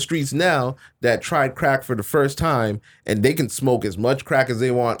people on the streets now that tried crack for the first time and they can smoke as much crack as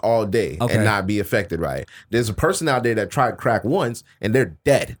they want all day and not be affected by it. There's a person out there that tried crack once and they're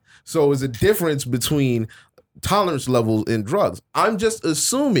dead. So it's a difference between tolerance level in drugs. I'm just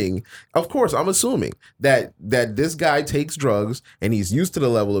assuming, of course, I'm assuming that this guy takes drugs and he's used to the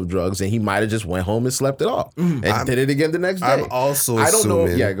level of drugs and he might have just went home and slept it off and did it again the next day. I'm also I don't know.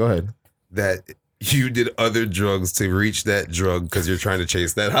 assuming Yeah, go ahead. that you did other drugs to reach that drug because you're trying to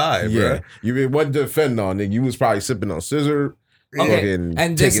chase that high, Yeah, bro. you wasn't fentanyl, nigga. You was probably sipping on scissor, Okay, and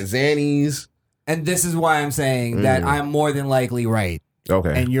and taking this- Xannies. And this is why I'm saying that I'm more than likely right.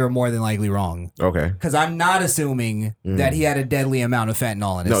 Okay. And you're more than likely wrong. Okay. Because I'm not assuming that he had a deadly amount of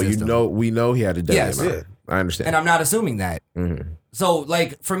fentanyl in his No, system. we know he had a deadly Yes. amount. Yeah. I understand. And I'm not assuming that. So,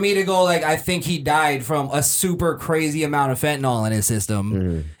 like, for me to go, like, I think he died from a super crazy amount of fentanyl in his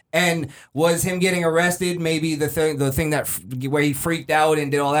system. And was him getting arrested maybe the thing that where he freaked out and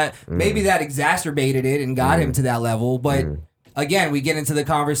did all that? Maybe that exacerbated it and got him to that level. But again, we get into the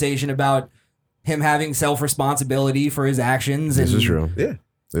conversation about him having self-responsibility for his actions. This and is true. Yeah.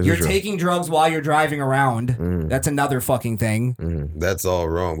 You're taking drugs while you're driving around. That's another fucking thing. That's all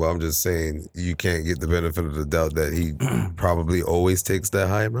wrong, but I'm just saying you can't get the benefit of the doubt that he probably always takes that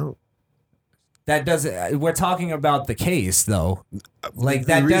high amount. That doesn't. We're talking about the case, though. Like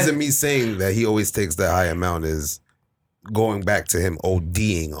that. The reason me saying that he always takes that high amount is going back to him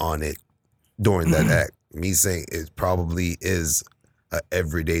ODing on it during that act. Me saying it probably is a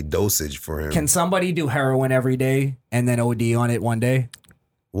everyday dosage for him. Can somebody do heroin every day and then OD on it one day?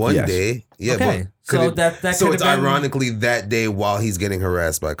 One Yes. day, yeah. Okay. But could So it- that so could it's have been ironically that day while he's getting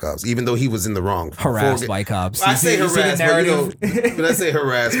harassed by cops, even though he was in the wrong. harassed by cops. I You say see the harassed, but you know, narrative? when I say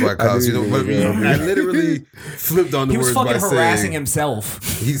harassed by cops, you know, but I literally flipped on the He was words fucking by harassing saying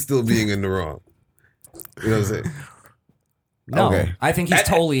himself. he's still being in the wrong. You know what I'm saying? No, Okay. I think he's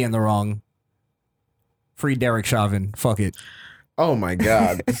totally in the wrong. Free Derek Chauvin. Fuck it. Oh my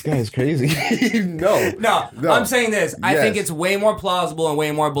God, this guy is crazy. No, I'm saying this. I think Yes. it's way more plausible and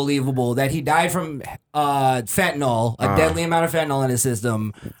way more believable that he died from fentanyl, a deadly amount of fentanyl in his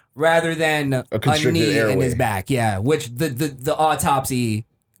system, rather than a constricted knee in airway. his back. Yeah, which the autopsy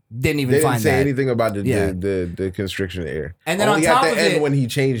didn't even They didn't find say that. anything about the, Yeah. the constriction of air. And then Only on top at of the end it- when he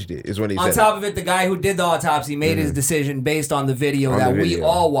changed it is when he On said top of it, the guy who did the autopsy made his decision based on the video On that the we video.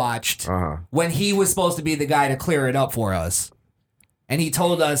 all watched Uh-huh. when he was supposed to be the guy to clear it up for us. And he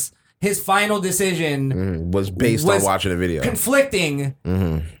told us his final decision was based on watching the video. conflicting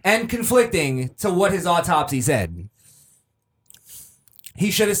and conflicting to what his autopsy said.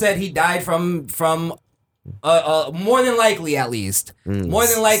 He should have said he died from more than likely, at least. More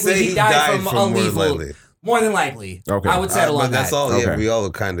than likely, Say he died from a more than lethal. likely. More than likely. Okay. I would settle But on that's that. all. Yeah, Okay. we all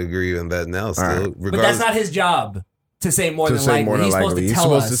kind of agree on that now. Still, right. But that's not his job to say more to than say likely. more than He's supposed likely. to He's tell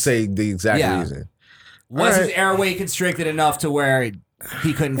supposed us. to say the exact Yeah. reason. Was All his right. airway constricted enough to where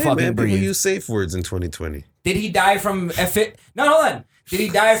he couldn't Hey, fucking man, people breathe? use safe words in 2020. Did he die from No, hold on. Did he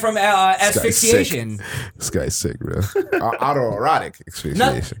die from asphyxiation? This guy's sick, bro. Autoerotic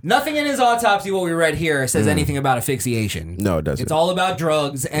asphyxiation. Nothing in his autopsy, what we read here, says anything about asphyxiation. No, it doesn't. It's all about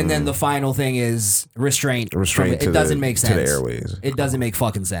drugs, and then the final thing is restraint. Restraint It to doesn't the- make to sense. the airways. It doesn't make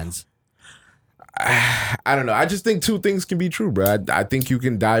fucking sense. I don't know. I just think two things can be true, bro. I think you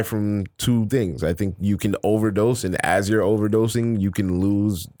can die from two things. I think you can overdose, and as you're overdosing, you can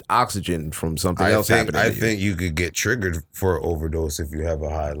lose oxygen from something else happening. I to you. think you could get triggered for an overdose if you have a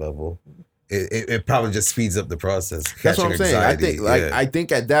high level. It probably just speeds up the process. That's what I'm catching saying. anxiety. I think, like, Yeah. I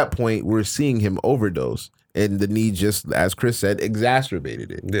think at that point we're seeing him overdose, and the need just, as Chris said,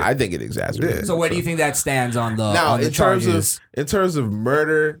 exacerbated it. Yeah. I think it exacerbated. So it. where do you think that stands on the Now, on the in terms charges? of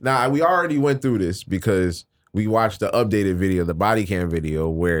murder, now we already went through this because we watched the updated video, the body cam video,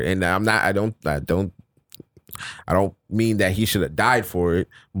 where, and I don't mean that he should have died for it,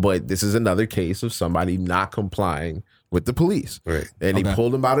 but this is another case of somebody not complying with the police. Right. And he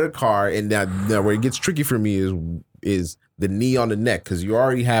pulled him out of the car, and now where it gets tricky for me is the knee on the neck, because you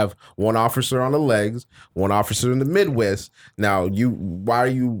already have one officer on the legs, one officer in the Midwest. Now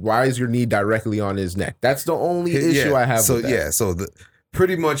why is your knee directly on his neck? That's the only issue I have. So with that. so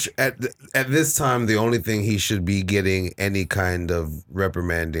pretty much at this time, the only thing he should be getting any kind of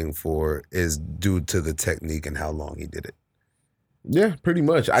reprimanding for is due to the technique and how long he did it. Yeah, pretty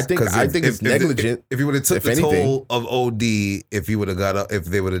much. I think it's negligent. If he would have took if the anything. toll of OD, if he would have got up, if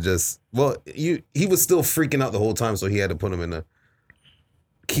they would have just he was still freaking out the whole time, so he had to put him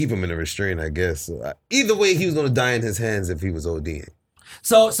keep him in a restraint, I guess. So, either way, he was going to die in his hands if he was ODing.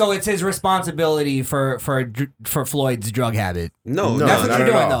 So it's his responsibility for Floyd's drug habit. No, that's what not you're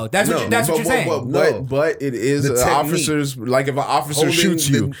at doing all. though. That's what you're saying. But it is The an technique. officer's, like if an officer Holding shoots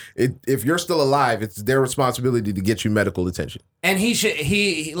you, if you're still alive, it's their responsibility to get you medical attention. And he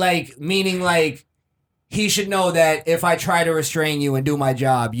he should know that if I try to restrain you and do my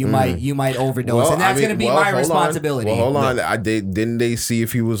job, you might overdose, and that's going to be my responsibility. Hold on. Didn't they see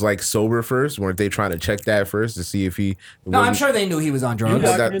if he was like sober first? Weren't they trying to check that first to see if he? No, I'm sure they knew he was on drugs.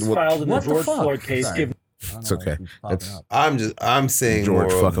 Documents filed in the George Floyd case. Give It's okay. I'm saying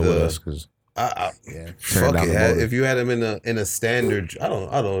George more fucking of with the, us because fuck it. If you had him in a standard, I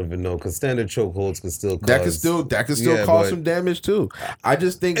don't even know, because standard chokeholds could still cause, that could still cause some damage too. I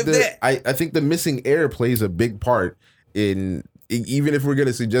just think I think the missing air plays a big part in. Even if we're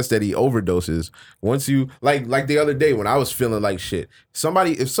gonna suggest that he overdoses, once you like the other day when I was feeling like shit,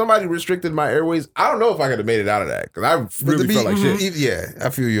 if somebody restricted my airways, I don't know if I could have made it out of that because I really felt like shit. Yeah, I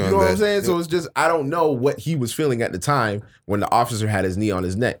feel you on that. You know what I'm saying? So it's just I don't know what he was feeling at the time when the officer had his knee on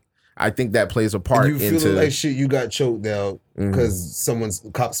his neck. I think that plays a part. And you feeling like shit. You got choked out because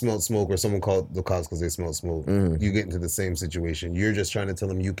cop smelled smoke, or someone called the cops because they smelled smoke. You get into the same situation. You're just trying to tell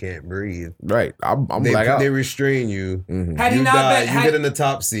them you can't breathe. Right. I'm black out. They restrain you. Had he you not die. been, you get an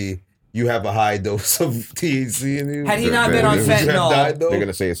autopsy. You have a high dose of THC in you. Had he not been on fentanyl, they're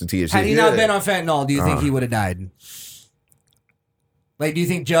gonna say it's a THC. Had he not been on fentanyl, do you think he would have died? Like, do you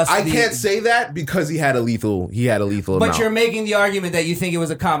think I can't say that because he had a lethal amount. But you're making the argument that you think it was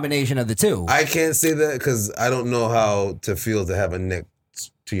a combination of the two. I can't say that because I don't know how to feel to have a neck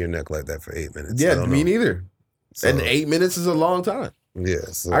to your neck like that for 8 minutes. Yeah, me neither. So, and 8 minutes is a long time. Yeah,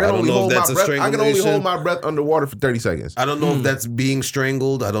 so I can only hold my breath. I can only hold my breath underwater for 30 seconds. I don't know if that's being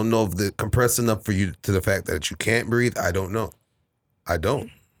strangled. I don't know if they're compressed enough for you to the fact that you can't breathe. I don't know. I don't.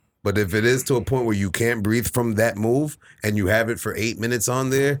 But if it is to a point where you can't breathe from that move and you have it for 8 minutes on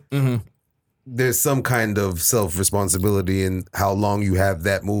there, there's some kind of self-responsibility in how long you have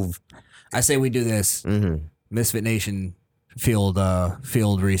that move. I say we do this. Misfit Nation field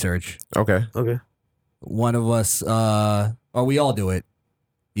research. Okay. One of us, or we all do it.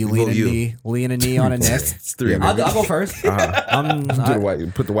 You lean a knee on a neck. It's three. I'll go first.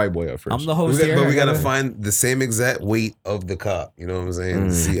 Put the white boy up first. I'm the host here. But we gotta find the same exact weight of the cop. You know what I'm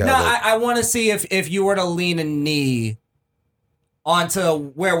saying? See how I want to see if you were to lean a knee onto,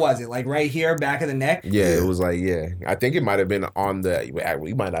 where was it? Like right here, back of the neck? Yeah, it was like, I think it might have been on the,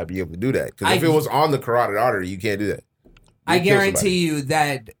 we might not be able to do that. Because if it was on the carotid artery, you can't do that. I guarantee you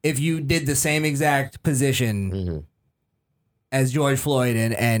that if you did the same exact position as George Floyd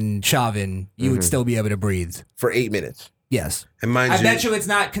and Chauvin, you would still be able to breathe. For 8 minutes. Yes. And I bet you it's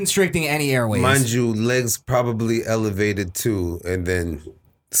not constricting any airways. Mind you, legs probably elevated too, and then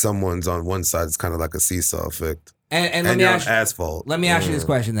someone's on one side. It's kind of like a seesaw effect. And let me ask you, asphalt. Let me ask you this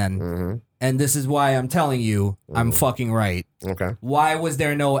question then. And this is why I'm telling you I'm fucking right. Okay. Why was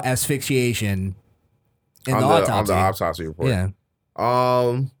there no asphyxiation in the autopsy? On the autopsy report. Yeah.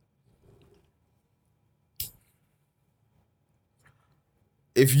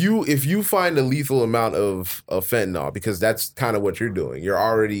 If you find a lethal amount of fentanyl, because that's kind of what you're doing, you're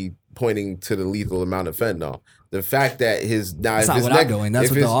already pointing to the lethal amount of fentanyl. The fact that that's not what I'm doing. That's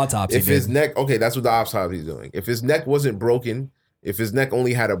what the autopsy did. If his neck, okay, that's what the autopsy is doing. If his neck wasn't broken, if his neck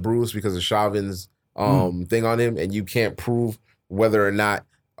only had a bruise because of Chauvin's thing on him, and you can't prove whether or not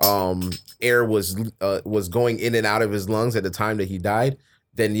air was going in and out of his lungs at the time that he died,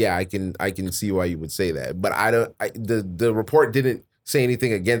 then yeah, I can see why you would say that. But the report didn't say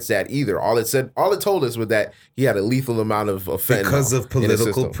anything against that either. All it told us was that he had a lethal amount of fentanyl because of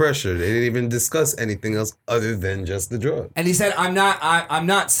political pressure. They didn't even discuss anything else other than just the drug. And he said, "I'm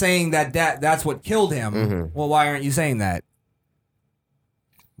not saying that's what killed him." Well, why aren't you saying that?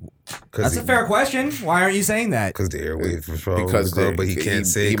 That's a fair question. Why aren't you saying that? Because the airwaves was probably but he can't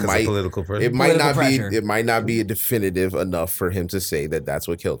say because of political pressure. It might not be definitive enough for him to say that that's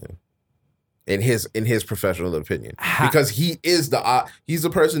what killed him. In his professional opinion, because he's the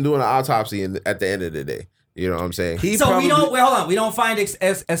person doing the autopsy at the end of the day. You know what I'm saying? We don't find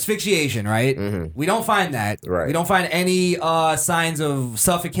asphyxiation, right? We don't find that. Right. We don't find any signs of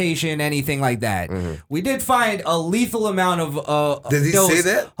suffocation, anything like that. We did find a lethal amount of. Did he say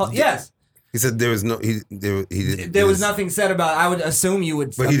that? Yes. He said there was no. There was nothing said about. I would assume you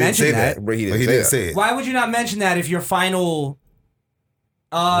would mention that. But he didn't say it. Why would you not mention that if your final?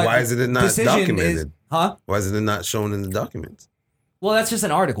 Why is it not documented? Why is it not shown in the documents? Well, that's just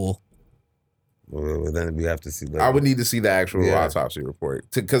an article. Well, then we have to see that. I would need to see the actual autopsy report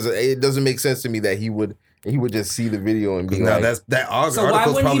because it doesn't make sense to me that he would just see the video and be like, that so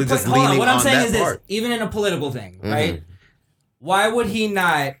article's probably just leaning what I'm on saying that is this, part. even in a political thing, right? Why would he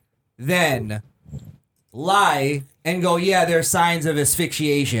not then lie and go, yeah, there's signs of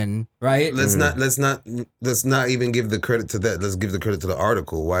asphyxiation, right? Let's not even give the credit to that. Let's give the credit to the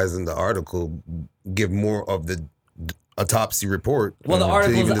article. Why isn't the article give more of the autopsy report. Well, the to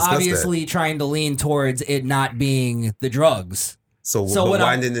article even is discuss that. obviously trying to lean towards it not being the drugs. So So but what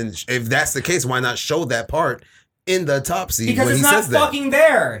why I'm- didn't? If that's the case, why not show that part in the autopsy Because when it's he not says that? fucking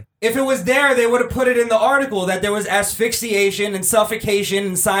there. If it was there, they would have put it in the article that there was asphyxiation and suffocation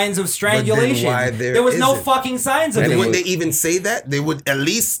and signs of strangulation. why there was no isn't? fucking signs of And it. wouldn't they even say that? They would at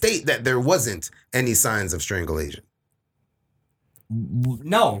least state that there wasn't any signs of strangulation.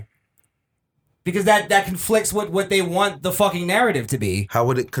 No. Because that conflicts with what they want the fucking narrative to be. How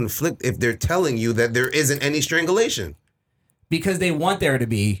would it conflict if they're telling you that there isn't any strangulation? Because they want there to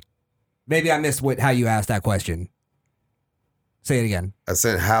be. Maybe I missed how you asked that question. Say it again. I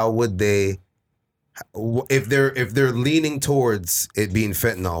said, how would they? If they're leaning towards it being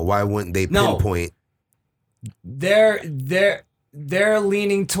fentanyl, why wouldn't they No. pinpoint? They're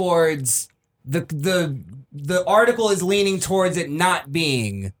leaning towards the article is leaning towards it not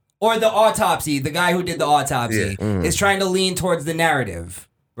being, or the autopsy, the guy who did the autopsy is trying to lean towards the narrative,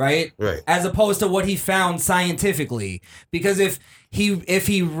 right? Right. As opposed to what he found scientifically. Because if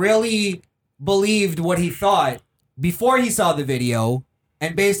he really believed what he thought before he saw the video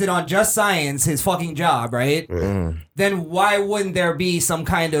and based it on just science, his fucking job, right? Then why wouldn't there be some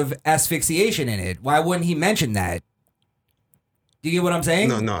kind of asphyxiation in it? Why wouldn't he mention that? Do you get what I'm saying?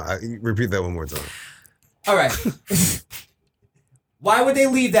 No. Repeat that one more time. All right. Why would they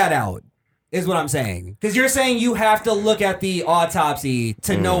leave that out? Is what I'm saying. Because you're saying you have to look at the autopsy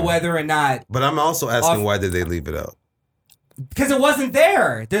to know whether or not. But I'm also asking, why did they leave it out? Because it wasn't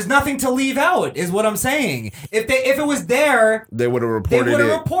there. There's nothing to leave out. Is what I'm saying. If it was there, they would have reported it. They would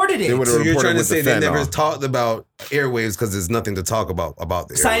have reported it. They would have So you're reported trying to with say the they never fentanyl. talked about airwaves because there's nothing to talk about the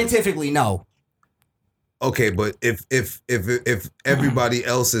airwaves. Scientifically, no. Okay, but if everybody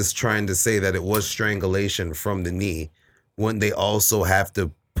else is trying to say that it was strangulation from the knee, wouldn't they also have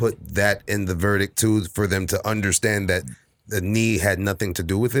to put that in the verdict too for them to understand that the knee had nothing to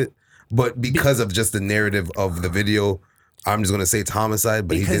do with it? But because of just the narrative of the video, I'm just gonna say it's homicide.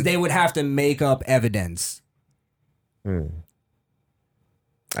 But Because they would have to make up evidence,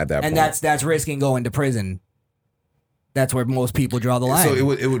 At that and point. that's risking going to prison. That's where most people draw the line. So it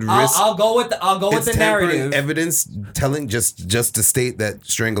would risk. I'll go with the tampering narrative. evidence telling just to state that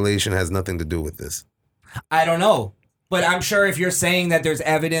strangulation has nothing to do with this. I don't know. But I'm sure if you're saying that there's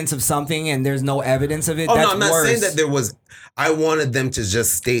evidence of something and there's no evidence of it, Oh that's no, I'm not worse. saying that there was. I wanted them to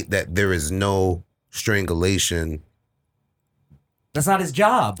just state that there is no strangulation. That's not his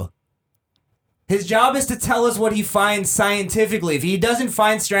job. His job is to tell us what he finds scientifically. If he doesn't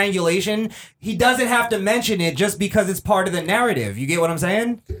find strangulation, he doesn't have to mention it just because it's part of the narrative. You get what I'm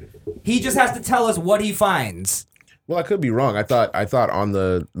saying? He just has to tell us what he finds. Well, I could be wrong. I thought on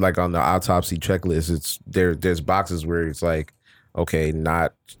the autopsy checklist, it's there's boxes where it's like, okay,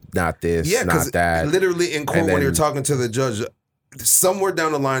 not this, Yeah, because not that. literally in court And when then- you're talking to the judge, somewhere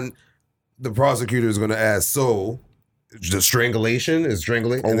down the line, the prosecutor is going to ask, so the strangulation is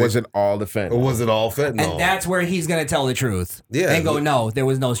strangulation, Or was it all the fentanyl? Or was it all fentanyl? And that's where he's going to tell the truth. Yeah. And go, no, there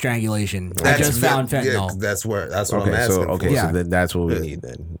was no strangulation. I That's- just found that- fentanyl. yeah, that's what I'm Okay, asking. so for. so then that's what we need.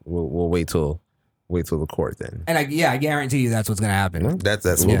 Then we'll wait till the court then. And I guarantee you that's what's going to happen. That's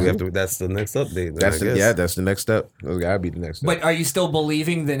what we have to. That's the next update. That's I guess. that's the next step. That's gotta be the next step. But are you still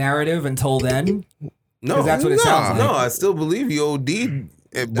believing the narrative until then? No, 'Cause that's what it sounds like. No, I still believe you OD'd.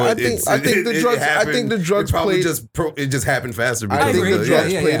 But I think the drugs. I think the drugs played. It just happened faster. I think the drugs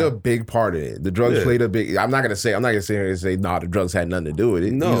Yeah, played yeah. a big part in it. The drugs played a big. I'm not gonna say nah, the drugs had nothing to do with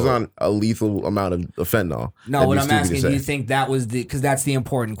it. No. He was on a lethal amount of fentanyl. No, That'd what be I'm stupid to asking, do say. you think that was because that's the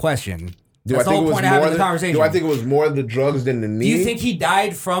important question. Do That's I the think whole it was point of having more the than- conversation. Do I think it was more the drugs than the knee? Do you think he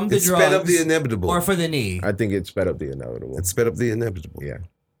died from the It drugs? sped up the inevitable. Or for the knee? I think it sped up the inevitable. It sped up the inevitable. Yeah,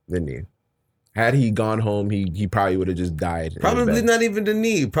 the knee. Had he gone home, he probably would have just died. in Probably bed. not even the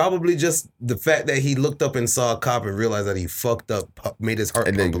knee. Probably just the fact that he looked up and saw a cop and realized that he fucked up, made his heart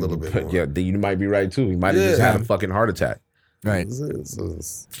And pump then, a little bit more. yeah, you might be right too. He might have just Yeah. had a fucking heart attack. Right. It's-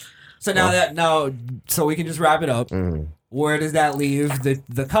 So so we can just wrap it up. Where does that leave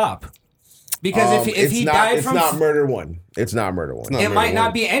the cop? Because if it's he not, died it's from, not murder one. It's not murder one. it might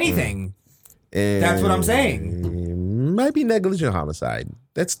not be anything. That's what I'm saying. Might be negligent homicide.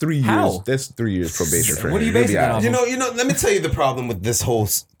 That's 3 years. How? That's 3 years probation for him. What are you He'll basing be that out. off? You know. Let me tell you the problem with this whole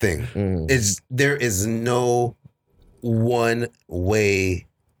thing is there is no one way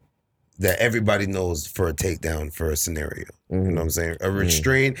that everybody knows for a takedown for a scenario. You know what I'm saying? A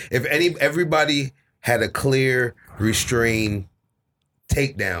restrain. If everybody had a clear restrain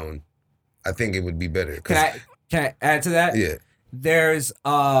takedown, I think it would be better. 'Cause- Can I add to that? Yeah. There's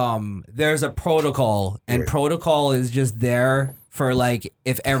a protocol, and protocol is just there for like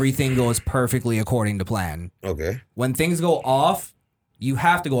if everything goes perfectly according to plan. Okay. When things go off, you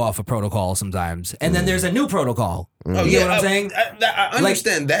have to go off a protocol sometimes, and then there's a new protocol. Oh, You get what I'm saying? I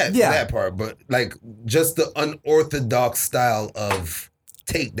understand that part, but like just the unorthodox style of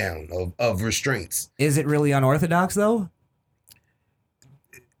takedown of restraints. Is it really unorthodox though?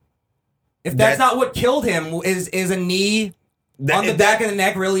 If that's not what killed him, is a knee on the back of the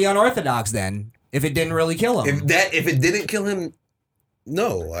neck really unorthodox then? If it didn't really kill him. If it didn't kill him,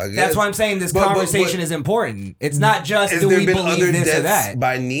 no, I guess. That's why I'm saying this conversation is important. It's not just do we believe this or that.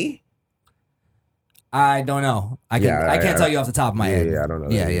 By knee? I don't know. I can't tell you off the top of my head. Yeah, I don't know.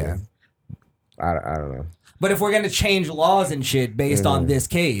 Yeah. I don't know. But if we're gonna change laws and shit based on this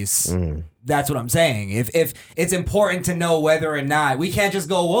case, that's what I'm saying. If it's important to know whether or not we can't just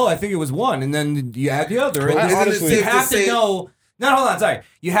go, well, I think it was one, and then you add the other. Well, honestly, you have to know. No, hold on. Sorry.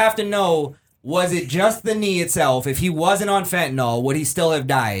 You have to know. Was it just the knee itself? If he wasn't on fentanyl, would he still have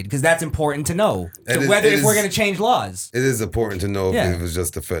died? Because that's important to know. If we're going to change laws. It is important to know if it was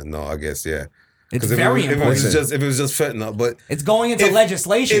just the fentanyl, I guess, yeah. It's very important. If it was just fentanyl, but it's going into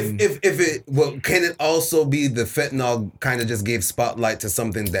legislation. Can it also be the fentanyl kind of just gave spotlight to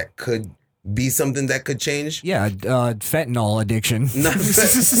something that could be something that could change? Yeah, fentanyl addiction. Not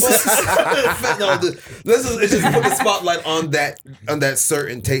fentanyl. It just put the spotlight on that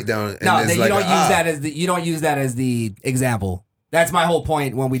certain takedown. And no, it's you don't use that as the example. That's my whole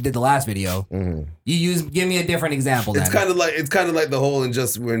point when we did the last video. Give me a different example. It's kind of like the whole and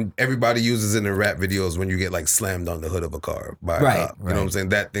just when everybody uses it in rap videos when you get like slammed on the hood of a car by a cop. You know what I'm saying?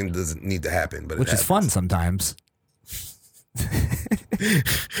 That thing doesn't need to happen, but which is fun sometimes.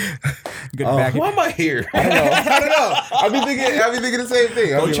 Why am I here? I don't know. I'll be thinking the same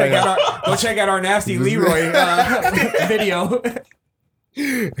thing. Go check out our Nasty Leroy video.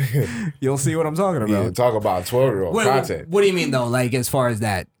 You'll see what I'm talking about. Yeah, talk about 12-year-old content. What do you mean though? Like as far as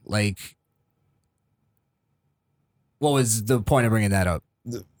that, like, what was the point of bringing that up?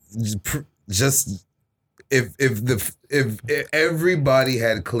 Just if everybody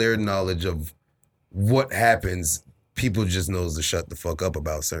had clear knowledge of what happens, people just knows to shut the fuck up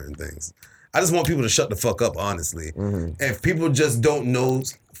about certain things. I just want people to shut the fuck up, honestly. If people just don't know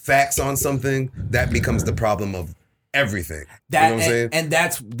facts on something, that becomes the problem of everything. You know what I'm saying? And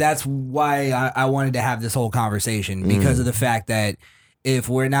that's why I wanted to have this whole conversation, because of the fact that if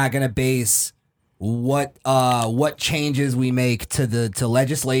we're not gonna base what changes we make to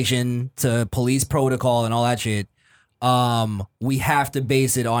legislation, to police protocol and all that shit, we have to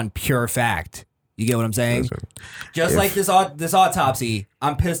base it on pure fact. You get what I'm saying? Just like this autopsy,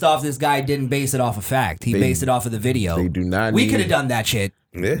 I'm pissed off this guy didn't base it off of fact. He based it off of the video. They do not. We could have done that shit.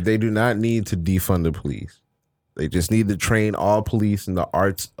 Yeah. They do not need to defund the police. They just need to train all police in the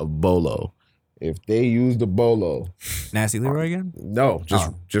arts of bolo. If they use the bolo, Nasty Leroy again? No,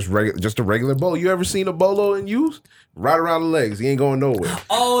 just a regular bolo. You ever seen a bolo in use? Right around the legs. He ain't going nowhere.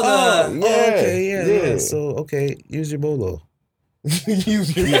 Okay. So use your bolo.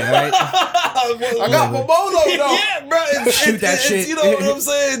 Use your right? I got my bolo though. Yeah, bro. Shoot that shit. You know what I'm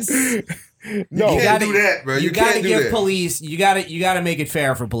saying? No, you can't do that, bro. You gotta give police. You gotta make it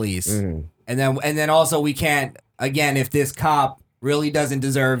fair for police. And then also we can't, again, if this cop really doesn't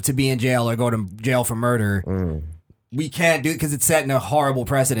deserve to be in jail or go to jail for murder, we can't do it because it's setting a horrible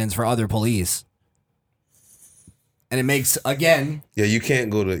precedence for other police. And it makes, again, you can't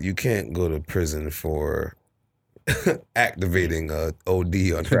go to prison for activating a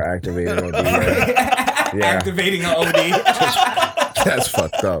OD on for activating OD. Right? Activating an OD. That's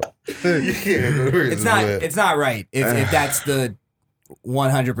fucked up. You can't go to prison. It's not right if that's the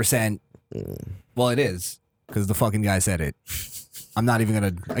 100%. Well, it is because the fucking guy said it. I'm not even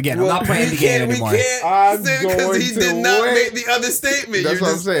gonna. Again, I'm not playing the game anymore. Because he did not make the other statement. That's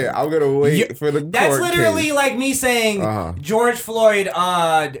what I'm saying. I'm gonna wait for the court That's literally case. like me saying George Floyd.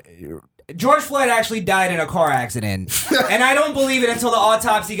 George Floyd actually died in a car accident, and I don't believe it until the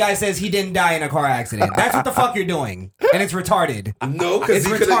autopsy guy says he didn't die in a car accident. That's what the fuck you're doing, and it's retarded. No, because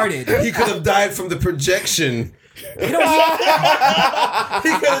he could have died from the projection. He could have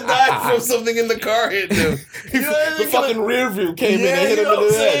died from something in the car hitting him. The fucking rear view came in and hit him in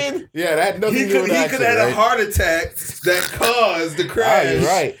the head. Yeah, that had nothing to do with that. He could have had a heart attack that caused the crash.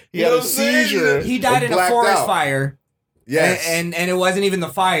 Right. He had a seizure. He died in a forest fire. Yes. And it wasn't even the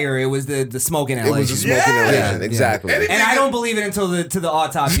fire, it was the smoke inhalation. It was the smoke inhalation, exactly. And I don't believe it until the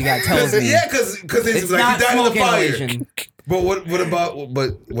autopsy guy tells me. Yeah, because it's like he died in the fire. But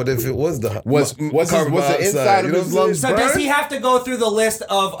what if it was the what's the inside of his lungs? So does he have to go through the list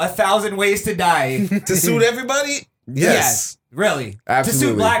of 1,000 ways to die to suit everybody? Yes. Really? Absolutely.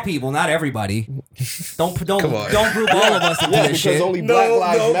 To sue black people, not everybody. Don't Come on. group all of us into Yeah, this because shit. only Black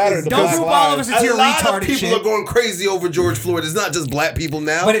Lives Matter. Don't group all of us into your A lot of retarded people shit. are going crazy over George Floyd. It's not just black people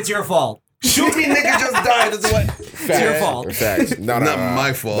now. But it's your fault. Shoot me, nigga just died. It's what? It's your fault. Facts. No, Not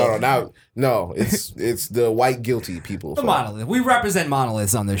my fault. No. It's the white guilty people. The monolith. We represent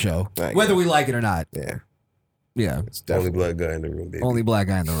monoliths on this show, whether we like it or not. Yeah. Yeah. It's the only black guy in the room, baby. Only black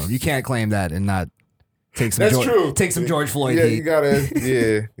guy in the room. You can't claim that and not take some. That's true. Take some George Floyd Yeah, heat. you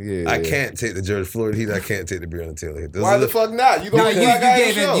gotta. Yeah. I can't take the George Floyd heat. I can't take the Breonna Taylor heat. Those Why are the fuck not? You gonna you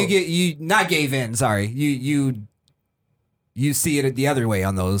gave in. You not gave in. Sorry. You see it the other way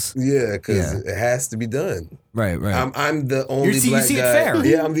on those. Yeah, because it has to be done. Right. I'm the only black see guy. it fair.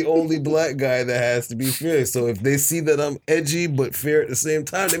 Yeah, I'm the only black guy that has to be fair. So if they see that I'm edgy but fair at the same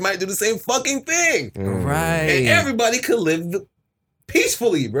time, they might do the same fucking thing. Right. And everybody could live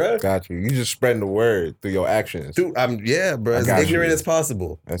peacefully, bro. Got you. You just spreading the word through your actions. Dude, bro. As ignorant as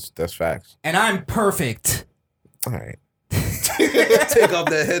possible. That's facts. And I'm perfect. All right. Take off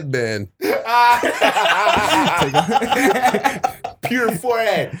that headband. Pure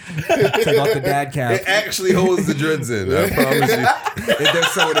forehead. Take off the dad cap. It actually holds the dreads in. I promise you. They're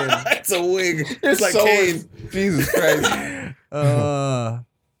sewed in. It's a wig. It's like Kane. Jesus Christ.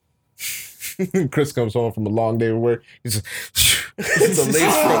 Chris comes home from a long day of work. He's just, It's a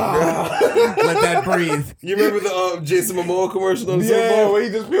lace front, bro. Let that breathe. You remember the Jason Momoa commercial on the Super yeah, Bowl? where he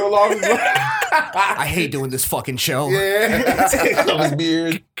just peeled off his I hate doing this fucking show. Yeah. Take off his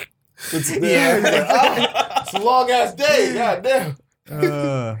beard. It's a long ass day. God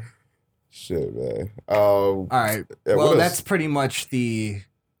damn. Shit, man. All right. Yeah, Well, what that's else? pretty much the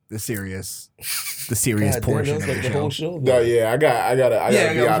serious God portion damn, of that's the the show. whole show. No, yeah, I gotta be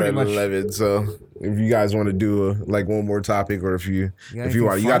out pretty at much. 11. So if you guys want to do one more topic, or if you got any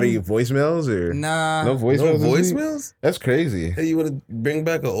funny? voicemails or Nah. no voicemails? No this week? voicemails? That's crazy. Hey, you want to bring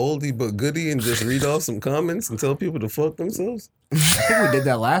back a oldie but goodie and just read off some comments and tell people to fuck themselves? I think we did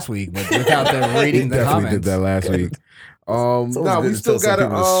that last week, but without them reading the Definitely comments. did that last week. always No, good we to still tell some got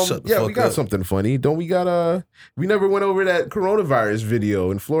people to shut the we fuck got up. something funny. Don't we got we never went over that coronavirus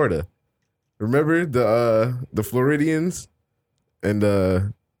video in Florida. Remember the Floridians and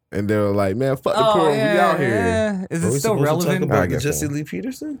they were like, man, fuck the corona, we out here. Yeah. Is Are it we still supposed to relevant? talk about I guess Jesse so. Lee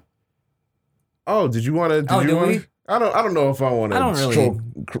Peterson? Oh, did you want to? Oh, do we? I don't know if I want I don't to really- stroke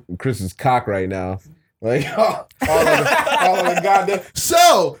Chris's cock right now. Like all of the goddamn.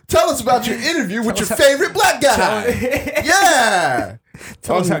 So tell us about your interview with your favorite black guy. Yeah.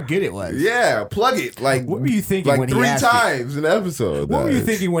 Tell us how good it was. Yeah, plug it. Like, What were you thinking like when he 3 asked you? times in the episode. What were you dog.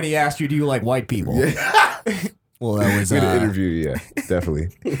 thinking when he asked you, do you like white people? Yeah. Well, that was We had an interview, yeah, definitely.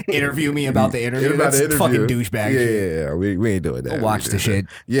 interview me about the interview. About That's the interview. fucking douchebag shit. Yeah. We ain't doing that. Go watch We the did shit.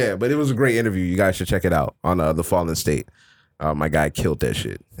 that. Yeah, but it was a great interview. You guys should check it out on The Fallen State. My guy killed that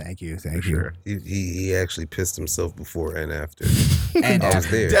shit. Thank you. For sure. He actually pissed himself before and after. And I was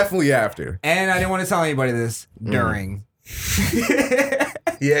there. Definitely after. And I didn't want to tell anybody this during.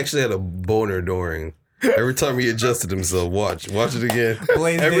 He actually had a boner during. Every time he adjusted himself, watch it again.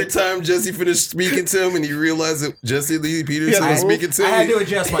 Blaze Every did- time Jesse finished speaking to him and he realized that Jesse Lee Peterson was speaking to I him, had to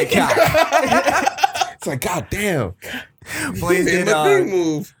adjust my cock. It's like, God damn. Blaze he made did. my big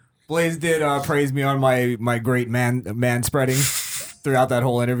move. Blaze did praise me on my great man spreading throughout that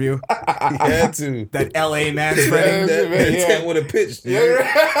whole interview. He had to. That LA man spreading. That tent would have pitched.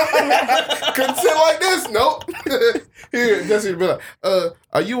 Couldn't sit like this. Nope. Here, Jesse would be like,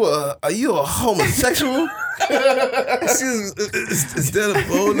 are you a homosexual? Is that a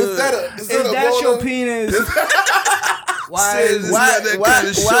boner? Is that Is that your penis? Why is Why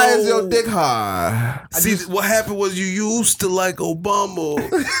is your dick hard? See, what happened was you used to like Obama,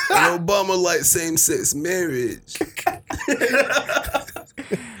 and Obama liked same-sex marriage.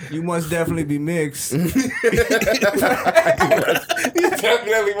 You must definitely be mixed. You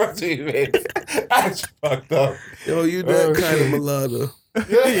definitely must be mixed. That's fucked up. Yo, you that kind of mulatto.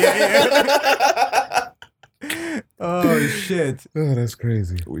 Oh shit. Oh, that's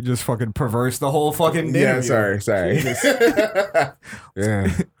crazy. We just fucking perverse the whole fucking Yeah, interview. sorry.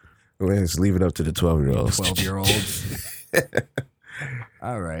 Yeah. Let's leave it up to the 12-year-olds. 12-year-olds.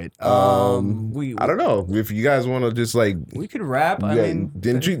 All right. We I don't know if you guys want to just like. we could rap. I Yeah, mean,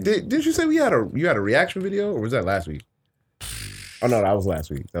 didn't you say you had a reaction video, or was that last week? Oh no, that was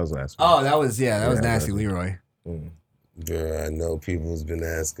last week. oh, that was Yeah, Nasty that's- Leroy. Bruh, I know people's been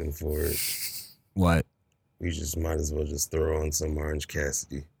asking for it. What? We just might as well just throw on some Orange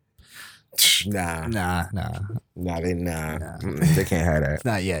Cassidy. Nah, Nah. they they can't have that. It's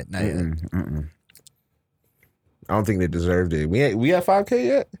not yet. Not yet. Mm-mm. I don't think they deserved it. We had 5K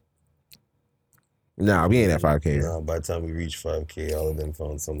yet. Nah, we ain't at 5K. Nah, by the time we reach 5K, all of them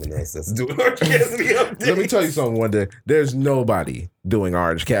found someone else that's doing Orange Cassidy updates. Let me tell you something, one day. There's nobody doing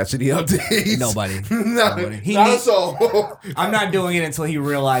Orange Cassidy updates. Nobody. Nobody. He Not a needs- soul. I'm not doing it until he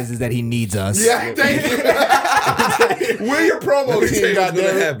realizes that he needs us. Yeah, thank you. We're your promo Let me tell team, you what's gonna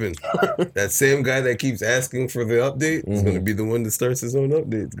goddammit. happen. That same guy that keeps asking for the update is gonna be the one that starts his own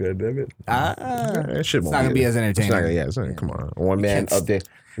updates. God damn it! That shit It's won't not gonna be as It's entertaining. not gonna, it's not, come on. One man update.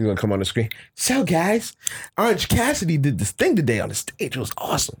 He's gonna come on the screen. So guys, Orange Cassidy did this thing today on the stage. It was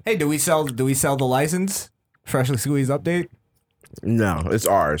awesome. Hey, do we sell the license? Freshly Squeezed update? No, it's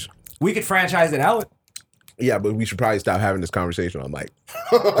ours. We could franchise it out. Yeah, but we should probably stop having this conversation on mic.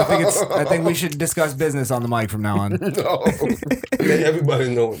 I think we should discuss business on the mic from now on. No. Man,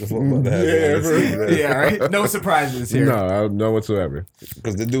 everybody know what the fuck about to happen. Yeah, right? No surprises here. No whatsoever.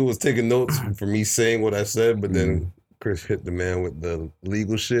 Because the dude was taking notes for me saying what I said, but then Chris hit the man with the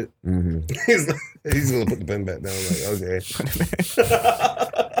legal shit. Mm-hmm. He's gonna put the pen back down. Like, okay.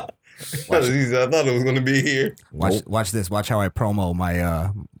 I thought it was gonna be here. Watch this. Watch how I promo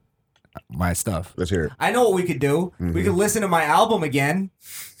my stuff. Let's hear it. I know what we could do. We could listen to my album again.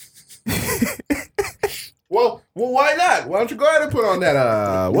 Well, why not? Why don't you go ahead and put on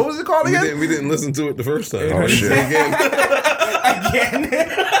that? What was it called again? We didn't listen to it the first time. Oh shit! Again.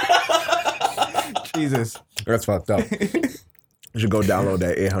 Jesus. That's fucked up. You should go download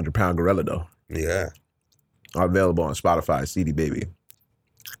that 800-pound gorilla though. Yeah. Available on Spotify, CD Baby,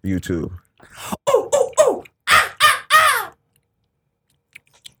 YouTube.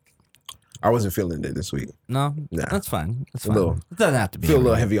 I wasn't feeling it this week. No, Nah. that's fine. That's A fine. little. It doesn't have to be. Feel a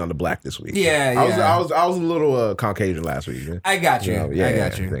little heavy on the black this week. Yeah, I was a little Caucasian last week. Man. I got you. Yeah, I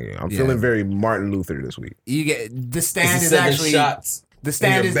got you. I'm Yeah. feeling very Martin Luther this week. You get the stand It's is 7 actually shots the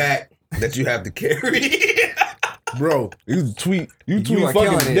stand in your is back that you have to carry. Bro, you tweet are fucking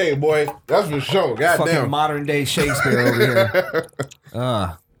killing it. today, boy. That's for sure. fucking Goddamn. modern day Shakespeare over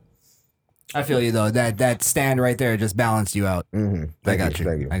here. I feel you though. That stand right there just balanced you out. Mm-hmm. I got you.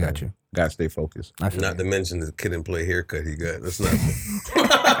 Thank you. I got you. Gotta stay focused. Not to mention the kid and play haircut he got. That's not.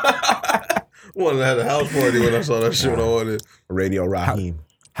 Wanted to have a house party when I saw that shit. When I wanted Radio Raheem.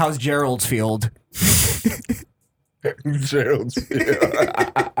 How's Gerald's Field? Gerald's Field.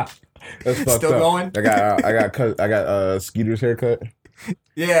 That's fucked Still up. going? I got Skeeter's haircut.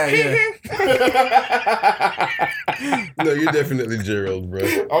 Yeah. No, you're definitely Gerald, bro.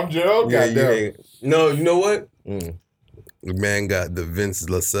 I'm Gerald. Yeah, you Goddamn. ain't. No, you know what? The man got the Vince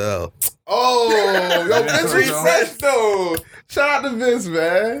LaSalle. Oh, yo, Vince was fresh though. Shout out to Vince,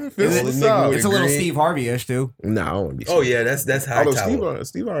 man. Vince was up. It's a little Steve Harvey-ish too. No, I won't be. Oh yeah, that's Hightower.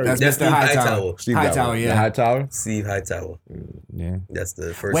 Steve Harvey. That's That's Mr. Hightower. Hightower. Steve Hightower, The yeah. Hightower. Steve Hightower. Yeah. That's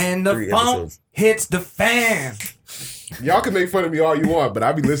the first When the 3 funk episodes. hits the fan. Y'all can make fun of me all you want, but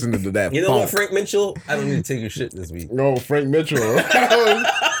I be listening to that. You know funk. what, Frank Mitchell? I don't need to take your shit this week. No, Frank Mitchell.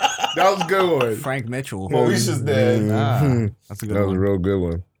 that was a good one. Frank Mitchell. Moesha's dead. That's a good That was one. a real good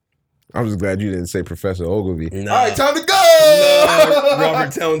one. I'm just glad you didn't say Professor Ogilvy. Nah. All right, time to go.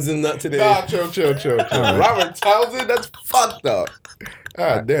 Robert Townsend, not today. Nah, chill. Robert Townsend, that's fucked up.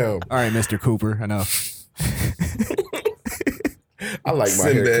 God damn. All right, Mr. Cooper. Enough. I like my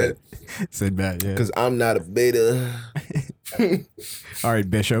Sinbad. haircut Sinbad, yeah. because I'm not a beta. All right,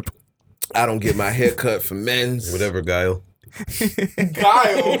 Bishop. I don't get my hair cut for men's. Whatever, Guile.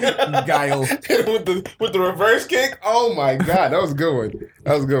 Guile. Guile. with the reverse kick. Oh my god, that was a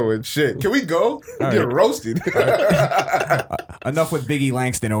good one. Shit, can we go? All Get right. roasted. Enough with Biggie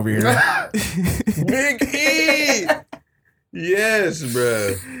Langston over here. Big E. Yes,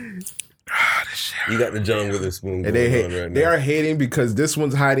 bro. You got the John Witherspoon And going on right they now. are hating because this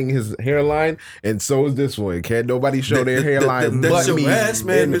one's hiding his hairline, and so is this one. Can't nobody show their hairline that's but your me ass,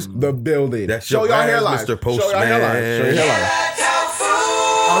 man. in the building. That's show your your ass, hairline, Mr. Show your Postman. hairline. Show your hairline.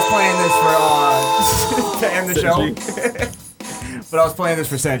 I was playing this for to end the show, but I was playing this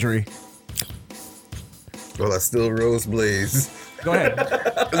for Century. Well, I still Rose Blaze. Go ahead.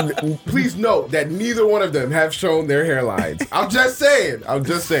 Please note that neither one of them have shown their hairlines. I'm just saying.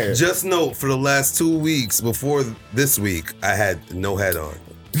 Just note, for the last 2 weeks before this week, I had no hat on.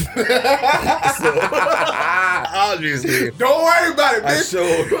 So, obviously, Don't worry about it, I bitch.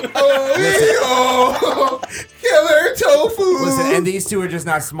 showed. Oh, killer tofu. Listen, and these two are just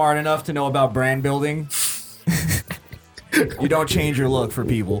not smart enough to know about brand building. You don't change your look for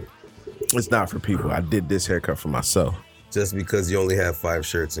people. It's not for people. I did this haircut for myself. Just because you only have 5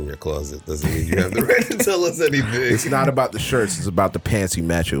 shirts in your closet doesn't mean you have the right to tell us anything. It's not about the shirts. It's about the pants you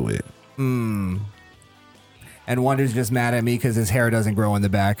match it with. And Wonder's just mad at me because his hair doesn't grow in the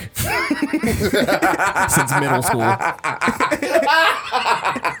back since middle school.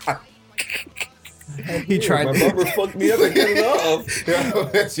 He tried. My barber fucked me up and get it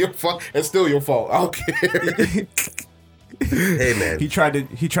off. That's your fault. It's still your fault. I don't care. Hey man, He tried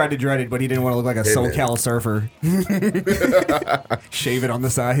to dread it, but he didn't want to look like a SoCal surfer. Shave it on the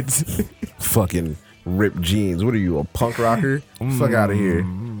sides. Fucking ripped jeans. What are you, a punk rocker? Fuck out of here.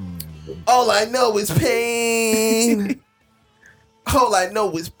 all I know is pain. All I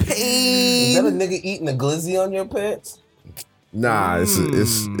know is pain. Is that a nigga eating a glizzy on your pants? Nah, it's a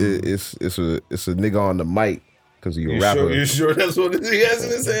nigga on the mic because you're a rapper. You sure that's what he has in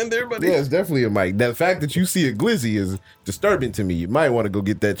his hand there, buddy? Yeah, it's definitely a mic. The fact that you see a glizzy is disturbing to me. You might want to go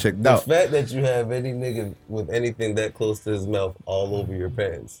get that checked out. The fact that you have any nigga with anything that close to his mouth all over your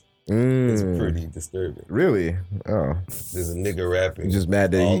pants is pretty disturbing. Really? Oh. There's a nigga rapping. You're just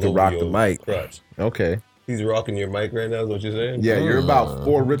mad that he can rock the mic. Crotch. Okay. He's rocking your mic right now, is what you're saying? Yeah, you're about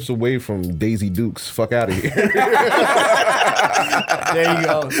 4 rips away from Daisy Dukes. Fuck out of here. There you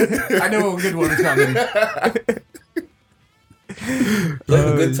go. I knew a good one was coming. Like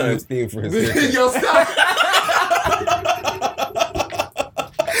a good times theme for his haircut. Yo, stop.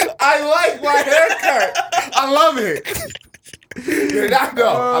 I like my haircut. I love it. Yeah,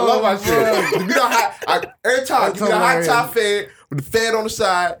 I love my shit. Give me the every time, give me the hot top fade with the fade on the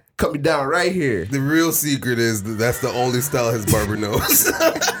side. Cut me down right here. The real secret is that's the only style his barber knows.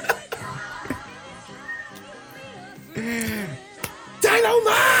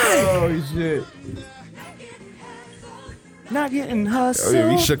 Dynamite! Oh shit! Not getting hustled. Oh yeah,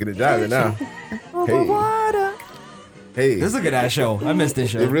 we shooking and jiving now. Over water. Hey, This is a good ass show. I missed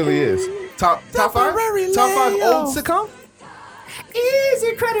this show. it really is. Top 5 old sitcom.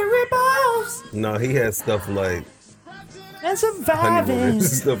 Easy credit rip-offs No, he has stuff like and surviving.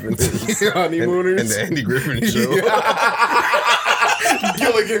 Honeymooners, stuff in his, Honeymooners. and the Andy Griffin show.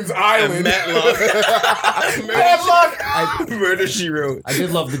 Gilligan's Island. And Matlock. Matlock. Murder, She Wrote. I did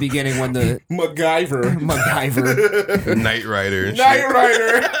love the beginning when the MacGyver. Knight Rider. And Knight shit.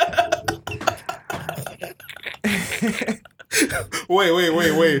 Rider.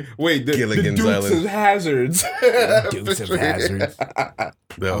 Wait. The Gilligan's Dukes Island. of Hazards. Dukes of Hazards.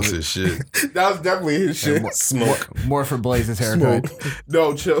 That was his shit. That was definitely his shit. Smoke. More for Blaze's haircut.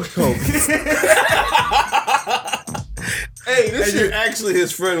 No, chill. Hey, this And shit. you're actually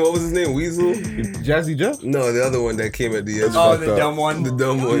his friend. What was his name? Weasel? Jazzy Joe? No, the other one that came at the edge. Oh, the dumb one. The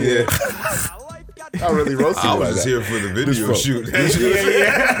dumb one, yeah. I really roasted I you was like just that. here for the video This shoot.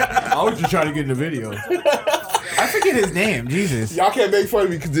 I was just trying to get in the video. I forget his name. Jesus. Y'all can't make fun of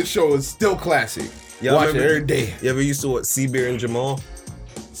me because this show is still classic. Y'all Watch it remember- every day. You ever used to watch Seabear and Jamal?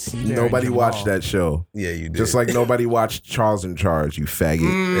 Nobody watched that show. Yeah, you did. Just like nobody watched Charles in Charge, you faggot.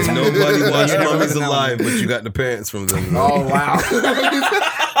 And nobody watched Yeah, Mummies that one. Alive, but you got the pants from them. Oh, wow.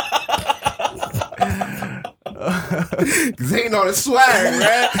 Cause ain't on the swag,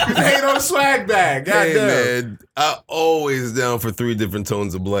 man. Cause ain't on the swag bag. Hey, Goddamn. man, I always down for 3 different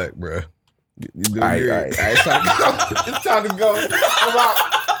tones of black, bruh. You do All right. It's time to go. It's time to go. I'm out.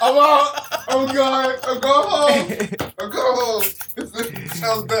 I'm going. I'm going home. I'm going home.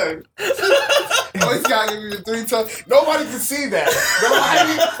 Show's done. Always gotta give me the 3 tones. Nobody can see that.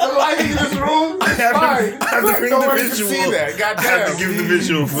 The lighting in this room is fine. I have to bring Nobody the can visual. see that. I Goddamn. have to give the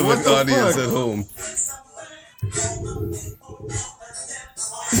visual for What the the audience fuck? at home.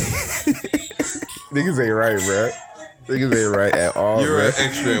 Niggas ain't right, bro. Niggas ain't right at all. You're bro. an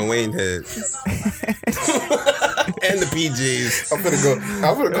extra in Wayne head. And the PJs.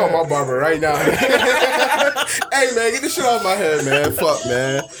 I'm gonna call my barber right now. Hey man, get this shit off my head, man. Fuck,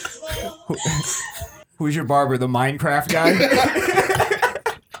 man. Who's your barber? The Minecraft guy?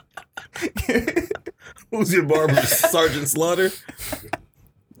 Who's your barber? Sergeant Slaughter?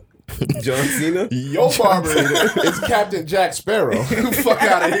 John Cena? Your barber is Captain Jack Sparrow. Fuck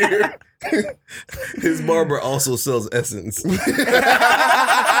out of here. His barber also sells Essence.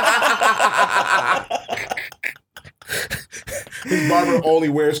 His barber only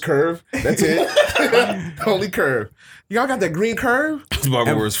wears Curve. That's it. Only Curve. Y'all got that green Curve? His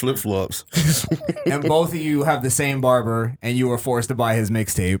barber wears flip-flops. And both of you have the same barber, and you were forced to buy his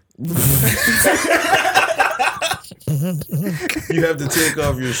mixtape. You have to take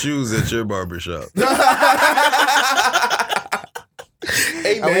off your shoes at your barbershop.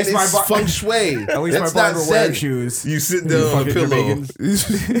 Hey man, least my it's feng shui. At least That's my not barber Zen. wears shoes. You sit down on a fucking pillow.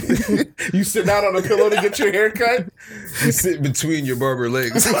 Jamaicans. You sit down on a pillow to get your hair cut? You sit between your barber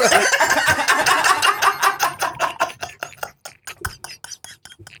legs.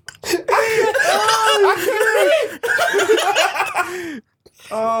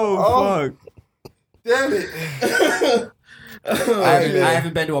 Oh, fuck. Damn it. I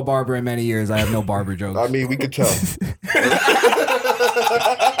haven't been to a barber in many years. I have no barber jokes. I mean, we could tell.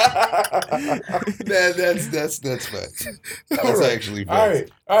 That's facts. That's actually All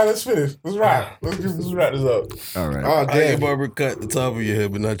facts. right, let's finish. Let's wrap. Let's wrap this up. All right. Oh, damn. Your barber cut the top of your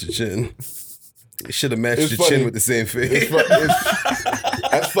head, but not your chin. It should have matched It's your funny. chin with the same face.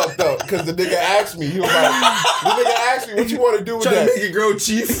 That's fucked up. Because the nigga asked me, what you want to do with Trying that? to make it grow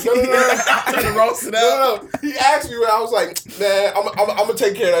cheese. No. Trying to roast it out. No. He asked me, and I was like, man, I'm gonna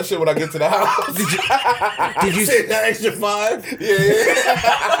take care of that shit when I get to the house. Did you say that extra 5?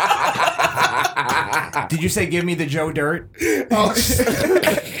 Yeah. Did you say give me the Joe Dirt? Oh,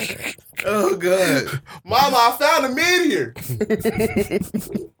 shit. Oh, God. Mama, I found a meteor.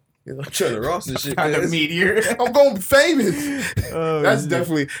 I'm trying to roast this shit. Found a meteor. I'm gonna be famous. That's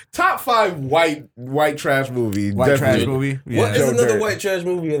definitely top 5 white trash movie. White trash movie. Yeah. What is Joe another Dirt. white trash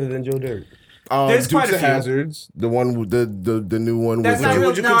movie other than Joe Dirt? There's Dukes quite a of few. Hazards, the one with the new one. That's with not real.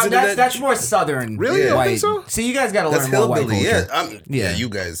 would you No, consider that- that's more southern. Really? You don't White. think so? See, you guys got to That's learn more white hillbilly. culture. Yeah, you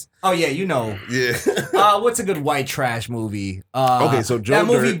guys. Oh yeah, you know. Yeah. What's a good white trash movie? Okay, so Joe that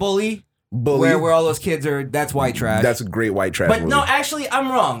movie Dirt- Bully, Bully. where all those kids are. That's white trash. That's a great white trash but movie. no, actually, I'm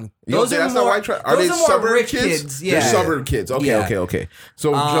wrong. You don't Those think are that's more. not white trash. Are those they are more suburb rich kids? Yeah, They're suburb kids. Okay, Yeah. okay.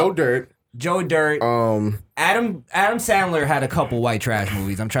 So Joe Dirt. Joe Dirt. Adam Sandler had a couple white trash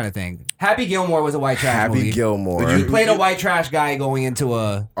movies. I'm trying to think. Happy Gilmore was a white trash movie. Happy Gilmore. He played a white trash guy going into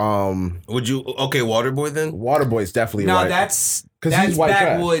a. Would you Waterboy then? Waterboy's definitely No, white. that's 'Cause that's he's white trash.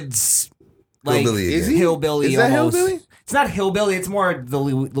 backwoods. Like Hillbilly again. hillbilly Is that almost. hillbilly? It's not hillbilly. It's more the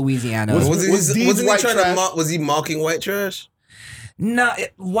Louisiana. Wasn't he white trying trash? to was he mocking white trash? No,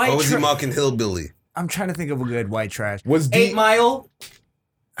 white. Or was he mocking hillbilly? I'm trying to think of a good white trash. Was 8 Mile?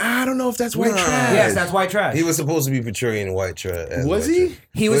 I don't know if that's white Nah. trash. Yes, that's white trash. He was supposed to be portraying white trash. Was he?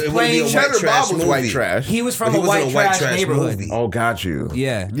 He was playing. Cheddar Bob was white trash. He was from He a wasn't white trash neighborhood. movie. Oh, got you.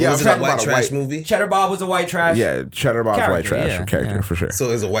 Yeah. Yeah, was I'm it a talking white about a trash white movie? Cheddar Bob was a white trash. Yeah, Cheddar Bob's white Character, trash yeah, character yeah. for sure.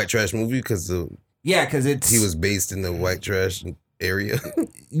 So it's a white trash movie because Yeah, because it's he was based in the white trash area.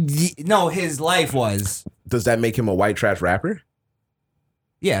 No, his life was. Does that make him a white trash rapper?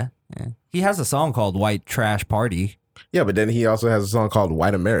 Yeah. He has a song called "White Trash Party." Yeah, but then he also has a song called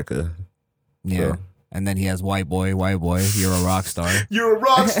White America. Yeah. So- And then he has white boy, you're a rock star. You're a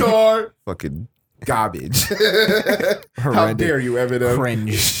rock star. Fucking garbage. How Horrendous. dare you, Eminem?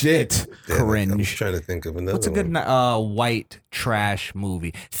 Cringe. Shit. I'm Cringe. trying to think of another What's a one. good white trash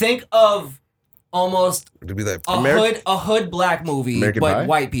movie? Think of almost To be like a hood black movie, American but Pie?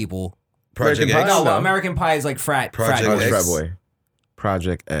 white people. Project American X Pie? No, No. American Pie is like frat. Project Oh, boys. X. Frat Boy.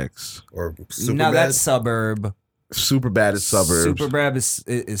 Project X. or Superbad. No, that's suburb. Super bad is suburbs. Superbad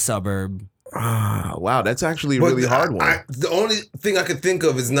is suburb. Ah, wow, that's actually a But really hard one. The only thing I could think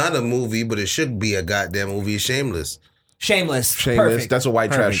of is not a movie, but it should be a goddamn movie. Is Shameless. Shameless. Shameless. Perfect. That's a white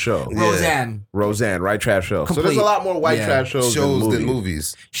Perfect. trash show. Yeah. Roseanne. Roseanne, right trash show. So there's Complete. a lot more white Yeah. trash shows than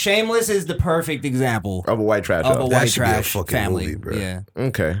movies. Shameless is the perfect example of a white trash of show. a That white should be a trash fucking family. movie, bro. Yeah.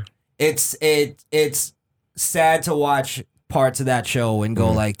 Okay. It's sad to watch parts of that show and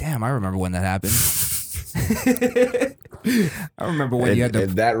go like, damn, I remember when that happened. I remember when you had to.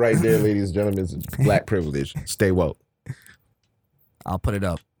 And that right there, ladies and gentlemen, is black privilege. Stay woke. I'll put it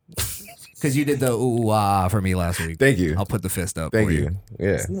up because you did the ooh ah for me last week. Thank you. I'll put the fist up. Thank for you. Yeah.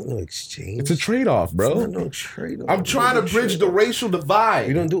 It's not no exchange. It's a trade-off, bro. It's not no trade-off. I'm trying to bridge the racial divide.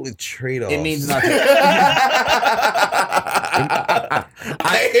 We don't do it with trade-offs. It means nothing.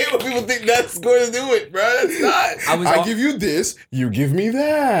 I hate when people think that's going to do it, bro. It's not. I give you this, you give me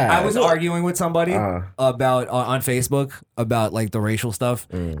that. I was arguing with somebody about on Facebook about like the racial stuff,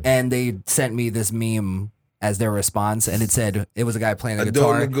 and they sent me this meme as their response, and it said it was a guy playing the I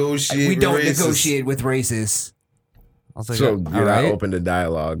guitar. don't negotiate We with don't racists. negotiate with racists. I was like, So all you're not right. open to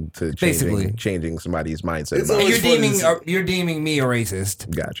dialogue to Basically. changing somebody's mindset. It's about always it. You're deeming me a racist.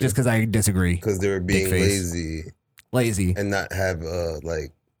 Gotcha. Just because I disagree. Because they were being Big face. lazy and not have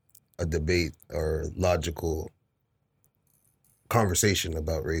like a debate or logical conversation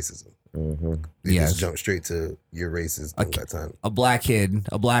about racism. They Yes. just jump straight to you're racist all that time. A black kid,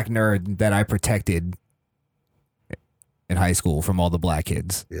 a black nerd that I protected in high school from all the black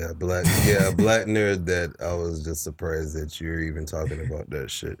kids. Yeah, black nerd that I was just surprised that you're even talking about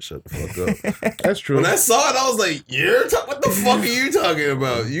that shit. Shut the fuck up. That's true. When I saw it, I was like, what the fuck are you talking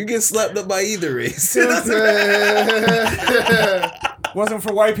about? You get slapped up by either race. Wasn't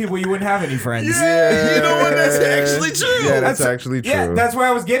for white people, you wouldn't have any friends. Yeah, you know what? That's actually true. Yeah, that's actually true. Yeah, that's where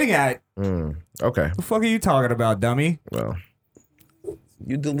I was getting at. Okay. The fuck are you talking about, dummy? Well,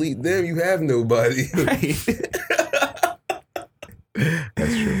 you delete them, you have nobody.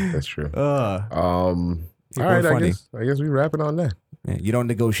 That's true. That's true. All People right, are I funny. guess we wrap it on that. Yeah, you don't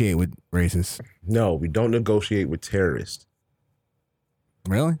negotiate with racists. No, we don't negotiate with terrorists.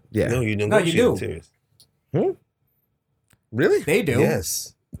 Really? Yeah. No, you don't. No, you do. Terrorists. Really? They do.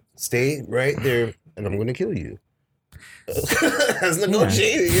 Yes. Stay right there, and I'm going to kill you. That's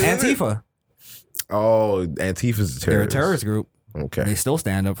negotiating. Yeah. Antifa. Oh, Antifa's a terrorist. They're a terrorist group. Okay. They still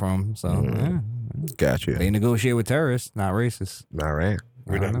stand up for them. So yeah. Gotcha. They negotiate with terrorists, not racist. All right.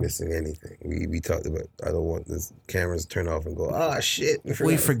 We're not missing anything. We talked about. I don't want this cameras to turn off and go. Ah, shit.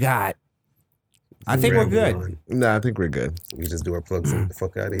 We forgot. I think we're good. No, I think we're good. We just do our plugs and the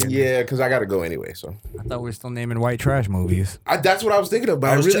fuck out of here. Yeah, because I got to go anyway. So I thought we were still naming white trash movies. that's what I was thinking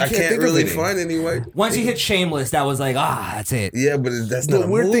about. I can't really find any white. Once you hit Shameless, that was like, that's it. Yeah, but that's not. But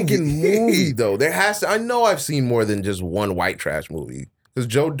we're thinking movie though. There has to. I know I've seen more than just one white trash movie. Because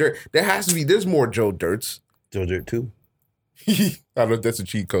Joe Dirt, there has to be. There's more Joe Dirts. Joe Dirt 2. I don't know if that's a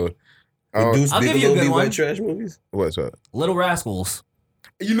cheat code. I'll give you a good one. White trash movies. What's up? Little Rascals.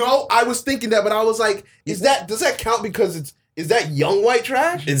 You know, I was thinking that, but I was like, does that count because is that young white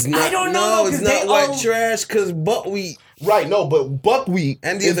trash? It's not. I don't know. No, it's not white trash because buckwheat. Right, no, but buckwheat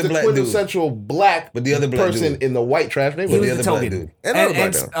and the is other the black quintessential black, but the other black person dude. in the white trash neighborhood. He was the the other black token. dude.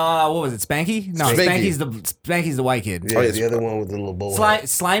 And what was it? Spanky? No, Spanky's the white kid. Yeah, the other one with the little bowl.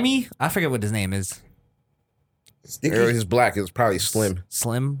 Slimy? I forget what his name is. He's black. It's probably Slim.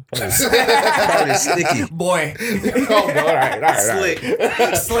 Slim? Probably Sticky. Boy. Oh, all right. Slick.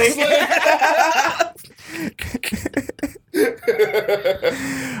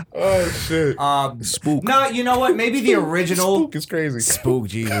 Oh shit. Spook. No, you know what? Maybe the original. Spook is crazy. Spook,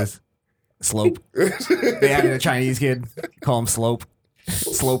 Jesus. Slope. They added a Chinese kid. Call him Slope.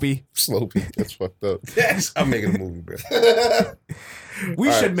 Slopey. That's fucked up. I'm making a movie, bro.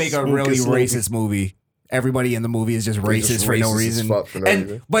 We should make a really racist movie. Everybody in the movie is just racist for no reason.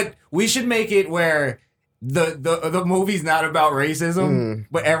 But we should make it where the movie's not about racism,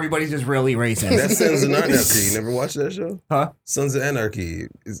 but everybody's just really racist. That's Sons of Anarchy. You never watched that show? Huh? Sons of Anarchy.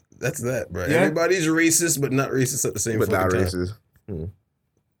 That's that, bro. Yeah. Everybody's racist, but not racist at the same time. But not racist.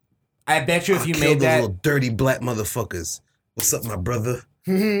 I bet you if you Kill made those that little dirty black motherfuckers. What's up, my brother?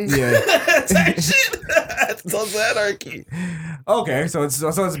 Yeah. Type shit. Sons of Anarchy. Okay, so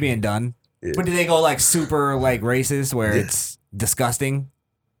it's being done. Yeah. But do they go like super like racist where it's disgusting?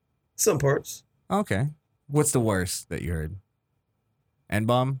 Some parts. Okay. What's the worst that you heard?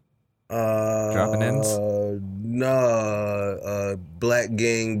 N-bomb? Dropping ends? Black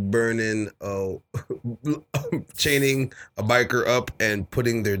gang burning, chaining a biker up and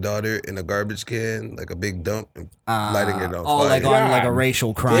putting their daughter in a garbage can, like a big dump, and lighting it on fire. Like on like a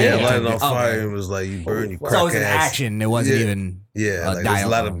racial crime. Yeah, lighting it on fire and was like, you burn, you crack So it was an ass. action. It wasn't even like there's a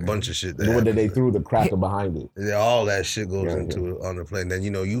lot of bunch of shit. When they threw the cracker behind it. Yeah, all that shit goes into it on the plane. Then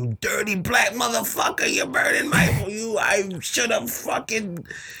you dirty black motherfucker, you're burning my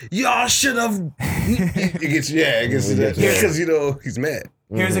y'all should have. It gets because he's mad.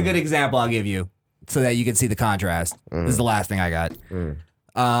 Here's a good example I'll give you so that you can see the contrast. This is the last thing I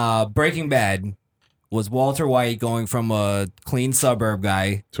got. Breaking Bad was Walter White going from a clean suburb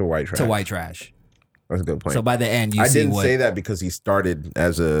guy to white trash. That's a good point. So by the end, I didn't say that because he started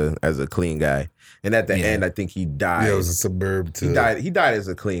as a clean guy, and at the end, I think he died. Yeah, it was a suburb. He died as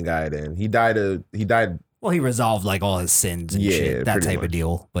a clean guy. Then he died. Well, he resolved like all his sins and shit, that type of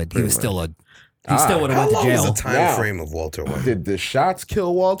deal. But he was still he Ah, still would have went to jail. How long is the time frame of Walter White? Did the shots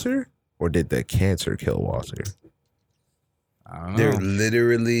kill Walter, or did the cancer kill Walter? I don't know. They're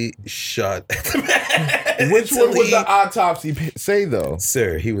literally shot at the man. Which one would the autopsy say though?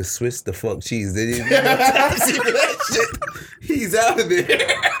 Sir, he was Swiss the fuck cheese. They didn't even autopsy for that shit. He's out of there.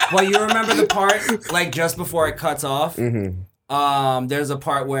 Well, you remember the part like just before it cuts off? There's a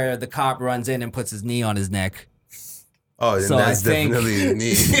part where the cop runs in and puts his knee on his neck. Oh, then So that's I think- definitely the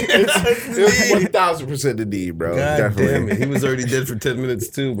knee. It's 1000% the knee, bro. God Definitely. damn it. He was already dead for 10 minutes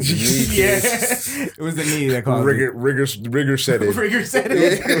too, but the knee Yeah, it was the knee that caused Rigor said it. Rigor said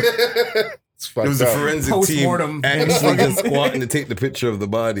it. It's fucked It was a up. forensic Post-mortem. team actually just squatting to take the picture of the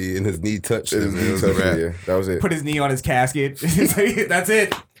body, and his knee touched him. It was a wrap. Yeah, that was it. Put his knee on his casket. That's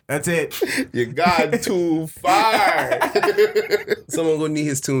it. That's it. You got too far. Someone go need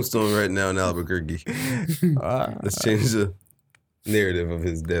his tombstone right now in Albuquerque. Let's change the narrative of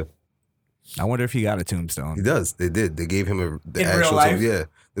his death. I wonder if he got a tombstone. He does. They did. They gave him the In actual real life? Yeah.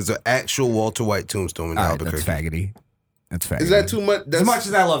 There's an actual Walter White tombstone in All right, Albuquerque. that's faggoty. That's faggoty. Is that too much? As much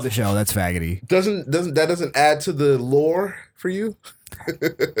as I love the show, that's faggoty. Doesn't add to the lore for you?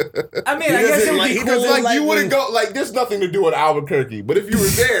 I mean, I guess it would be cool. Because like you when- wouldn't go like there's nothing to do in Albuquerque, but if you were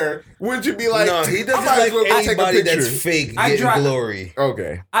there, wouldn't you be like? No, he doesn't I might like as well go take a anybody picture. that's fake I getting drive- glory.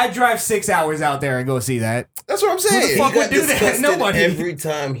 Okay, I drive 6 hours out there and go see that. that's what I'm Who the saying. fuck He would got do that? disgusted Nobody. every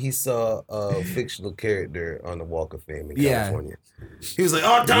time he saw a fictional character on the Walk of Fame in Yeah. California. He was like,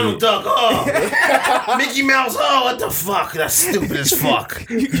 "Oh, Donald Duck, oh, Mickey Mouse, oh, what the fuck? That's stupid as fuck.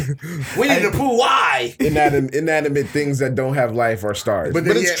 Winnie the Pooh, why?" Inanimate things that don't have life are stars, but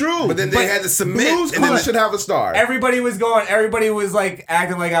it's true. But then they had to submit. Blue's and then Clues should have a star. Everybody was like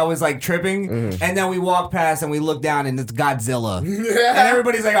acting like I was like tripping, and then we walked past and we looked down and it's Godzilla, and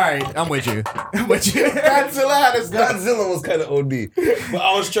everybody's like, "All right, I'm with you, I'm with you." Godzilla was kind of OD, but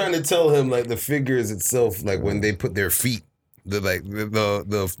I was trying to tell him like the figures itself, like when they put their feet,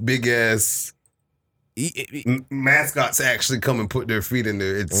 the big ass mascots actually come and put their feet in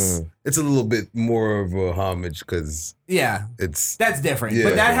there. It's a little bit more of a homage because Yeah, that's different, Yeah.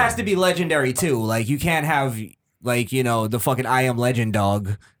 but that has to be legendary too. Like you can't have like the fucking I Am Legend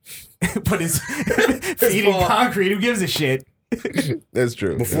dog put his feet in concrete. Who gives a shit? That's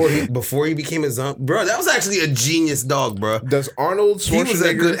true. Before he became a zombie, bro, that was actually a genius dog, bro. Does Arnold Schwarzenegger? He was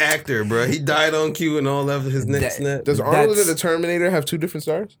a good actor, bro. He died on cue and all of his neck snap. Does Arnold and the Terminator have two different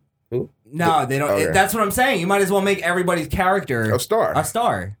stars? No, they don't. Okay. That's what I'm saying. You might as well make everybody's character A star. A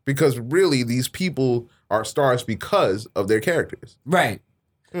star. Because really, these people are stars because of their characters. Right.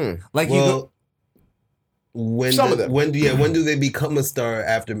 Like when Some of them. when do they become a star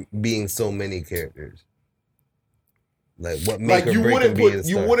after being so many characters? Like what make Like or break them being a you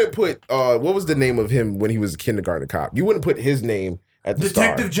star? wouldn't put what was the name of him when he was a kindergarten cop? You wouldn't put his name at the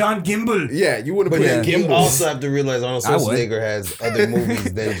Detective star. John Gimble. Yeah, you wouldn't But put then you Gimbal. also have to realize Arnold I would. Schwarzenegger has other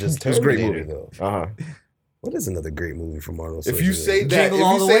movies than just It's a great Terminator, movie. though. What is another great movie from Arnold Schwarzenegger? If you say that, Jingle if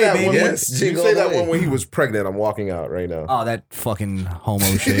All you the say Way, that baby. one, Yes, when, you Jingle say All the that Way. one when he was pregnant, I'm walking out right now. Oh, that fucking homo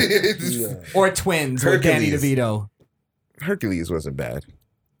shit. Or Twins with Danny Hercules. DeVito. Hercules wasn't bad.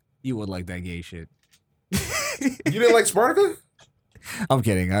 You would like that gay shit. You didn't like Spartacus? I'm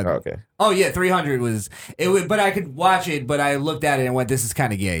kidding. Okay. Oh yeah, 300 was it. But I could watch it. But I looked at it and went, "This is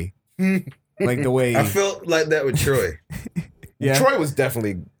kind of gay." Like the way I felt like that with Troy. yeah. Troy was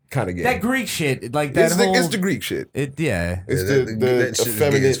definitely kind of gay. That Greek shit, like that it's, whole. it's the Greek shit. It yeah. It's Yeah, the that shit is gay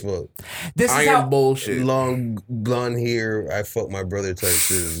effeminate as fuck. This is iron how. bullshit. Long blonde hair, I fuck my brother type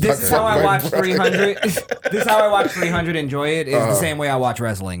shit. This is how I My watch brother. 300. This is how I watch 300. Enjoy it. Is the Uh-huh. same way I watch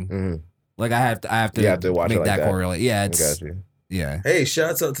wrestling. Mhm. Like I have to You have to watch make it like that that. correlate. Yeah, I it's got you. yeah. Hey,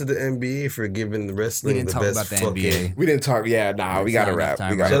 shouts out to the NBA for giving the wrestling We didn't the talk best about the fucking. NBA. We didn't talk. Yeah, nah, we It's got to not wrap. enough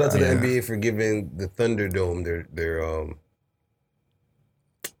time We got right Shout out to the Yeah. NBA for giving the Thunderdome their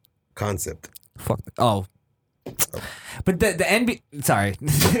concept. Fuck. Oh. But the NBA. Sorry.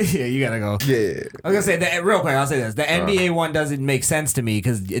 Yeah, you gotta go. Yeah. I was gonna say real quick. I'll say this: the NBA one doesn't make sense to me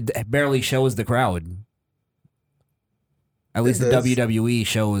because it barely shows the crowd. At least the does. WWE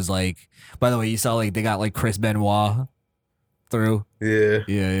shows like. By the way, you saw like they got like Chris Benoit through. Yeah,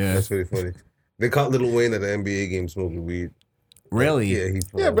 Yeah. that's pretty funny. They caught Lil Wayne at the NBA game smoking weed. Really? Yeah,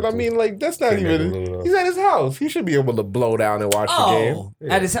 Yeah, but I mean, like, that's not Came back a even. little, He's at his house. He should be able to blow down and watch the game. Oh,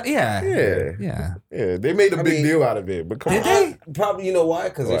 at his yeah. Yeah. Yeah, they made a big deal out of it. But come Did on. they? Probably, you know why?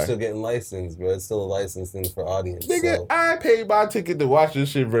 Because Why? they're still getting licensed, bro. It's still a licensed thing for audience. Nigga, so. I paid my ticket to watch this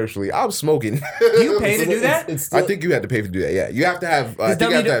shit virtually. I'm smoking. You pay to do that? It's I still, think you had to pay to do that. Yeah, you have to have. I Does think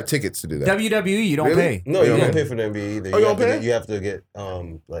you have to W- have tickets to do that. WWE, you don't Really? pay. no, Oh, you you don't don't pay for the NBA either. Oh, you don't have to pay? get- you have to get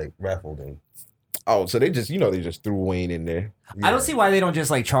like raffled in. Oh, so they just they just threw Wayne in there. I don't see why they don't just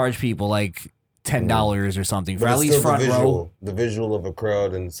like charge people like $10 or something for But at it's least still front row. the visual of a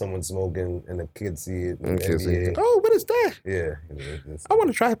crowd and someone smoking and a kid see it. And Okay, so you NBA. think, oh, what is that? Yeah, it's I want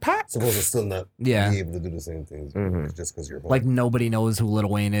to try pot. supposed to still not Yeah. be able to do the same things Mhm. just because you're Like nobody knows who Lil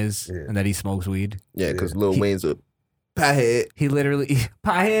Wayne is Yeah. and that he smokes weed. Yeah, because Lil Wayne's a pothead. He literally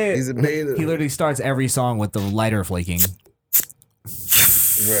Piehead. He's a beta. He literally starts every song with the lighter flaking.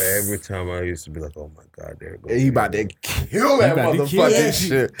 Right, every time I used to be like, oh my God, there it goes. He about to kill that He about to kill motherfucking that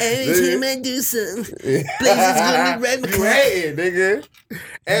shit. Every time I do something, Blazers gonna run You hating, nigga.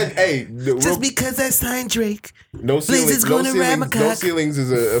 And hey, just because I signed Drake. no ceilings. Blazers No gonna ram a ceilings. No cock. ceilings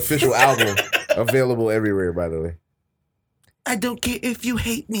is an official album available everywhere. By the way. I don't care if you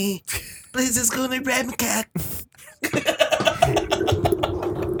hate me. Blazers gonna ram a cock.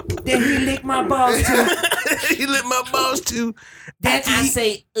 Then he licked my balls too. He lit my balls too. Then I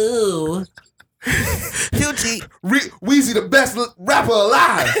say, ooh. Guilty. Weezy, the best rapper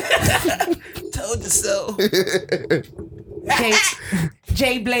alive. Told you so.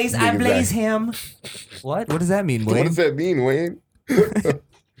 Jay Blaze, I Nigga blaze back. him. What? What does that mean, What Wayne? does that mean, Wayne?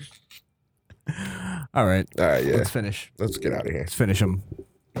 All right. All right, yeah. Let's finish. Let's get out of here. Let's finish them.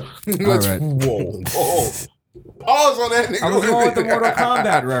 Let's, right. Whoa. Pause on that nigga. I was going with the Mortal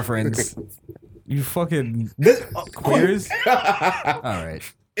Kombat reference. You fucking queers. All right.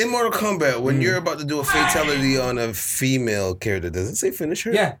 In Mortal Kombat, when you're about to do a fatality on a female character, does it say finish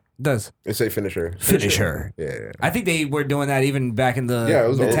her? Yeah, it does. It say finish her. Finish her. Yeah. I think they were doing that even back in the Yeah, it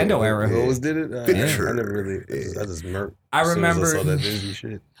was Nintendo era. You always did it? Finish her. I never really, I just murked. I as soon as remember- I saw that Disney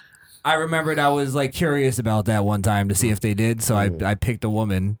shit. I remembered I was like curious about that one time to see if they did, so I picked a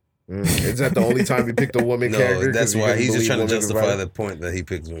woman. Is that the only time you picked a woman character? No, that's 'Cause you why couldn't he's just believe trying to women justify could the point that he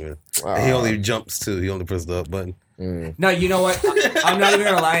picks women. fight? He only jumps too. He only presses the up button. No, you know what? I'm not even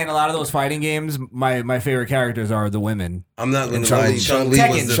gonna lie. In a lot of those fighting games, my favorite characters are the women. I'm not gonna Chun-Li. lie. Chun-Li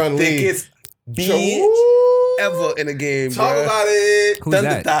was the Chun-Li. thickest bitch ever in the game, Talk bro. about it. Who's Thunder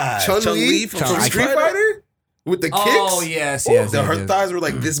that? thighs. Chun-Li from from Street Fighter? Fighter? With the kicks? Oh yes, yes. Her yes. thighs were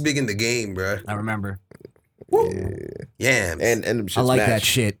like this big in the game, bro. I remember. Yams. And them shits I like match. that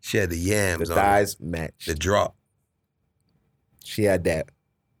shit. She had the yams The on her. thighs match. The drop. She had that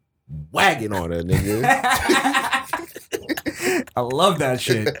wagon on her, nigga. I love that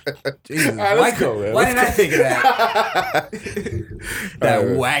shit. Jesus. All right, let's go, man. Why Let's didn't I think of that? That All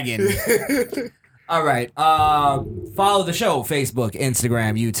right. wagon. All right. Follow the show, Facebook,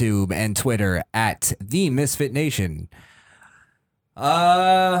 Instagram, YouTube, and Twitter at The Misfit Nation.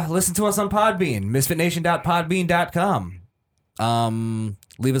 Listen to us on Podbean, misfitnation.podbean.com.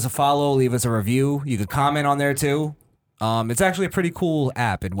 Leave us a follow, leave us a review. You could comment on there too. It's actually a pretty cool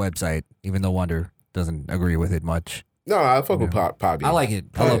app and website, even though Wonder doesn't agree with it much. No, I fuck with Podbean. I like it.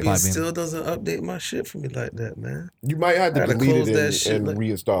 I love Podbean Podbean. still doesn't update my shit for me like that, man. You might have to I gotta delete close it that and, shit, and like-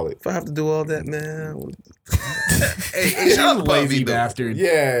 reinstall it. If I have to do all that, man. hey, shout out to Lazy Podbean, though. bastard.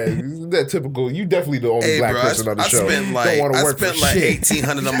 Yeah, that typical. You definitely the only Hey, black bro, person on the I show. spent Don't like wanna work for shit.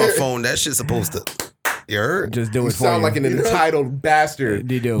 $1,800 on my phone. That shit's supposed to. You heard? Just do You it for sound you. like an entitled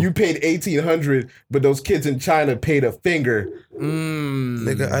bastard. You do. You paid $1,800, but those kids in China paid a finger.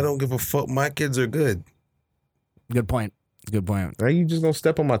 Nigga, I don't give a fuck. My kids are good. Good point. Good point. Now you just gonna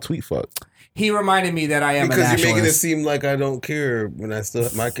step on my tweet fuck. He reminded me that I am a Because you're making it nationalist. seem like I don't care when I still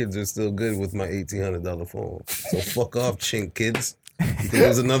my kids are still good with my $1,800 phone. So fuck off, chink kids.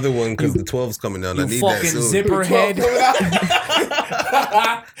 There's another one because the 12's coming down. I You need that fucking soon. zipper head.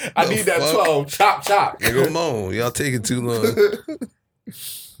 I need that fuck? 12. Chop, chop. nigga. Come on, y'all taking too long.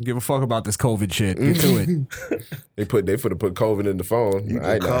 Give a fuck about this COVID shit. Get to it. They put COVID in the phone. You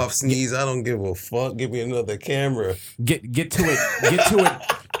I can know. cough, sneeze. I don't give a fuck. Give me another camera. Get to it. Get to it.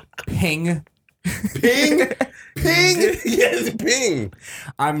 Ping. Ping, ping. Yes, ping.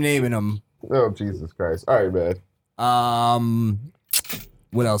 I'm naming them. Oh Jesus Christ! All right, man.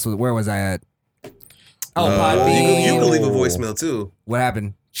 What else? Where was I at? Oh, Podbean. You can leave a voicemail too. What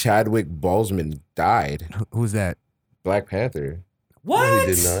happened? Chadwick Boseman died. Who's that? Black Panther. What? No, he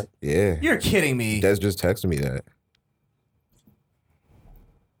did not. Yeah. You're kidding me. Des just texted me that.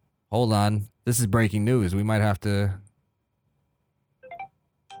 Hold on. This is breaking news. We might have to.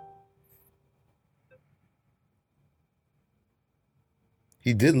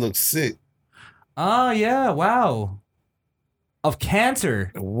 He did look sick. Oh, yeah. Wow. Of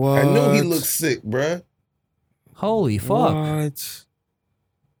cancer. What? I know he looked sick, bruh. Holy fuck. What?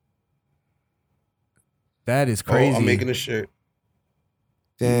 That is crazy. Oh, I'm making a shirt.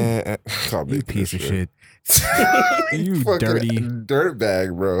 Damn. You piece of shit. You Fucking dirty.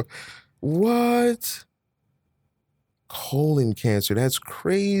 dirtbag, bro. What? Colon cancer. That's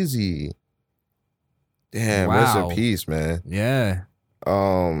crazy. Damn. Rest Wow. in peace, man. Yeah.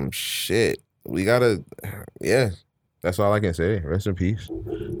 Shit. We gotta. Yeah. That's all I can say. Rest in peace.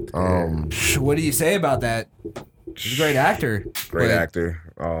 What do you say about that? He's a great actor. Great But-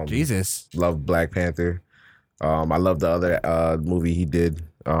 actor. Jesus. Love Black Panther. I love the other movie he did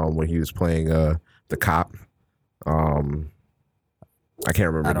when he was playing the cop. I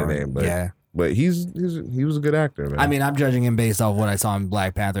can't remember the name, but yeah. but he was a good actor, man. I mean, I'm judging him based off what I saw in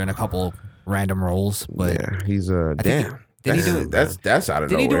Black Panther and a couple random roles, but yeah, he's damn. Did he do That's out of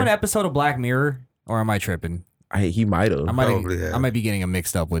Did nowhere. he do an episode of Black Mirror, or am I tripping? He might have. I might be getting him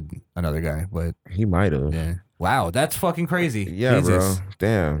mixed up with another guy, but he might have. yeah. Wow, that's fucking crazy. Yeah, Jesus. bro.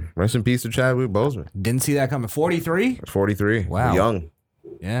 Damn. Rest in peace to Chadwick Boseman. Didn't see that coming. 43? 43. Wow. Young.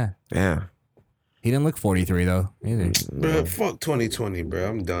 Yeah. Damn. He didn't look 43 though either. Bro, fuck 2020, bro.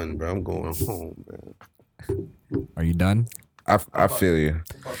 I'm done, bro. I'm going home, man. Are you done? I feel you.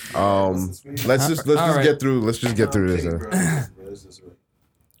 Let's just All right. get through. Let's just get through this.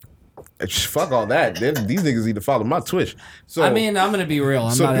 Fuck all that. These niggas need to follow my Twitch. So I mean, I'm gonna be real.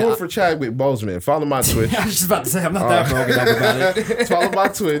 I'm not. Do it for Chadwick Boseman. Follow my Twitch. I was just about to say I'm not that broken up about it. Follow my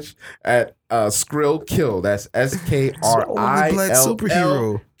Twitch at Skrill Kill. That's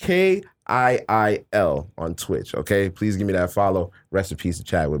SKRILLKIIL on Twitch. Okay, please give me that follow. Rest in peace to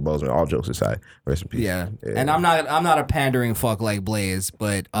Chadwick Boseman. All jokes aside, rest in peace. Yeah. And I'm not a pandering fuck like Blaze,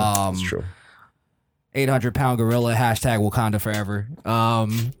 but That's true. 800-pound gorilla, #Wakanda forever.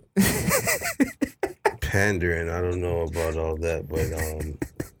 Pandering, I don't know about all that, but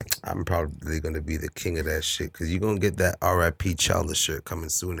I'm probably going to be the king of that shit because you're going to get that RIP Childish shirt coming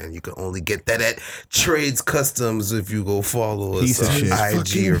soon, and you can only get that at Trades Customs if you go follow us on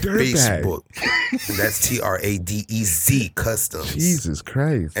IG or Facebook. And that's TRADEZ Customs. Jesus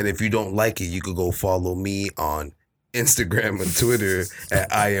Christ. And if you don't like it, you could go follow me on Instagram and Twitter at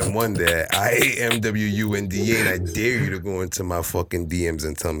IamWunda, IAMWUNDA, and I dare you to go into my fucking DMs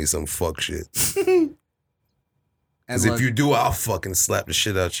and tell me some fuck shit. Because if you do, I'll fucking slap the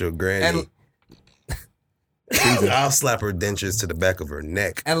shit out your granny. I'll slap her dentures to the back of her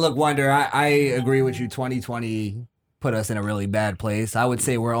neck. And look, Wonder, I agree with you. 2020 put us in a really bad place. I would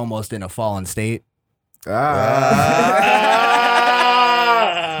say we're almost in a fallen state.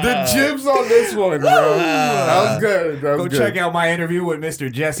 The jibs on this one, bro. That was good. Go check out my interview with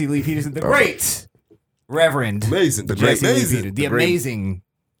Mr. Jesse Lee Peterson, the great Reverend. Amazing. The amazing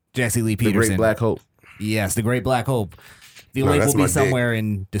Jesse Lee Peterson. The great Black Hope. Yes, the great Black Hope. The link will be somewhere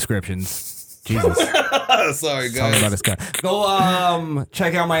in descriptions. Jesus. Sorry, guys. About his cock. Go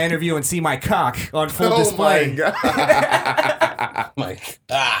check out my interview and see my cock on full display. My God. My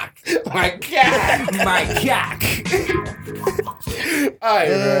cock. My cock. My cock. All right,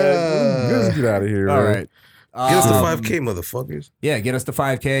 man. Let's get out of here. All man. right. Get us to 5K, motherfuckers. Yeah, get us to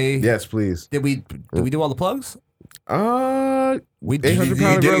 5K. Yes, please. Did we do all the plugs? We 800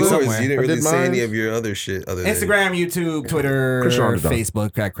 pound you somewhere. didn't really say any of your other shit other than Instagram, YouTube, Twitter,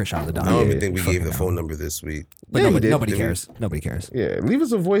 Facebook at Krishan the Don. I don't even think we gave the phone number this week. But nobody cares. Nobody cares. Yeah, leave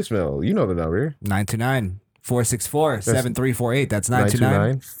us a voicemail. You know the number. 929-464-7348. That's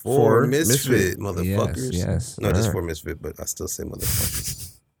 929 for Misfit, motherfuckers. Yes. Not just for Misfit, but I still say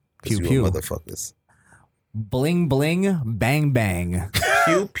motherfuckers. Pew You pew. motherfuckers. Bling bling, bang bang.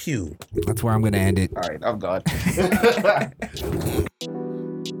 Pew pew. That's where I'm gonna end it. All right, I'm gone.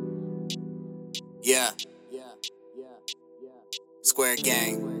 Yeah. Square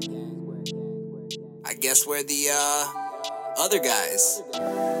gang. I guess we're the other guys.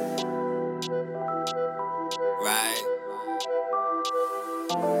 Right.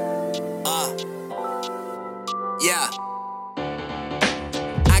 Yeah.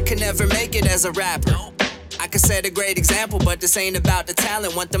 I could never make it as a rapper. I could set a great example, but this ain't about the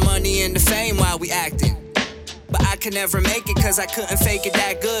talent. Want the money and the fame while we acting. But I could never make it cause I couldn't fake it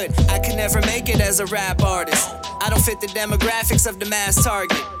that good. I could never make it as a rap artist. I don't fit the demographics of the mass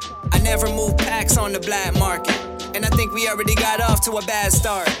target. I never moved packs on the black market. And I think we already got off to a bad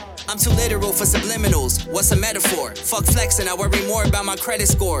start. I'm too literal for subliminals. What's a metaphor? Fuck flexing, I worry more about my credit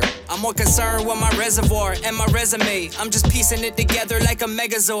score. I'm more concerned with my reservoir and my resume. I'm just piecing it together like a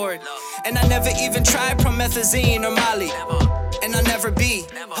megazord. And I never even tried promethazine or Molly. And I'll never be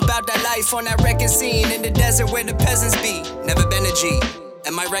about that life on that record scene in the desert where the peasants be. Never been a G,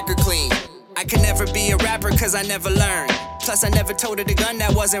 and my record clean. I can never be a rapper cause I never learned. Plus I never toted a gun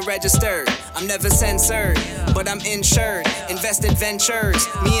that wasn't registered. I'm never censored, but I'm insured. Invested ventures,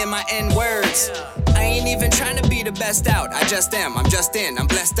 me and my N-words. I ain't even trying to be the best out. I just am, I'm just in. I'm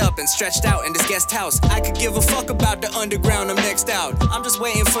blessed up and stretched out in this guest house. I could give a fuck about the underground, I'm next out. I'm just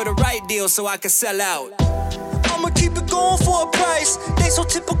waiting for the right deal so I can sell out. I'ma keep it going for a price. They so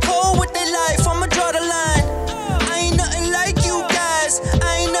typical with their life, I'ma draw the line. I ain't nothing like you guys,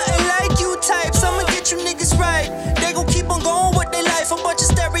 I ain't nothing like you types. I'ma get you niggas right. They gon' keep on going with their life. A bunch of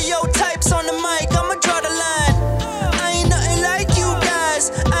stereotypes on the mic, I'ma draw the line. I ain't nothing like you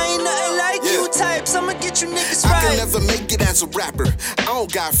guys, I ain't nothing like you types. I'ma get you niggas right. I can never make it as a rapper. I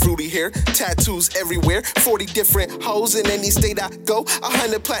don't got fruity hair, tattoos everywhere, 40 different hoes in any state I go,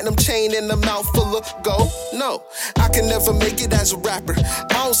 100 platinum chain in a mouth full of gold. No, I can never make it as a rapper. I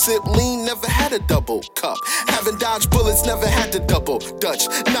don't sip lean, never had a double cup. Haven't dodged bullets, never had to double dutch.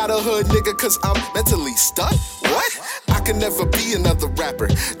 Not a hood nigga cause I'm mentally stuck. What? I I can never be another rapper.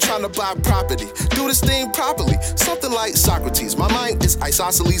 Trying to buy property, do this thing properly. Something like Socrates. My mind is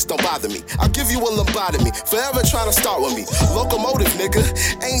isosceles, don't bother me. I'll give you a lobotomy. Forever trying to start with me. Locomotive, nigga.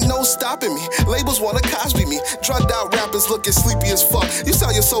 Ain't no stopping me. Labels wanna Cosby me. Drugged out rappers looking sleepy as fuck. You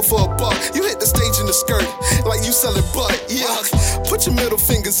sell your soul for $1. You hit the stage in the skirt like you selling butt. Yuck. Put your middle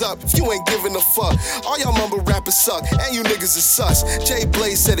fingers up if you ain't giving a fuck. All y'all mumble rappers suck, and you niggas is sus. Jay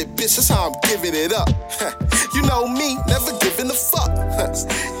Blaze said it, bitch, that's how I'm giving it up. You know me, never giving a fuck.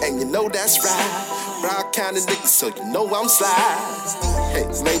 And you know that's right. Brown kind of nigga, so you know I'm slide. Hey,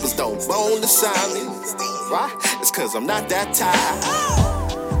 labels don't want to sign me. Why? It's cause I'm not that tired.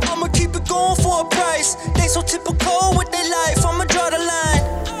 I'ma keep it going for a price. They so typical with their life, I'ma draw the line.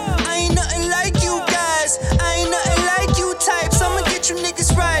 I ain't nothing like you guys, I ain't nothing like you types. I'ma get you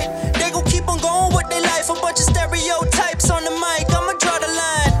niggas right. They gon' keep on going with their life, a bunch of stereotypes on the mic. I'ma draw the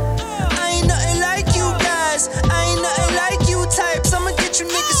line. I ain't nothing like you guys, I ain't nothing like you types. I'ma get you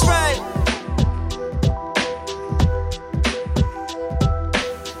niggas right.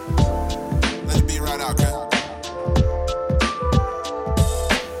 Let it be right out, okay?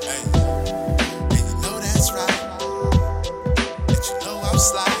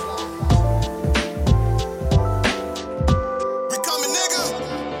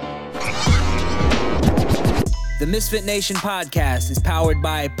 The Misfit Nation podcast is powered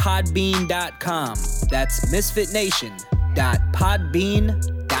by Podbean.com. That's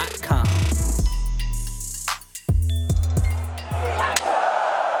misfitnation.podbean.com.